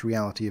the harsh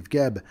reality of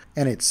Geb,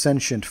 and its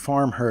sentient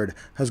farm herd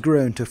has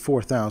grown to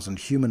 4,000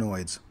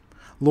 humanoids.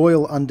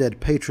 Loyal undead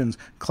patrons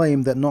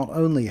claim that not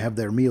only have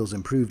their meals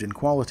improved in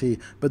quality,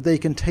 but they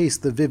can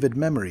taste the vivid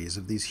memories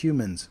of these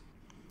humans.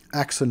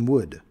 Axen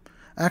Wood.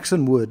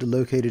 Axen Wood,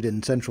 located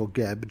in central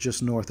Geb,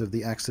 just north of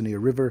the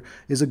Axenia River,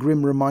 is a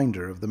grim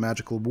reminder of the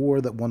magical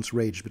war that once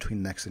raged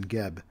between Nex and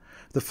Geb.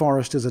 The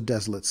forest is a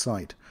desolate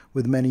sight,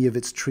 with many of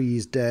its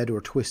trees dead or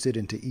twisted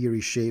into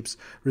eerie shapes,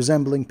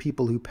 resembling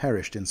people who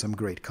perished in some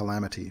great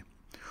calamity.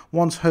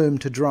 Once home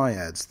to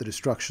dryads, the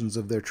destructions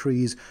of their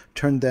trees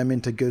turned them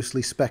into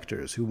ghostly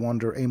specters who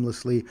wander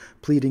aimlessly,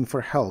 pleading for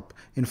help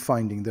in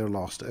finding their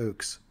lost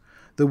oaks.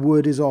 The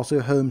wood is also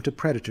home to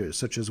predators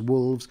such as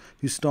wolves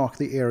who stalk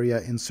the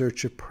area in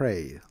search of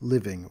prey,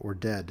 living or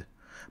dead.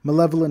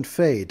 Malevolent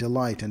fae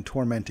delight in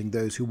tormenting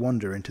those who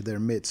wander into their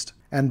midst,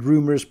 and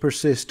rumors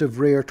persist of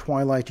rare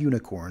twilight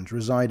unicorns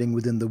residing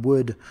within the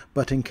wood,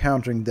 but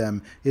encountering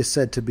them is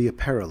said to be a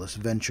perilous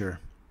venture.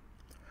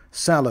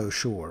 Sallow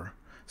Shore.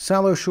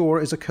 Sallow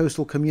Shore is a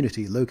coastal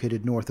community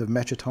located north of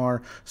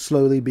Mechitar,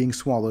 slowly being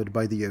swallowed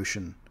by the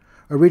ocean.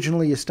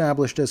 Originally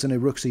established as an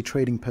Iruxi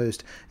trading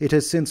post, it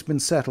has since been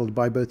settled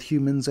by both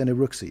humans and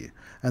Iruxi,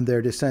 and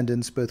their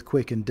descendants, both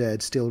quick and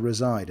dead, still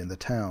reside in the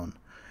town.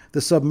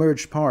 The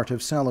submerged part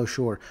of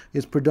Saloshore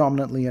is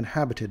predominantly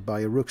inhabited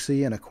by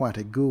Uruxi and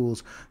aquatic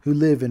ghouls who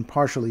live in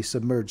partially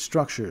submerged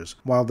structures,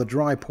 while the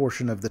dry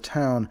portion of the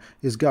town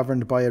is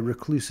governed by a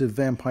reclusive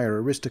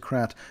vampire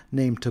aristocrat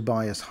named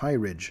Tobias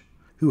Highridge,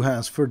 who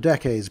has for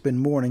decades been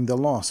mourning the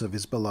loss of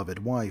his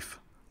beloved wife.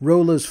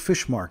 Rola's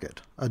Fish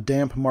Market, a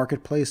damp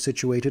marketplace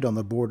situated on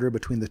the border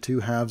between the two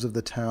halves of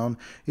the town,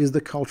 is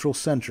the cultural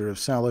center of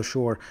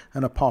Saloshore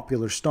and a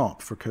popular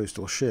stop for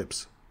coastal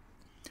ships.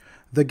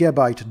 The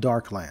Gebite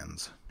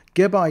Darklands.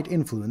 Gebite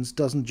influence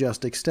doesn't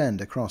just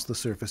extend across the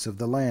surface of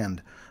the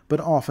land,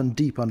 but often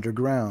deep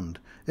underground.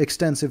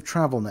 Extensive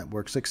travel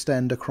networks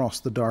extend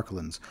across the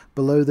Darklands,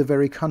 below the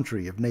very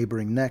country of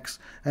neighboring Nex,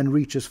 and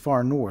reach as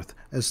far north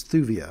as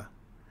Thuvia.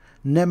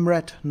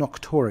 Nemret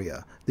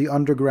Noctoria, the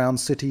underground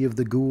city of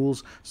the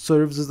ghouls,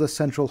 serves as the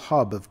central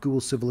hub of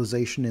ghoul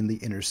civilization in the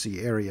Inner Sea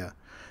area.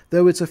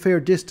 Though it's a fair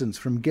distance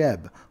from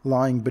Geb,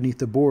 lying beneath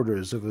the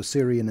borders of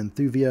Osirian and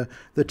Thuvia,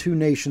 the two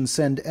nations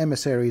send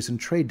emissaries and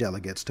trade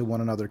delegates to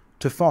one another.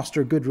 To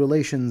foster good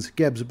relations,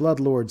 Geb's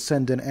bloodlords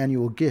send an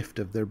annual gift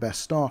of their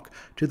best stock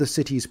to the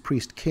city's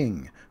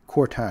priest-king,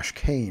 Kortash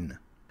Kane.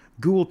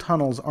 Ghoul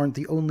tunnels aren't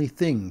the only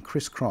thing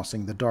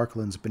crisscrossing the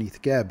Darklands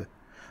beneath Geb.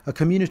 A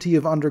community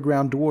of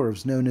underground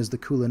dwarves known as the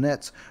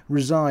Kulanets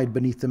reside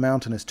beneath the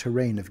mountainous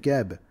terrain of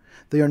Geb.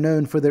 They are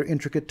known for their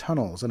intricate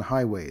tunnels and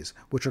highways,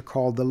 which are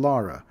called the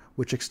Lara,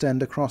 which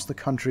extend across the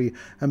country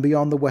and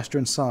beyond the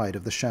western side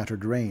of the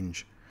Shattered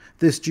Range.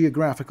 This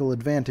geographical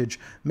advantage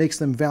makes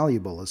them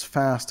valuable as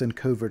fast and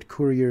covert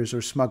couriers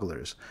or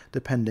smugglers,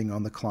 depending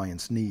on the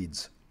client's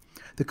needs.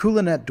 The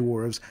Kulanet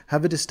dwarves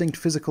have a distinct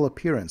physical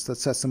appearance that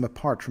sets them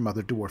apart from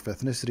other dwarf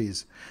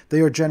ethnicities.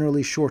 They are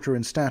generally shorter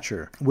in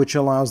stature, which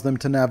allows them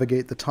to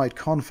navigate the tight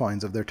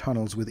confines of their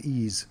tunnels with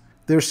ease.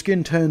 Their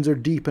skin tones are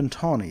deep and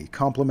tawny,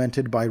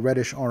 complemented by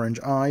reddish-orange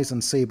eyes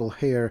and sable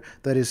hair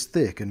that is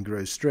thick and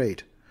grows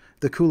straight.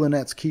 The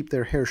Kulanets keep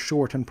their hair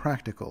short and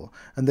practical,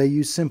 and they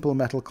use simple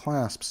metal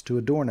clasps to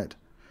adorn it.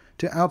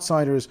 To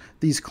outsiders,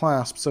 these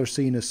clasps are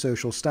seen as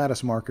social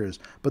status markers,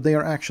 but they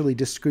are actually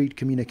discrete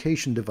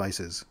communication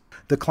devices.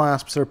 The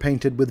clasps are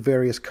painted with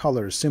various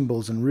colors,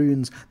 symbols, and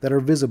runes that are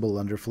visible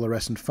under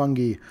fluorescent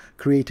fungi,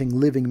 creating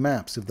living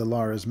maps of the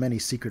Lara's many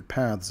secret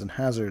paths and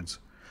hazards.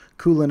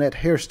 Kulanet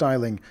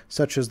hairstyling,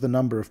 such as the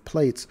number of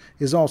plaits,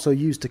 is also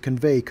used to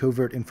convey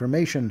covert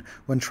information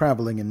when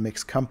traveling in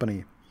mixed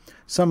company.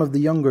 Some of the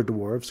younger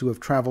dwarves who have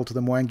traveled to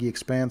the Mwangi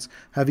Expanse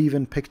have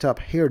even picked up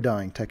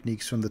hair-dyeing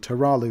techniques from the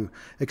Taralu,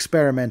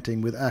 experimenting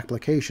with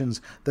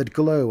applications that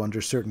glow under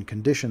certain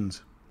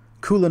conditions.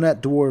 Kulanet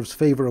dwarves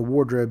favor a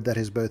wardrobe that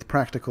is both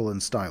practical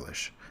and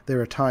stylish.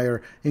 Their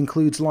attire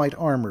includes light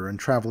armor and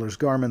traveler's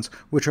garments,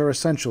 which are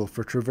essential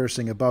for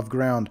traversing above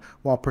ground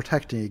while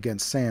protecting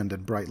against sand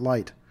and bright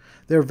light.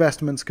 Their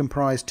vestments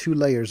comprise 2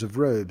 layers of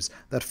robes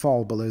that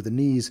fall below the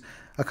knees,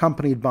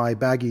 accompanied by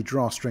baggy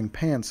drawstring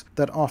pants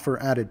that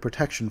offer added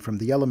protection from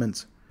the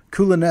elements.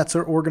 Kulanets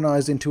are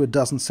organized into a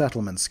dozen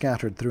settlements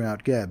scattered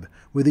throughout Geb,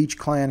 with each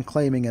clan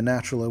claiming a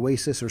natural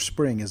oasis or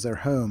spring as their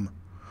home.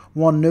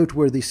 One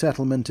noteworthy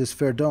settlement is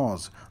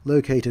Ferdaz,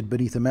 located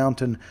beneath a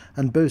mountain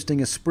and boasting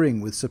a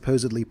spring with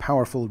supposedly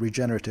powerful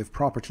regenerative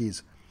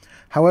properties.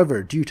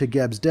 However, due to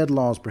Geb's dead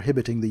laws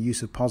prohibiting the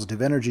use of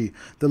positive energy,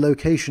 the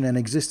location and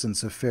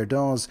existence of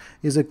Ferdaz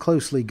is a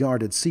closely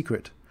guarded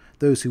secret.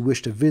 Those who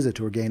wish to visit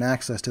or gain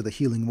access to the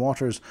healing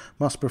waters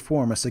must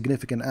perform a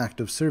significant act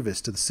of service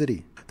to the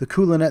city. The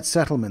Kulanet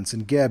settlements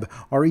in Geb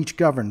are each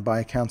governed by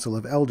a council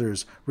of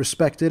elders,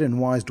 respected and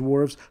wise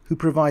dwarves who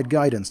provide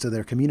guidance to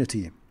their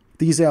community.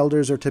 These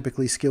elders are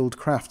typically skilled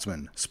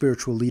craftsmen,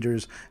 spiritual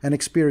leaders, and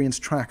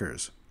experienced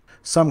trackers.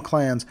 Some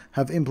clans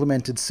have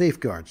implemented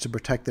safeguards to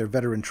protect their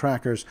veteran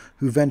trackers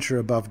who venture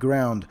above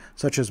ground,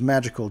 such as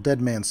magical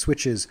deadman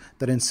switches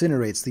that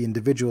incinerates the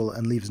individual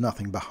and leaves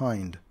nothing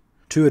behind.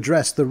 To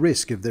address the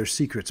risk of their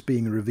secrets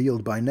being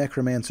revealed by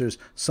necromancers,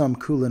 some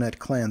Kulanet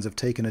clans have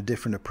taken a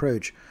different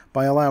approach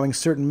by allowing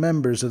certain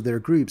members of their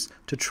groups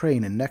to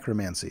train in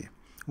necromancy.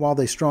 While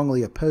they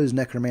strongly oppose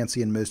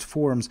necromancy in most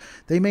forms,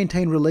 they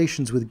maintain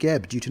relations with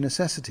Geb due to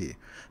necessity.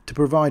 To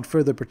provide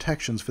further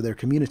protections for their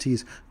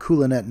communities,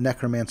 Kulanet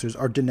necromancers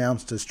are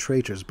denounced as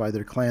traitors by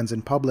their clans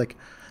in public.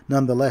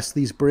 Nonetheless,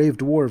 these brave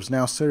dwarves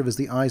now serve as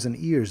the eyes and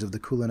ears of the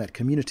Kulanet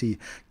community,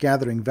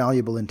 gathering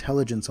valuable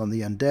intelligence on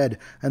the undead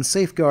and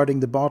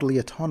safeguarding the bodily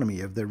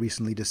autonomy of their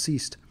recently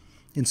deceased.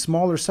 In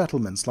smaller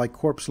settlements like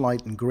Corpse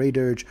Light and Grey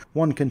Dirge,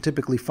 one can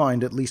typically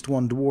find at least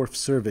one dwarf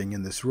serving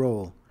in this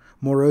role.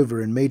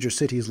 Moreover, in major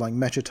cities like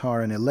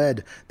Mechitar and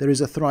Iled, there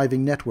is a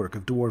thriving network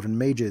of dwarven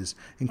mages,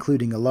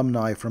 including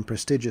alumni from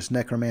prestigious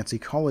necromancy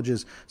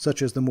colleges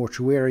such as the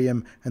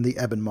Mortuarium and the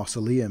Ebon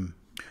Mausoleum.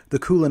 The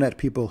Kulanet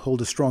people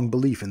hold a strong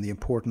belief in the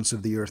importance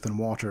of the earth and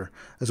water,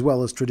 as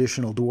well as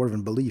traditional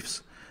dwarven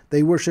beliefs.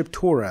 They worship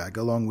Torag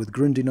along with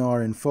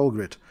Grundinar and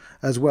Folgrit,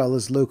 as well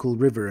as local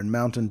river and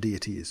mountain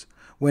deities.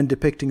 When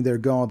depicting their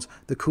gods,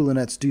 the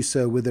Kulanets do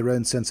so with their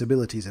own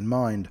sensibilities in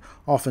mind,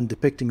 often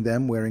depicting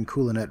them wearing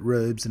Kulanet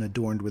robes and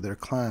adorned with their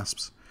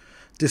clasps.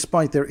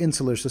 Despite their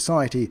insular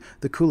society,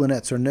 the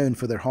Kulanets are known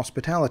for their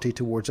hospitality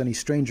towards any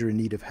stranger in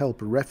need of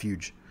help or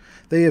refuge.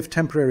 They have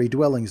temporary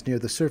dwellings near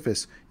the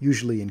surface,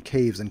 usually in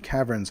caves and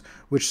caverns,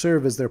 which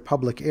serve as their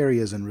public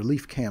areas and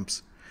relief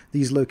camps.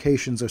 These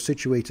locations are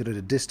situated at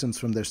a distance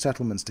from their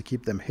settlements to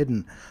keep them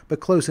hidden, but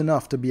close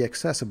enough to be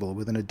accessible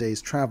within a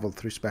day's travel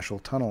through special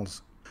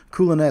tunnels.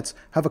 Kulanets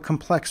have a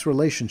complex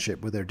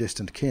relationship with their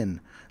distant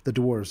kin, the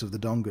dwarves of the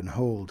Dongan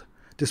Hold.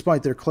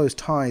 Despite their close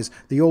ties,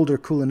 the older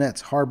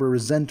Kulanets harbour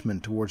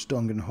resentment towards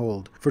Dongan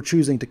Hold for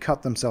choosing to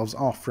cut themselves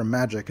off from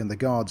magic and the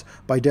gods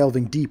by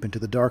delving deep into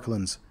the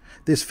Darklands.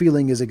 This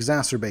feeling is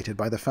exacerbated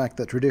by the fact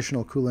that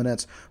traditional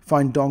Kulanets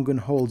find Dongan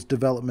Hold's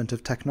development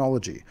of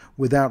technology,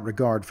 without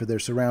regard for their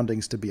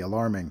surroundings, to be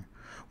alarming.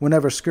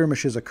 Whenever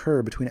skirmishes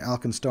occur between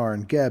Alkenstar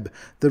and Geb,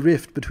 the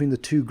rift between the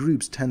two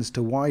groups tends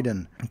to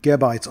widen.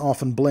 Gebites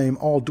often blame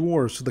all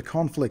dwarves for the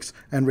conflicts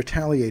and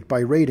retaliate by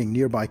raiding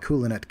nearby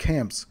Kulanet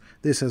camps.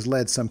 This has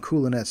led some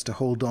Kulanets to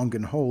hold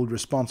Dongan Hold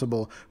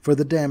responsible for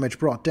the damage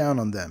brought down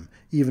on them,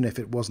 even if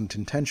it wasn't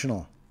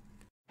intentional.